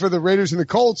 And for the Raiders and the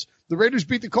Colts, the Raiders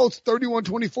beat the Colts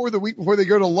 31-24 the week before they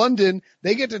go to London.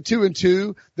 They get to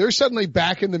 2-2. They're suddenly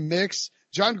back in the mix.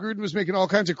 John Gruden was making all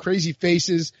kinds of crazy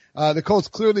faces. The Colts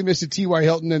clearly missed a T.Y.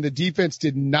 Hilton, and the defense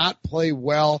did not play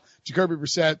well. Jacoby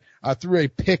Brissett threw a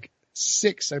pick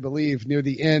 6, I believe, near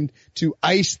the end to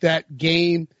ice that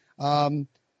game. I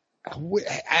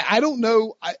don't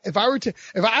know I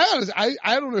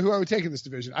don't know who I would take in this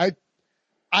division.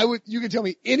 You can tell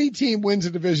me any team wins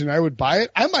a division, I would buy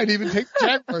it. I might even take the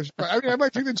Jaguars. I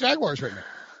might take the Jaguars right now.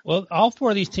 Well, all 4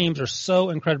 of these teams are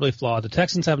so incredibly flawed. The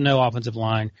Texans have no offensive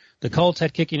line. The Colts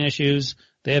had kicking issues.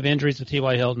 They have injuries with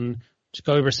T.Y. Hilton.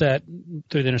 Jacoby Brissett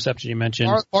through the interception you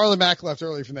mentioned. Marlon Mack left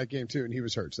early from that game too, and he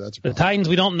was hurt, so that's a problem. The Titans,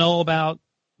 we don't know about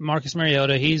Marcus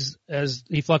Mariota. He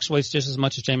fluctuates just as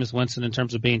much as Jameis Winston in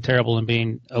terms of being terrible and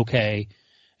being okay.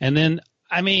 And then,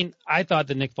 I thought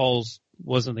that Nick Foles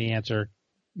wasn't the answer.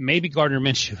 Maybe Gardner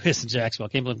Minshew is in Jacksonville. I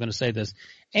can't believe I'm going to say this.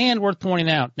 And worth pointing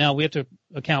out, now we have to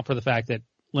account for the fact that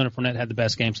Leonard Fournette had the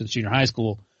best game since junior high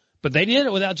school, but they did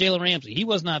it without Jalen Ramsey. He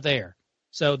was not there.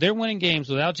 So they're winning games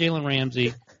without Jalen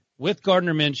Ramsey, with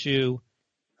Gardner Minshew,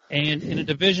 and in a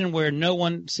division where no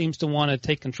one seems to want to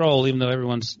take control, even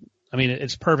though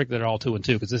it's perfect that they're all 2-2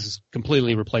 because this is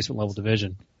completely replacement level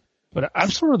division. But I'm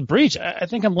sort of the Breach. I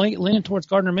think I'm leaning towards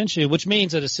Gardner Minshew, which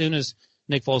means that as soon as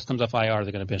Nick Foles comes off IR,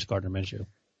 they're going to bench Gardner Minshew.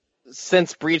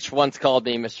 Since Breach once called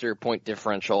me Mr. Point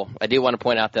Differential, I do want to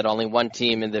point out that only one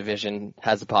team in the division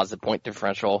has a positive point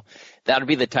differential. That would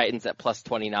be the Titans at plus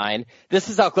 29. This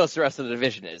is how close the rest of the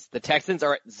division is. The Texans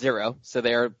are at 0, so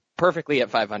they are perfectly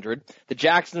at 500. The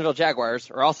Jacksonville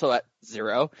Jaguars are also at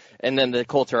 0, and then the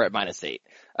Colts are at -8.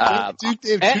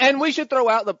 And we should throw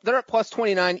out they're at plus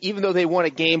 29, even though they won a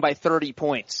game by 30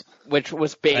 points, which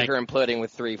was Baker imploding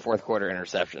with 3 fourth quarter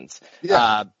interceptions.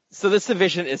 Yeah. So this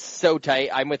division is so tight.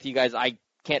 I'm with you guys. I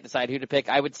can't decide who to pick.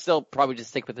 I would still probably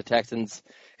just stick with the Texans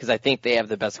because I think they have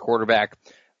the best quarterback.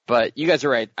 But you guys are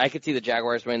right. I could see the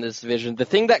Jaguars winning this division. The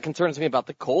thing that concerns me about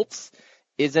the Colts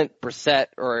isn't Brissett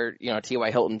or,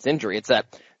 T.Y. Hilton's injury. It's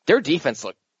that their defense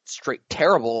looked straight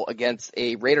terrible against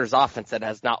a Raiders offense that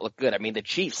has not looked good. I mean, the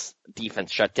Chiefs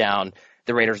defense shut down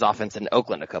the Raiders offense in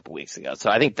Oakland a couple weeks ago. So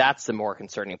I think that's the more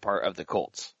concerning part of the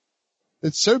Colts.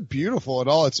 It's so beautiful at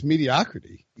all its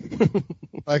mediocrity.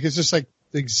 Like it's just like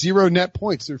 0 net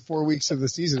points through 4 weeks of the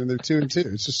season and they're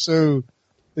 2-2. It's just so,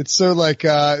 it's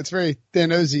very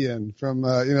Thanosian from,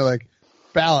 like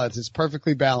balance. It's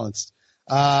perfectly balanced.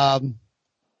 I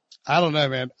don't know,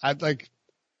 man.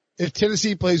 If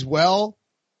Tennessee plays well,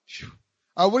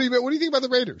 what do you think about the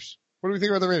Raiders? What do we think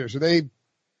about the Raiders? They're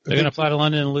going to fly to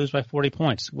London and lose by 40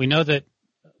 points. We know that.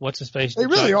 What's his face? They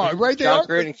really are, right? They John are.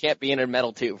 Gruden can't be in a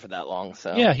metal tube for that long,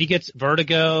 so. Yeah, he gets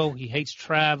vertigo. He hates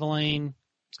traveling.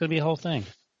 It's going to be a whole thing.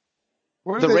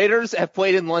 The Raiders have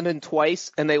played in London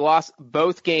twice, and they lost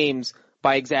both games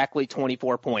by exactly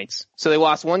 24 points. So they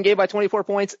lost one game by 24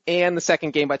 points and the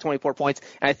second game by 24 points.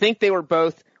 And I think they were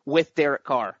both with Derek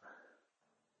Carr.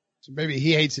 So maybe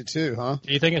he hates it too, huh?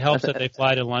 Do you think it helps that they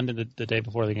fly to London the day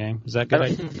before the game? Is that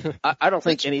good? I don't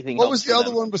think anything What helps was the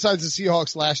other one besides the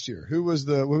Seahawks last year? When was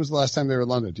the last time they were in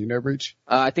London? Do you know, Breach?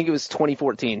 I think it was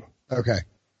 2014. Okay. I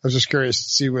was just curious to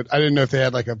see I didn't know if they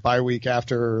had like a bye week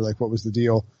after or like what was the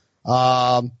deal.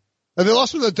 And they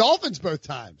lost with the Dolphins both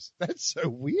times. That's so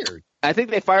weird. I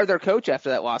think they fired their coach after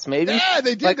that loss, maybe. Yeah,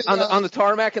 they did. Like on the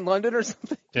tarmac in London or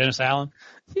something. Dennis Allen?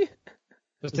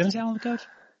 Was Dennis Allen the coach?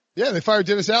 Yeah, they fired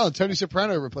Dennis Allen. Tony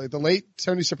Soprano replaced the late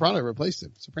Tony Soprano replaced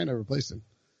him.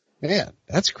 Man,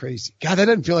 that's crazy. God, that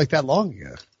doesn't feel like that long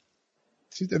ago.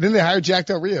 And then they hired Jack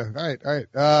Del Rio. All right.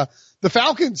 The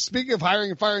Falcons, speaking of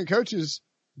hiring and firing coaches,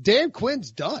 Dan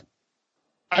Quinn's done.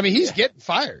 I mean, he's getting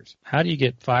fired. How do you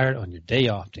get fired on your day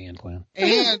off, Dan Quinn?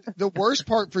 And the worst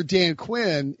part for Dan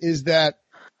Quinn is that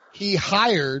he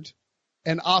hired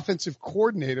an offensive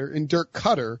coordinator in Dirk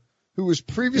Cutter, who was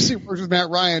previously worked with Matt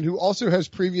Ryan, who also has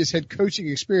previous head coaching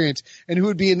experience, and who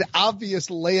would be an obvious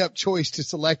layup choice to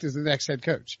select as the next head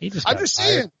coach. I'm just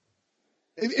saying,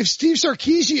 if Steve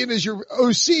Sarkisian is your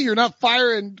OC, you're not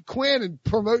firing Quinn and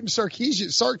promoting Sark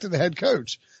to the head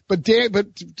coach. But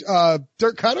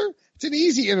Dirk Cutter, it's an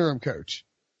easy interim coach.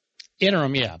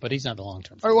 Interim, yeah, but he's not the long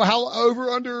term. All right,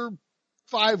 well, under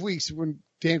 5 weeks when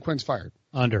Dan Quinn's fired?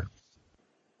 Under.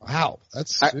 Wow,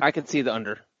 I can see the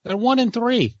under. They're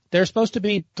 1-3. They're supposed to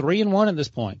be 3-1 at this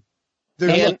point.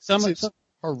 It's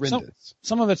horrendous.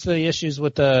 Some of it's the issues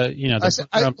with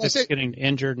getting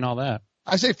injured and all that.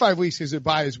 I say 5 weeks because their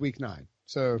bye is week 9.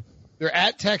 So they're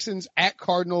at Texans, at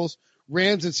Cardinals,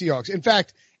 Rams, and Seahawks. In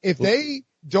fact, if they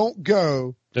don't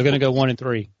go, they're going to go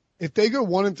 1-3. If they go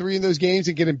 1-3 in those games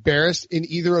and get embarrassed in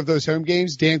either of those home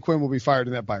games, Dan Quinn will be fired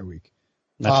in that bye week.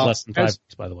 That's less than 5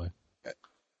 weeks, by the way. It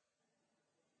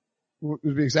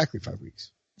would be exactly 5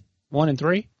 weeks.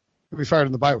 1-3? He'll be fired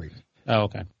in the bye week. Oh,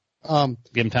 okay.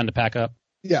 Give him time to pack up.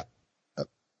 Yeah.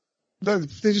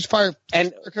 They just fire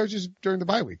coaches during the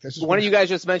bye week. That's just one of you guys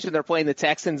just mentioned they're playing the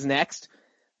Texans next.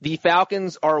 The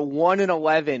Falcons are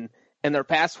 1-11 in their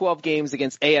past 12 games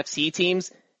against AFC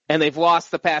teams, and they've lost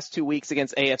the past 2 weeks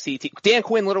against AFC teams. Dan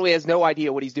Quinn literally has no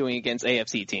idea what he's doing against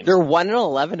AFC teams. They're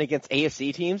 1-11 against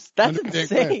AFC teams? That's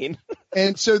insane.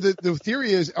 And so the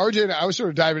theory is, RJ and I was sort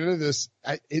of diving into this.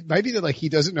 It might be that like he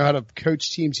doesn't know how to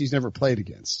coach teams he's never played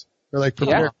against. Or like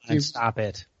prepare teams. Stop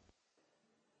it.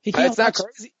 It's not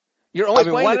crazy. You're only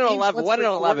playing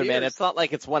 1-11, man. It's not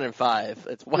like it's 1-5.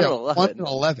 It's 1-11.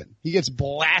 1-11. He gets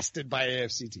blasted by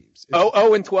AFC teams.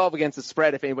 0-12 against the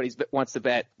spread if anybody wants to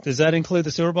bet. Does that include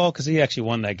the Super Bowl? Because he actually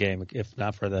won that game, if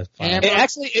not for the final.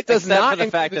 It does not for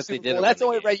the fact that they did. Well, that's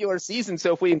only regular season,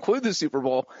 so if we include the Super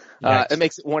Bowl, it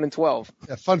makes it 1-12.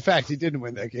 Yeah, fun fact, he didn't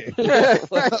win that game.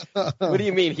 What do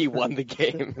you mean he won the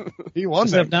game? He won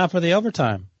that. Not for the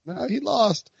overtime. No, he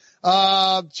lost.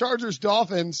 Chargers,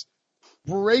 Dolphins.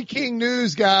 Breaking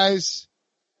news, guys.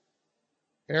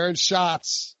 Aaron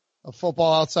Schatz of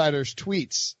Football Outsiders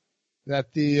tweets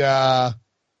that the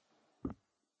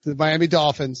Miami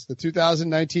Dolphins, the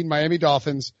 2019 Miami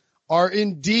Dolphins, are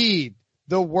indeed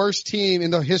the worst team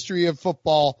in the history of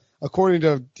football, according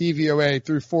to DVOA,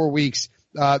 through 4 weeks.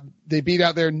 They beat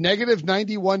out their negative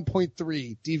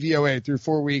 91.3 DVOA through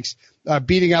 4 weeks,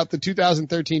 beating out the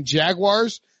 2013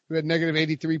 Jaguars, who had negative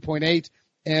 83.8.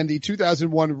 And the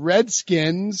 2001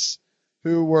 Redskins,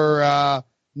 who were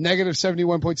negative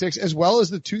 71.6, as well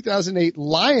as the 2008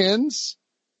 Lions,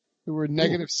 who were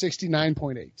negative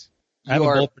 69.8. I have a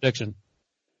bold prediction.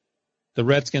 The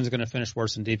Redskins are going to finish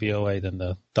worse in DVOA than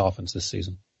the Dolphins this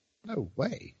season. No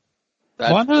way.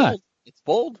 Why not? It's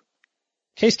bold.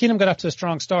 Case Keenum got off to a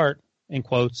strong start, in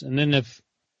quotes, and then if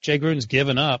Jay Gruden's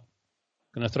given up,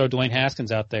 going to throw Dwayne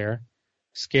Haskins out there,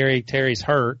 Scary Terry's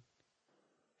hurt,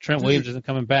 Trent Williams isn't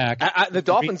coming back. The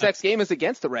Dolphins' next game is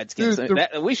against the Redskins. Dude,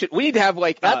 we need to have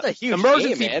like that's a huge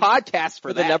emergency game, podcast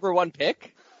for the number one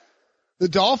pick. The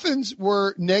Dolphins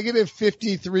were negative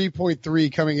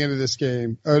 53.3 coming into this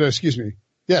game. Oh, no, excuse me.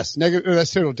 Yes, negative. Oh,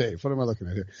 that's total Dave. What am I looking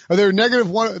at here? Oh, they were negative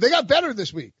 1. They got better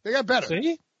this week. They got better.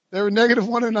 See? They were negative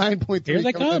 109.3. Here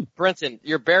they come. Brinson,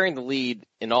 you're bearing the lead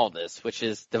in all this, which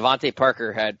is Devontae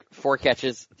Parker had 4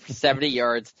 catches, 70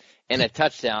 yards, and a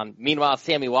touchdown. Meanwhile,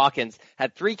 Sammy Watkins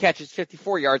had 3 catches,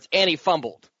 54 yards, and he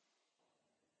fumbled.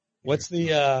 What's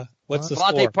the score?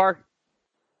 Devontae Parker.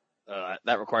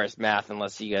 That requires math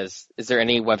unless you guys, is there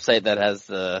any website that has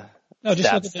the just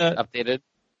look stats at the, updated?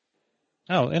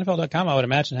 Oh, NFL.com, I would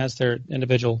imagine, has their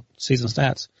individual season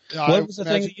stats. What was the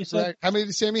thing that you said? How many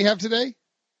did Sammy have today?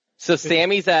 So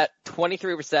Sammy's at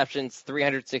 23 receptions,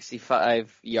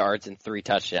 365 yards, and 3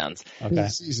 touchdowns. Okay.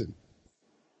 Season.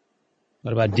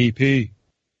 What about DP?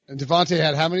 And Devontae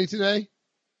had how many today?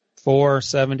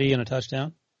 470 and a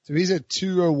touchdown. So he's at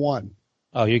 201.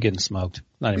 Oh, you're getting smoked.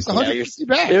 Not He's even. 150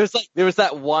 back. There was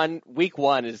that one, week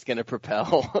 1 is going to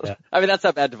propel. Yeah. I mean, that's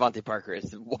how bad Devontae Parker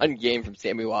is. One game from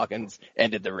Sammy Watkins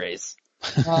ended the race.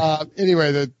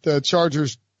 Anyway, the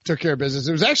Chargers took care of business.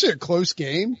 It was actually a close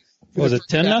game. Was it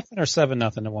 10-0 or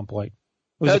 7-0 at one point?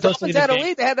 The Dolphins had a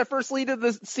lead. They had their first lead of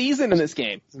the season in this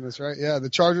game. That's right. Yeah, the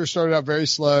Chargers started out very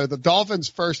slow. The Dolphins'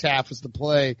 first half was the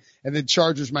play, and then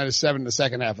Chargers -7 in the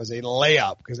second half was a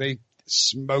layup because they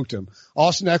smoked them.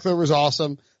 Austin Eckler was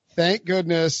awesome. Thank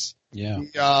goodness. Yeah.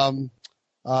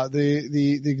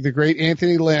 The great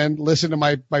Anthony Lynn listened to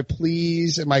my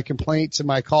pleas and my complaints and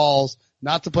my calls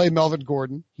not to play Melvin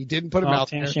Gordon. He didn't put him out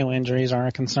there. Soft tissue injuries are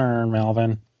a concern,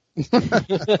 Melvin.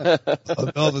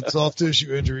 Melvin, soft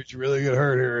tissue injuries really get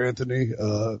hurt here, Anthony.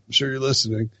 I'm sure you're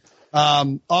listening.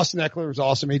 Austin Eckler was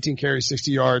awesome. 18 carries,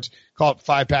 60 yards, caught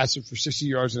 5 passes for 60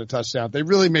 yards and a touchdown. They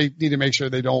really need to make sure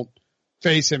they don't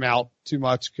phase him out too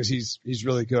much because he's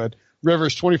really good.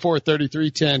 Rivers, 24, 33,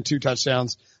 10, 2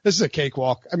 touchdowns. This is a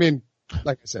cakewalk. I mean,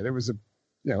 like I said, it was I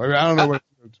don't know what.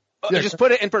 Yeah. Just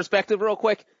put it in perspective real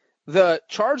quick. The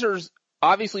Chargers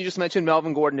obviously just mentioned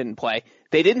Melvin Gordon didn't play.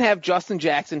 They didn't have Justin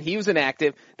Jackson. He was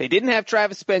inactive. They didn't have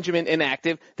Travis Benjamin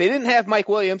inactive. They didn't have Mike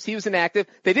Williams. He was inactive.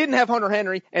 They didn't have Hunter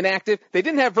Henry inactive. They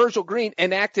didn't have Virgil Green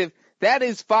inactive. That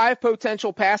is 5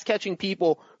 potential pass catching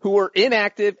people who are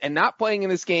inactive and not playing in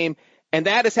this game. And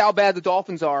that is how bad the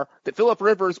Dolphins are, that Phillip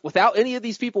Rivers, without any of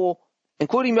these people,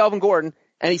 including Melvin Gordon,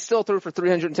 and he still threw for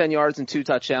 310 yards and 2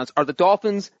 touchdowns. Are the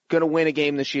Dolphins going to win a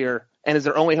game this year? And is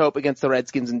their only hope against the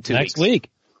Redskins in 2 weeks? Next week.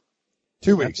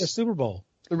 2 weeks. The Super Bowl.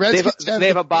 The Redskins they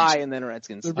have a bye and then the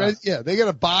Redskins. They get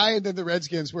a bye and then the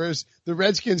Redskins, whereas the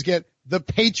Redskins get the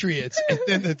Patriots and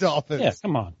then the Dolphins. Yeah,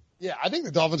 come on. Yeah, I think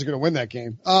the Dolphins are going to win that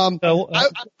game.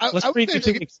 Let's preview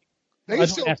 2 weeks. They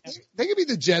can beat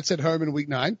the Jets at home in week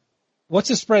 9. What's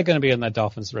the spread going to be in that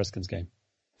Dolphins-Redskins game?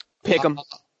 Pick 'em.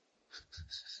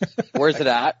 Where's it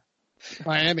at?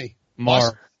 Miami.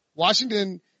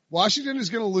 Washington is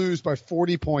going to lose by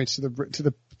 40 points to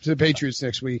the Patriots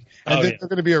next week, and they're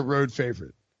going to be a road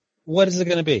favorite. What is it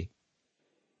going to be?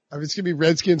 I mean, it's going to be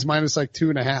Redskins minus like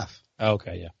 2.5.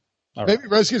 Okay, yeah. All right. Maybe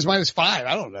Redskins minus 5.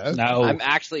 I don't know. No. I'm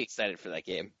actually excited for that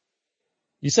game.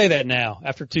 You say that now.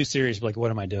 After 2 series, you're like,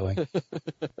 what am I doing?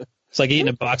 It's like eating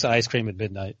a box of ice cream at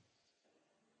midnight.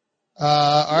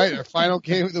 All right, our final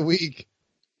game of the week.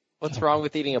 What's wrong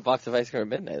with eating a box of ice cream at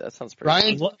midnight? That sounds pretty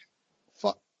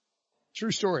Ryan,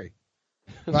 true story.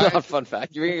 Not fun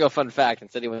fact. You're going to go fun fact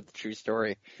instead of the true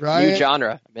story. Ryan, New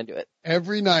genre. I'm into it.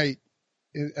 Every night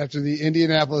after the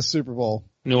Indianapolis Super Bowl.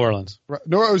 New Orleans. It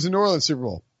was the New Orleans Super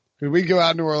Bowl. We'd go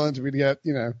out in New Orleans. We'd get,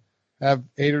 have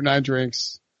 8 or 9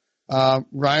 drinks.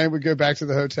 Ryan would go back to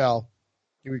the hotel.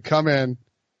 He would come in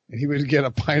and he would get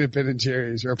a pint of Ben &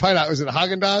 Jerry's or a pint of, was it a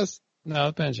Haagen-Dazs?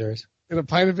 No, Ben & Jerry's. Get a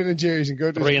pint of Ben & Jerry's and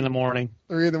go to 3 in the morning.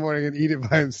 3 in the morning and eat it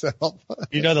by himself.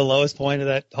 You know the lowest point of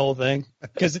that whole thing?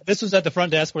 Because this was at the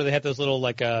front desk where they had those little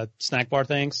snack bar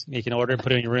things. You can order and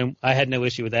put it in your room. I had no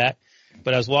issue with that.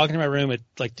 But I was walking to my room at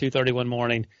like 2:30 one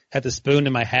morning, had the spoon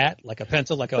in my hat, like a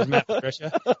pencil, like I was Matt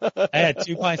Patricia. I had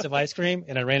 2 pints of ice cream,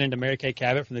 and I ran into Mary Kay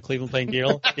Cabot from the Cleveland Plain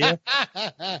Deal.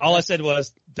 All I said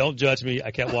was, "Don't judge me."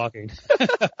 I kept walking.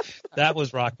 That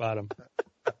was rock bottom.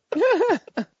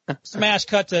 Smash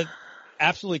cut to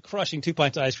absolutely crushing 2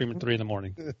 pints of ice cream at 3 in the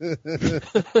morning.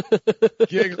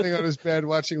 Giggling on his bed,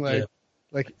 watching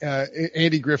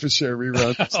Andy Griffith Show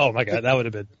reruns. Oh my God, that would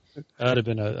have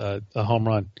been a home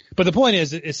run. But the point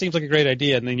is, it seems like a great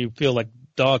idea, and then you feel like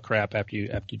dog crap after you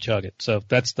chug it. So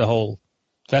that's the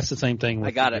same thing.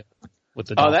 I got it. With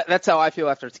the dog. That's how I feel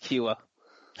after tequila.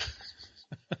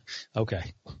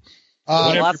 Okay.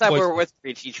 Last time we were with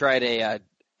Preach, he tried a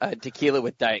tequila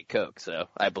with Diet Coke, so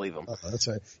I believe him. Oh, that's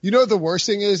right. You know what the worst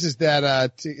thing is that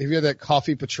have you had that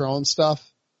coffee Patron stuff?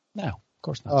 No, of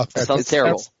course not. Oh, that sounds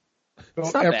terrible.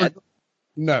 It's not bad.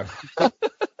 No.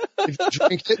 If you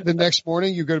drink it the next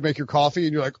morning, you go to make your coffee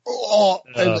and you're like, oh,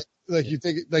 and like you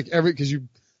think like because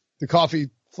the coffee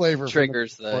flavor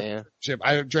triggers the chip.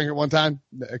 I drank it one time.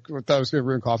 I thought it was going to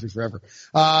ruin coffee forever.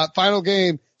 Final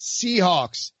game,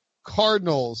 Seahawks,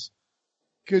 Cardinals.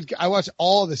 Good. I watched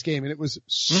all of this game and it was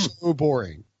so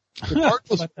boring.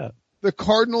 The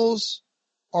Cardinals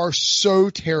are so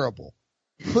terrible.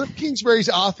 Cliff Kingsbury's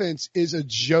offense is a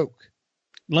joke.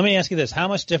 Let me ask you this. How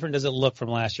much different does it look from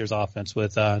last year's offense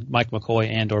with Mike McCoy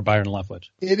and or Byron Leftwich?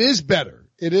 It is better.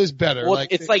 It is better. Well,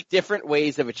 it's like different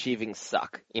ways of achieving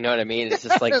suck. You know what I mean? It's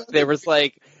just like there was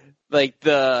like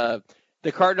the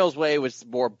Cardinals way was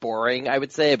more boring, I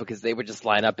would say, because they would just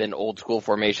line up in old school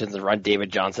formations and run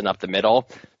David Johnson up the middle.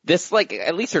 This, like,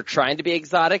 at least they're trying to be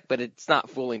exotic, but it's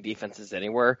not fooling defenses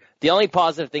anywhere. The only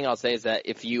positive thing I'll say is that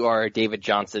if you are a David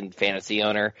Johnson fantasy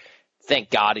owner,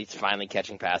 thank God he's finally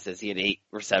catching passes. He had 8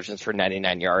 receptions for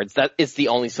 99 yards. That is the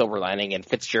only silver lining, and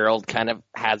Fitzgerald kind of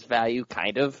has value,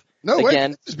 kind of. No,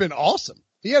 again, it's been awesome.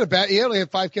 He only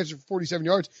had 5 catches for 47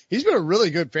 yards. He's been a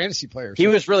really good fantasy player. He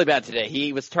was really bad today.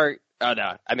 He was oh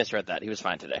no, I misread that. He was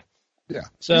fine today. Yeah.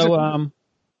 So,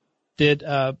 did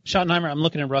Schottenheimer, I'm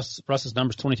looking at Russ's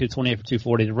numbers, 22, 28 for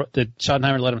 240. Did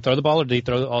Schottenheimer let him throw the ball, or did he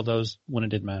throw all those when it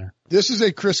didn't matter? This is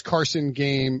a Chris Carson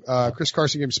game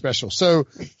special. So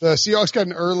the Seahawks got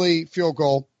an early field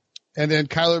goal, and then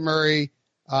Kyler Murray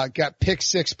got pick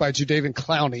 6 by Jadeveon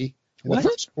Clowney in the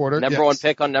first quarter. Number one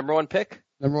pick on number one pick?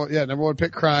 Number one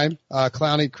pick crime.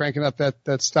 Clowney cranking up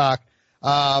that stock.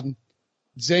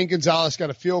 Zane Gonzalez got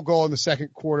a field goal in the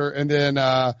second quarter, and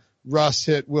then Russ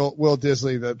hit Will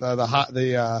Disley,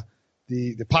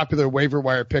 the popular waiver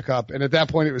wire pickup. And at that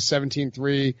point it was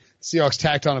 17-3. Seahawks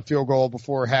tacked on a field goal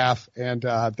before half, and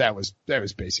that was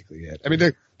basically it. I mean,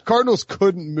 the Cardinals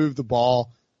couldn't move the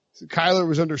ball. Kyler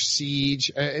was under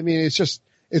siege. I mean,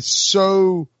 it's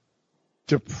so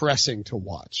depressing to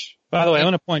watch. By the way, I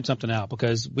want to point something out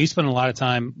because we spent a lot of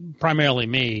time, primarily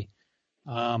me,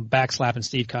 backslapping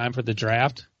Steve Keim for the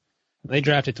draft. They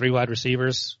drafted 3 wide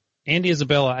receivers. Andy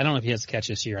Isabella, I don't know if he has to catch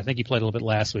this year. I think he played a little bit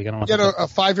last week. I don't know. He had a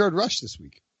 5-yard rush this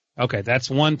week. Okay, that's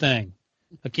one thing.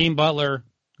 Hakeem Butler,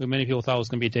 who many people thought was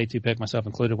going to be a day 2 pick, myself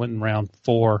included, went in round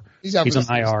 4. He's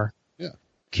on IR. Yeah.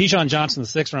 Keyshawn Johnson, the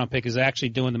 6th round pick, is actually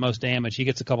doing the most damage. He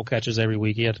gets a couple catches every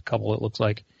week. He had a couple, it looks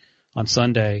like, on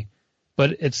Sunday.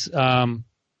 But it's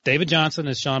David Johnson,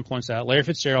 as Sean points out, Larry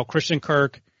Fitzgerald, Christian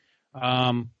Kirk,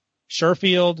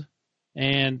 Sherfield,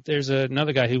 and there's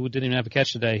another guy who didn't even have a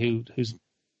catch today who's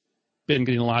been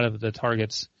getting a lot of the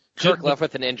targets. Kirk left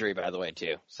with an injury, by the way,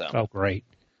 too. So. Oh, great.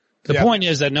 The point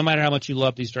is that no matter how much you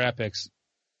love these draft picks,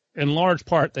 in large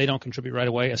part, they don't contribute right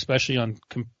away, especially on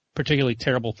particularly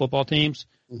terrible football teams.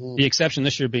 Mm-hmm. The exception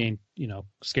this year being,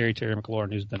 scary Terry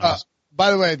McLaurin, who's been awesome.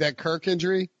 By the way, that Kirk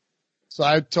injury, so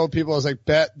I told people, I was like,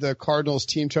 bet the Cardinals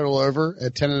team total over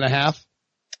at 10.5.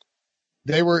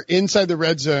 They were inside the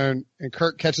red zone, and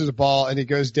Kirk catches a ball, and he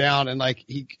goes down, and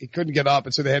he couldn't get up,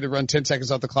 and so they had to run 10 seconds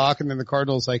off the clock, and then the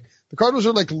Cardinals are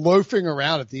loafing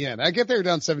around at the end. I get they were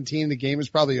down 17, the game was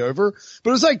probably over, but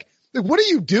it was like what are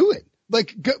you doing?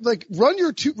 Run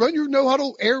your no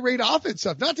huddle air raid offense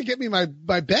stuff, not to get me my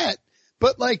bet,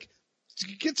 but to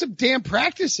get some damn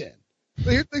practice in.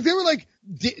 They were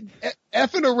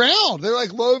effing around. They're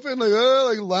loafing,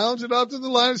 lounging up to the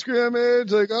line of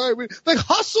scrimmage, all right,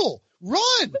 hustle.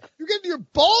 Run! You're getting your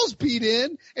balls beat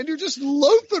in, and you're just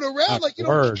loafing around you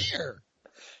don't care.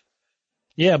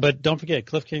 Yeah, but don't forget,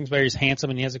 Cliff Kingsbury's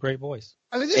handsome, and he has a great voice.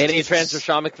 And he transfers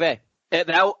Sean McVay.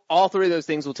 All 3 of those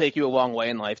things will take you a long way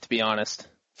in life, to be honest.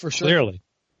 For sure. Clearly.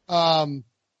 Yeah,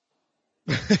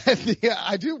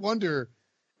 I do wonder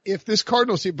if this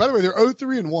Cardinals team, by the way, they're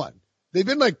 0-3-1. They've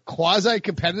been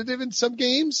quasi-competitive in some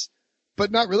games, but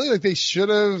not really. They should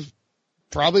have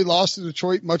probably lost to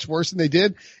Detroit much worse than they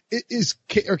did.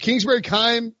 Are Kingsbury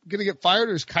Keim going to get fired,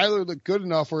 or is Kyler look good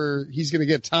enough where he's going to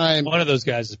get time? One of those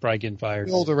guys is probably getting fired.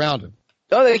 Build around him.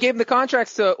 Oh, they gave him the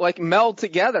contracts to meld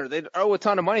together. They owe a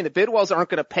ton of money. The Bidwells aren't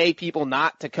going to pay people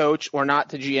not to coach or not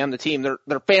to GM the team.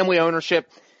 They're family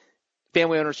ownership.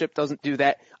 Family ownership doesn't do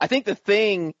that. I think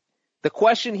the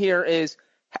question here is,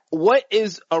 what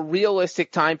is a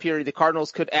realistic time period the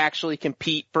Cardinals could actually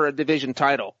compete for a division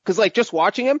title? Because just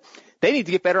watching them, they need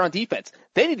to get better on defense.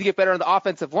 They need to get better on the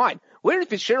offensive line. Larry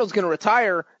Fitzgerald's going to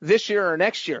retire this year or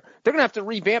next year. They're going to have to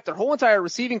revamp their whole entire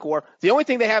receiving core. The only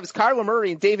thing they have is Kyler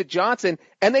Murray and David Johnson,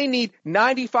 and they need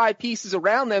 95 pieces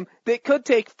around them that could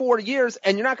take 4 years,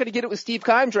 and you're not going to get it with Steve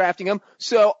Keim drafting them.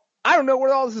 So I don't know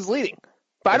where all this is leading.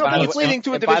 But I don't think it's leading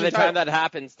to a division title. By the time that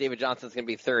happens, David Johnson's going to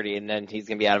be 30, and then he's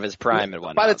going to be out of his prime and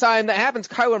whatnot. By the time that happens,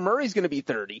 Kyler Murray's going to be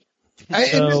 30.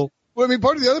 Well, I mean,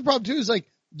 part of the other problem too is like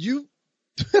you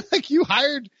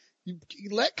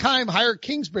let Keim hire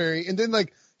Kingsbury, and then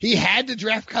like he had to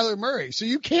draft Kyler Murray. So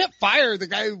you can't fire the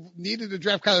guy who needed to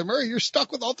draft Kyler Murray. You're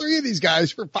stuck with all three of these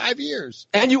guys for 5 years.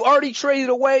 And you already traded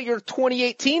away your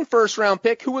 2018 first round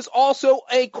pick, who was also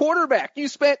a quarterback. You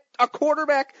spent a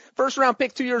quarterback first round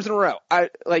pick 2 years in a row.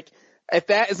 If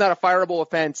that is not a fireable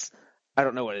offense, I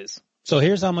don't know what is. So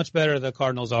here's how much better the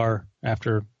Cardinals are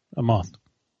after a month.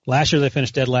 Last year they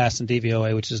finished dead last in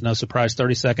DVOA, which is no surprise,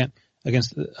 32nd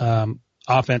against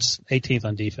offense, 18th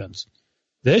on defense.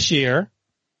 This year,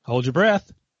 hold your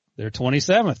breath, they're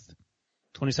 27th.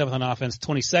 27th on offense,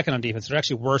 22nd on defense. They're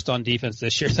actually worse on defense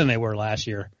this year than they were last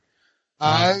year.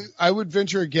 I would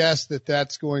venture a guess that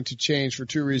that's going to change for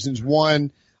two reasons.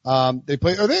 One, they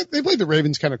played the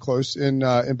Ravens kind of close in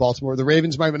Baltimore. The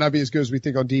Ravens might not be as good as we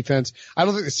think on defense. I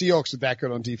don't think the Seahawks are that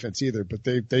good on defense either, but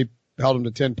they held them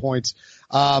to 10 points.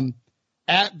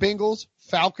 At Bengals,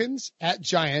 Falcons, at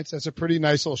Giants. That's a pretty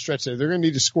nice little stretch there. They're going to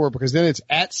need to score because then it's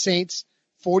at Saints,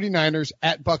 49ers,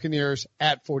 at Buccaneers,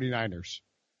 at 49ers.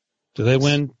 Do they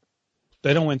win?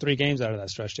 They don't win 3 games out of that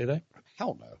stretch, do they?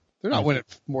 Hell no. They're not winning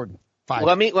more than 5.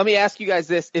 Let me ask you guys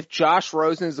this. If Josh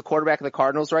Rosen is the quarterback of the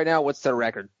Cardinals right now, what's their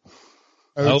record?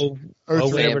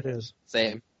 Whatever it is.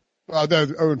 Same. They're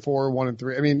 0-4,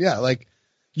 1-3. I mean, yeah, like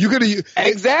you could have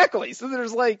exactly. So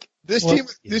there's like this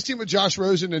team with Josh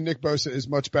Rosen and Nick Bosa is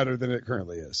much better than it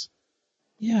currently is.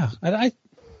 Yeah, I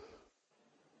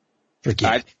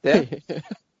forget.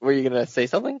 Were you gonna say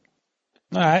something?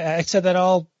 No, I said that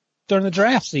all during the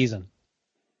draft season.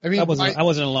 I mean, I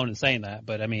wasn't alone in saying that,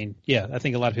 but I mean, yeah, I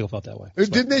think a lot of people felt that way.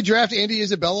 Didn't they draft Andy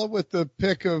Isabella with the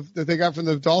pick that they got from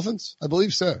the Dolphins? I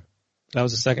believe so. That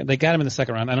was the second. They got him in the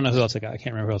second round. I don't know who else they got. I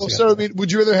can't remember who else they got. So, I mean,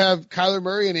 would you rather have Kyler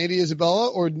Murray and Andy Isabella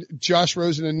or Josh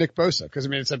Rosen and Nick Bosa? Because, I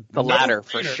mean, it's the latter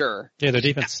for sure. Yeah, their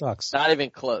defense sucks. Not even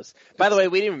close. By the way,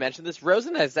 we didn't even mention this.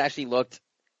 Rosen has actually looked,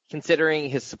 considering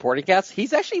his supporting cast,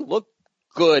 he's actually looked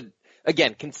good,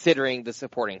 again, considering the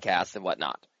supporting cast and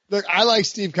whatnot. Look, I like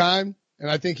Steve Keim,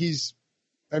 and I think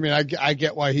I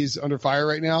get why he's under fire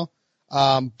right now.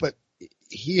 But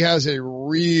he has a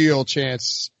real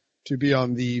chance to be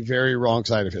on the very wrong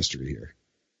side of history here.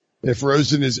 If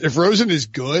Rosen is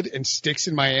good and sticks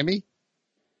in Miami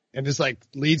and just like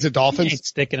leads the Dolphins. He ain't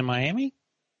sticking in Miami.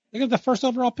 They got the first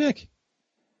overall pick.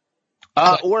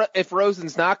 Or if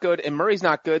Rosen's not good and Murray's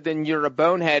not good, then you're a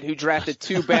bonehead who drafted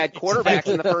 2 bad quarterbacks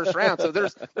in the first round. So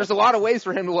there's a lot of ways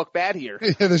for him to look bad here.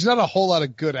 Yeah, there's not a whole lot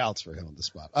of good outs for him on the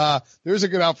spot. There's a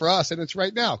good out for us, and it's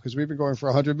right now because we've been going for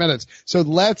 100 minutes. So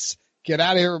let's get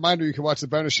out of here. Reminder, you can watch the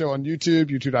bonus show on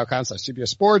YouTube, youtube.com/CBS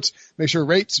Sports. Make sure to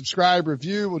rate, subscribe,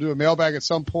 review. We'll do a mailbag at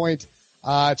some point.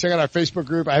 Check out our Facebook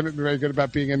group. I haven't been very good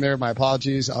about being in there. My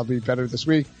apologies. I'll be better this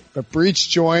week. But Breach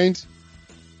joined.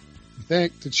 I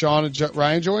think. Did Sean and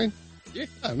Ryan join? Yeah.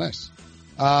 Oh, nice.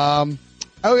 And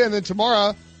then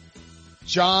tomorrow,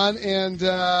 John and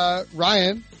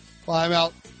Ryan, while I'm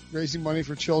out raising money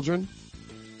for children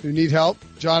who need help,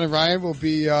 John and Ryan will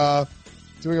be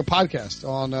doing a podcast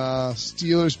on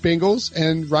Steelers Bengals,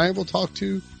 and Ryan will talk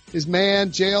to his man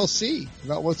JLC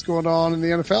about what's going on in the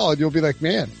NFL, and you'll be like,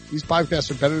 man, these podcasts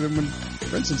are better than when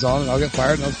Brinson's on, and I'll get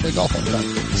fired and I'll play golf all the time.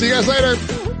 See you guys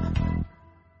later.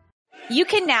 You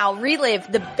can now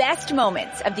relive the best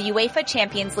moments of the UEFA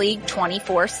Champions League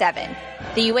 24/7.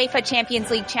 The UEFA Champions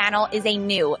League channel is a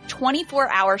new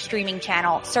 24-hour streaming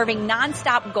channel serving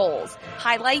non-stop goals,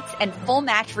 highlights, and full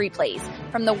match replays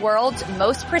from the world's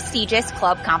most prestigious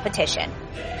club competition.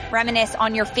 Reminisce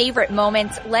on your favorite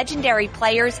moments, legendary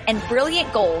players, and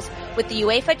brilliant goals with the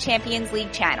UEFA Champions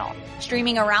League channel,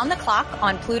 streaming around the clock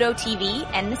on Pluto TV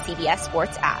and the CBS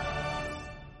Sports app.